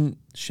be in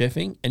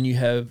chefing and you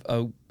have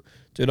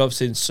dude, I've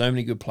seen so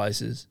many good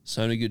places,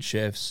 so many good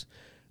chefs,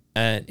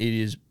 and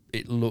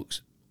it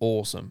looks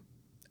awesome,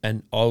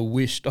 and I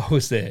wished I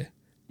was there.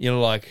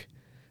 Like,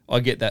 I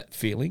get that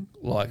feeling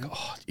like,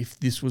 oh, if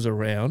this was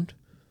around,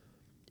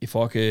 if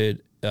I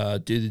could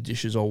do the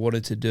dishes I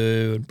wanted to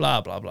do and blah,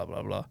 blah, blah,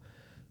 blah, blah.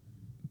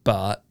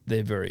 But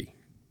they're very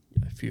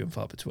few and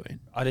far between.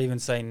 I'd even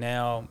say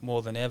now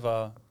more than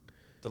ever,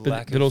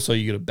 But also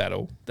you got to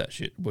battle that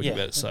shit, what you're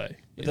about to say.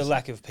 The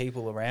lack of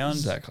people around.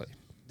 Exactly.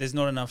 There's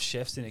not enough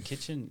chefs in a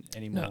kitchen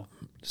anymore. No.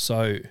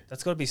 So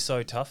that's got to be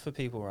so tough for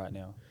people right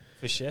now,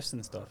 for chefs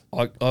and stuff.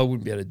 I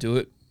wouldn't be able to do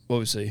it.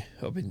 Obviously,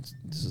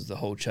 this is the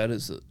whole chat,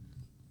 is that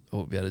I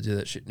won't be able to do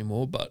that shit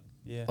anymore, but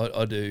yeah,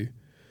 I do.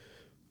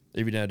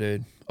 Every now and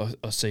then,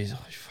 I see, oh,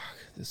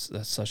 fuck,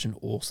 that's such an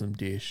awesome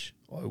dish.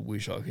 I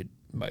wish I could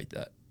make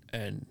that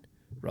and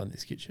run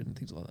this kitchen and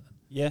things like that.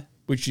 Yeah.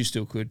 Which you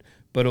still could,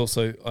 but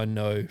also I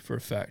know for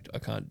a fact I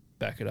can't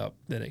back it up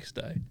the next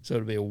day. So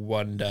it'll be a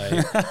one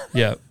day.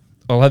 Yeah.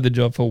 I'll have the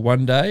job for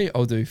one day.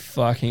 I'll do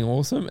fucking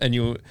awesome.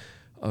 And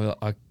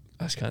I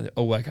just can't do it.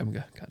 I'll wake up and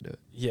go, can't do it.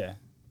 Yeah.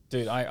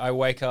 Dude, I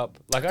wake up,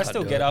 like I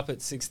still do get it. up at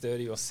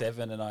 6:30 or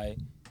 7 and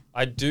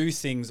I do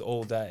things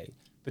all day.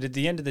 But at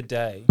the end of the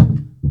day,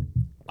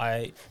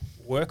 I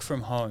work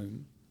from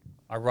home.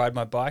 I ride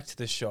my bike to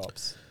the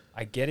shops.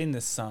 I get in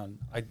the sun.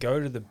 I go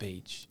to the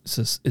beach.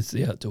 It's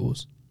the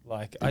outdoors.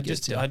 Like I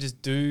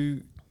just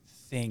do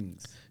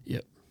things.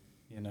 Yep.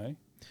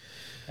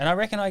 And I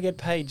reckon I get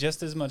paid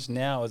just as much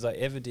now as I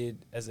ever did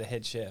as a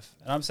head chef.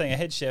 And I'm saying a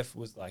head chef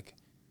was like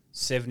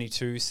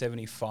 72,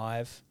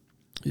 75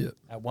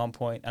 at one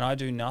point. And I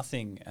do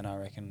nothing, and I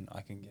reckon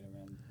I can get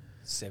around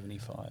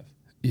 75.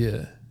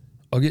 Yeah.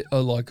 I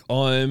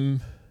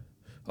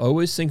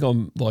always think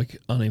I'm like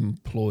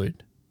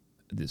unemployed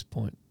at this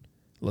point.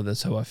 Like,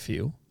 that's how I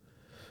feel.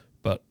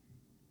 But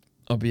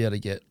I'll be able to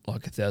get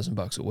like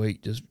 $1,000 a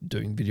week just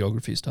doing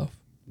videography stuff.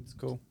 It's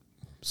cool.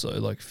 So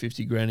like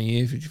 50 grand a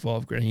year,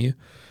 55 grand a year.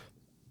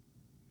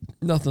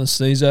 Nothing to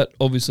sneeze at.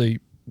 Obviously,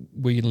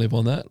 we can live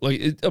on that. Like,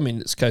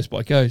 it's case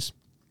by case.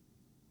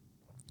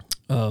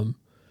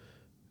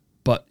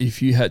 But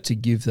if you had to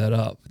give that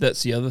up,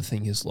 that's the other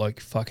thing, is like,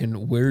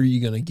 fucking, where are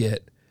you going to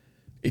get,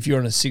 if you're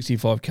on a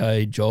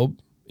 65K job,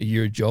 a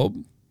year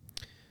job,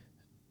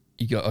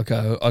 you go,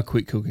 okay, I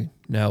quit cooking.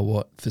 Now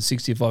what? For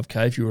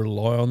 65K, if you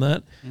rely on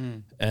that,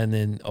 and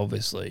then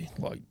obviously,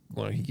 like,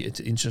 when you get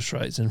to interest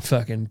rates and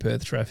fucking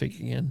Perth traffic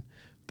again,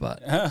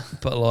 but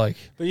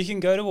you can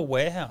go to a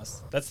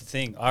warehouse. That's the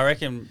thing. I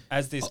reckon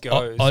as this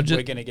goes, we're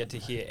going to get to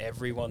hear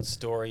everyone's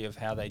story of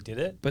how they did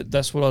it. But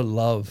that's what I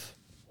love.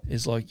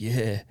 Is like,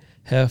 yeah,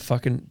 how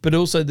fucking. But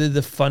also, they're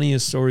the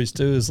funniest stories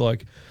too. Is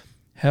like,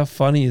 how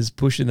funny is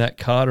pushing that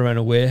cart around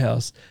a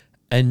warehouse,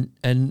 and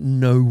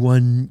no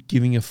one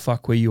giving a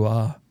fuck where you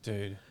are,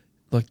 dude.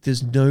 Like,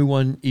 there's no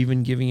one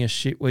even giving a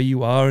shit where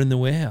you are in the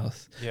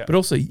warehouse. Yeah. But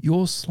also,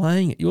 you're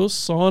slaying it. You're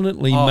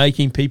silently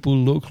making people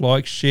look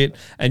like shit,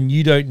 and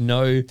you don't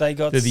know they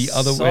got the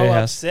other so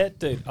warehouse. upset,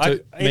 dude. Me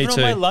Even on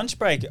too. my lunch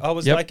break, I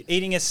was like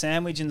eating a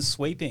sandwich and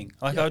sweeping.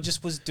 Like, I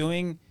just was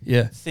doing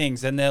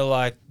things, and they're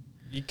like,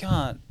 "You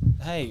can't.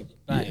 Hey,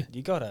 mate,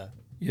 you gotta."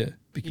 Yeah,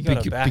 you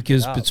gotta back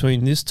because it up.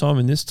 between this time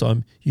and this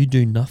time, you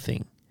do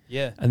nothing.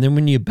 Yeah. And then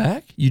when you're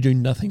back, you do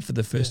nothing for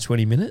the first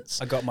 20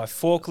 minutes. I got my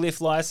forklift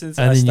license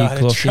And and I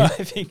then you started clock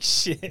in. driving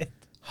shit.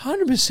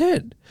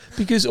 100%.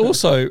 Because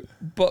also,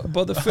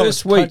 by the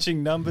first week,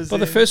 punching numbers by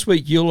the first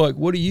week, you're like,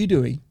 "What are you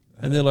doing?"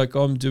 And they're like,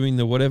 "I'm doing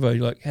the whatever."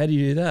 You're like, "How do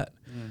you do that?"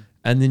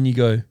 And then you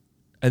go,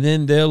 and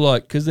then they're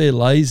like, because they're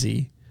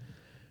lazy,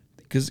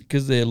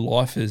 because they're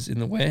lifers in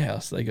the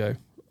warehouse, they go,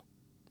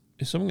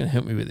 "Is someone going to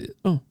help me with it?"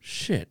 Oh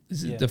shit!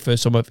 This is the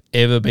first time I've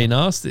ever been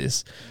asked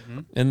this.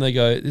 And they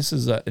go, "This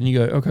is that," and you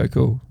go, "Okay,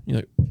 cool." You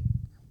know,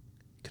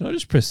 can I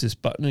just press this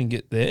button and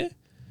get there?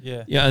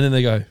 Yeah. Yeah, and then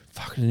they go,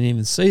 "Fuck, I didn't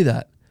even see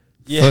that."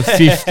 For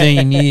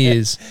 15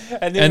 years.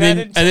 and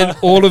then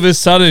all of a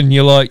sudden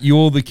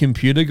you're the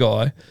computer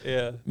guy.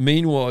 Yeah.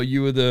 Meanwhile,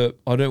 you were the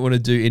I don't want to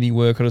do any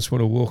work, I just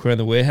want to walk around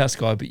the warehouse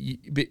guy. But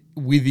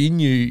within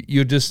you,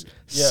 you're just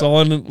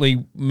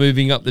silently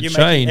moving up the you're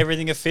chain. Making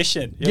everything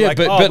efficient. You're like,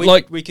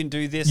 but we can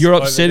do this. You're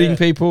over upsetting there.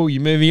 people,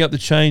 you're moving up the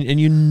chain, and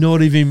you're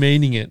not even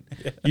meaning it.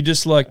 You're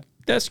just like,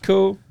 "That's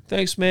cool.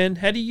 Thanks, man.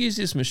 How do you use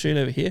this machine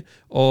over here?"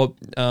 Or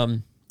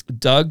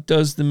Doug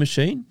does the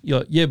machine. You're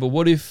like, "Yeah, but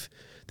what if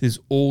there's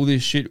all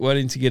this shit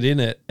waiting to get in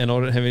it and I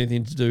don't have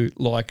anything to do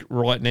like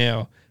right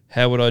now?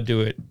 How would I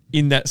do it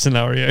in that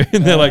scenario?"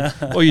 And they're like,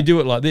 "Oh, you do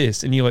it like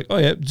this." And you're like, "Oh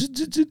yeah,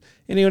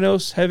 anyone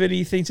else have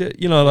anything to,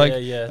 and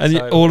totally.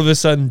 all of a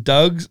sudden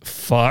Doug's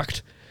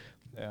fucked.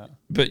 Yeah.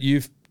 But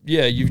you've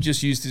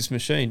just used this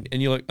machine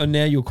and you're like, "Oh,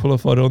 now you're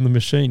qualified on the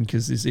machine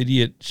because this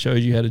idiot showed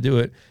you how to do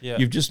it." Yeah.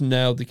 You've just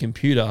nailed the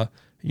computer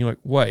and you're like,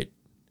 "Wait,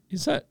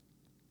 is that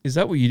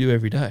what you do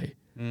every day?"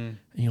 And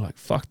you're like,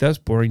 "Fuck, that's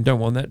boring.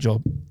 Don't want that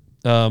job."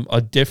 I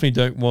definitely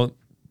don't want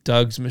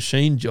Doug's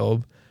machine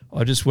job.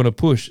 I just want to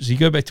push. So you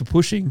go back to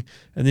pushing,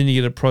 and then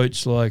you get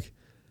approached like,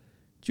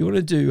 "Do you want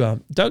to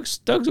do?"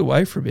 Doug's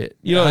away for a bit,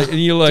 and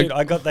you're like,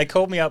 "Dude, they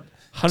called me up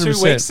 100%.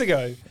 2 weeks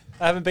ago.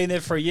 I haven't been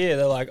there for a year.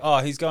 They're like, 'Oh,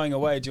 he's going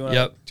away. Do you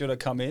want to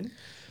come in?'"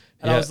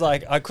 And I was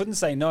like, I couldn't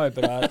say no,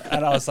 but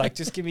I was like,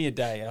 "Just give me a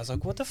day." And I was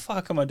like, "What the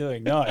fuck am I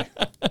doing? No,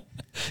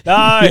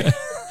 no,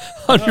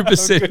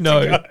 100%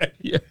 no."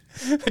 Yeah,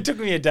 it took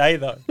me a day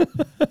though.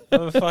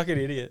 I'm a fucking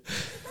idiot.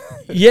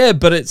 Yeah,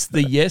 but it's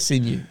the yes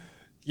in you.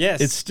 Yes,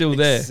 it's still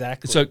there.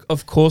 Exactly. So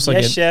of course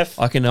I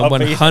can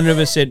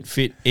 100%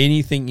 fit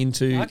anything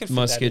into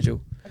my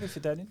schedule. I can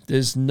fit that in.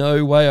 There's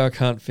no way I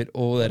can't fit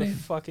all that in.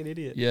 Fucking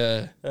idiot.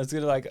 Yeah. I was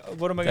gonna like,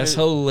 what am I gonna do? That's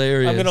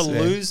hilarious. I'm gonna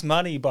lose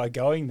money by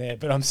going there,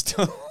 but I'm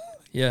still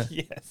Yeah.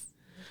 Yes.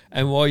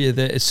 And while you're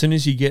there, as soon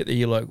as you get there,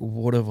 you're like,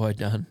 "What have I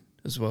done?"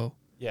 as well.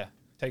 Yeah.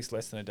 Takes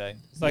less than a day.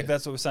 It's like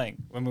that's what we're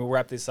saying when we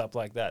wrap this up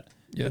like that.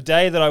 Yeah. The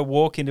day that I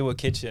walk into a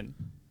kitchen,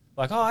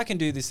 like, "Oh, I can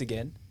do this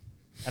again,"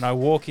 and I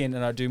walk in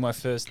and I do my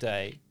first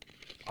day,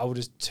 I will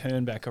just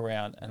turn back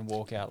around and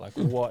walk out like,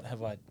 "What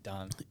have I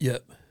done?"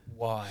 Yep.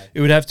 Why?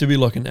 It would have to be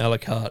like an a la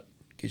carte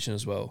kitchen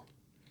as well.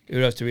 It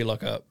would have to be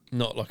like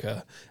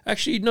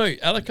actually, no,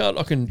 a la carte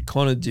I can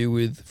kind of deal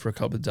with for a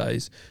couple of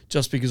days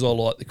just because I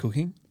like the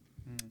cooking.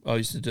 I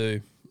used to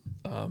do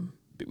a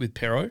bit with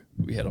Pero,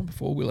 we had on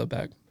before, Willow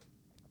Bag.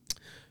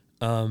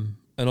 And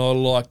I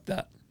liked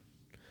that.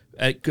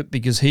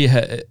 Because he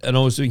had, and I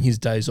was doing his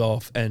days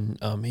off, and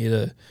he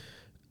had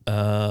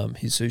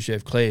his sous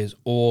chef Claire is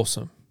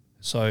awesome.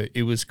 So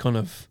it was kind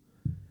of,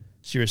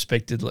 she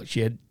respected, like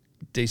she had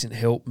decent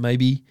help,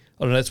 maybe.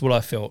 I don't know, that's what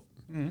I felt.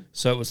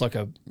 So it was like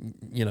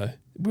we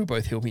were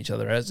both helping each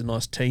other out. It's a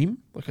nice team.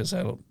 Like I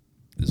say,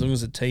 as long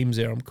as the team's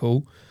there, I'm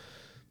cool.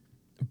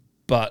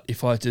 But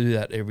if I had to do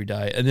that every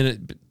day, and then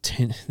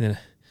it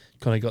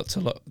kind of got to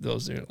I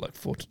was doing it like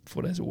 4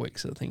 days a week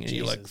sort of thing, and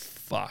you're like,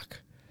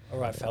 "Fuck." All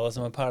right, fellas,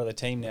 I'm a part of the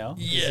team now.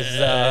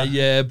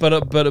 Yeah,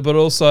 but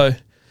also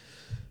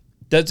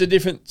that's a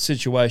different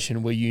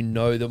situation where you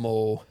know them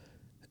all,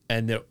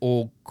 and they're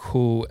all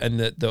cool, and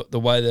the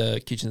way the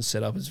kitchen's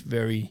set up is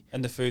very...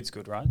 And the food's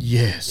good, right?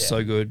 Yeah,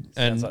 so good.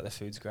 Sounds like the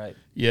food's great.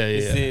 Yeah.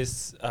 Is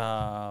this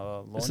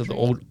laundry? It's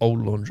the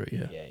old laundry,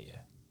 yeah.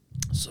 Yeah.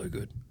 So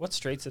good. What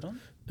street's it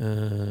on?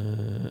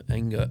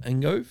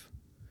 Angove.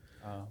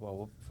 Well,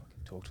 we'll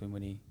fucking talk to him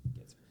when he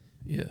gets...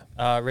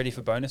 Yeah. Ready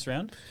for bonus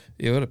round?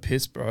 Yeah, what a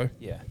piss, bro.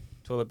 Yeah.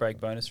 Toilet break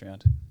bonus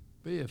round.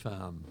 Beer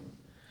farm.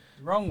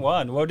 Wrong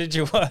one. What did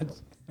you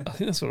want? I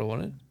think that's what I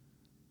wanted.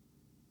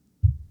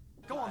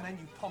 Go on then,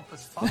 you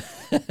pompous fuck.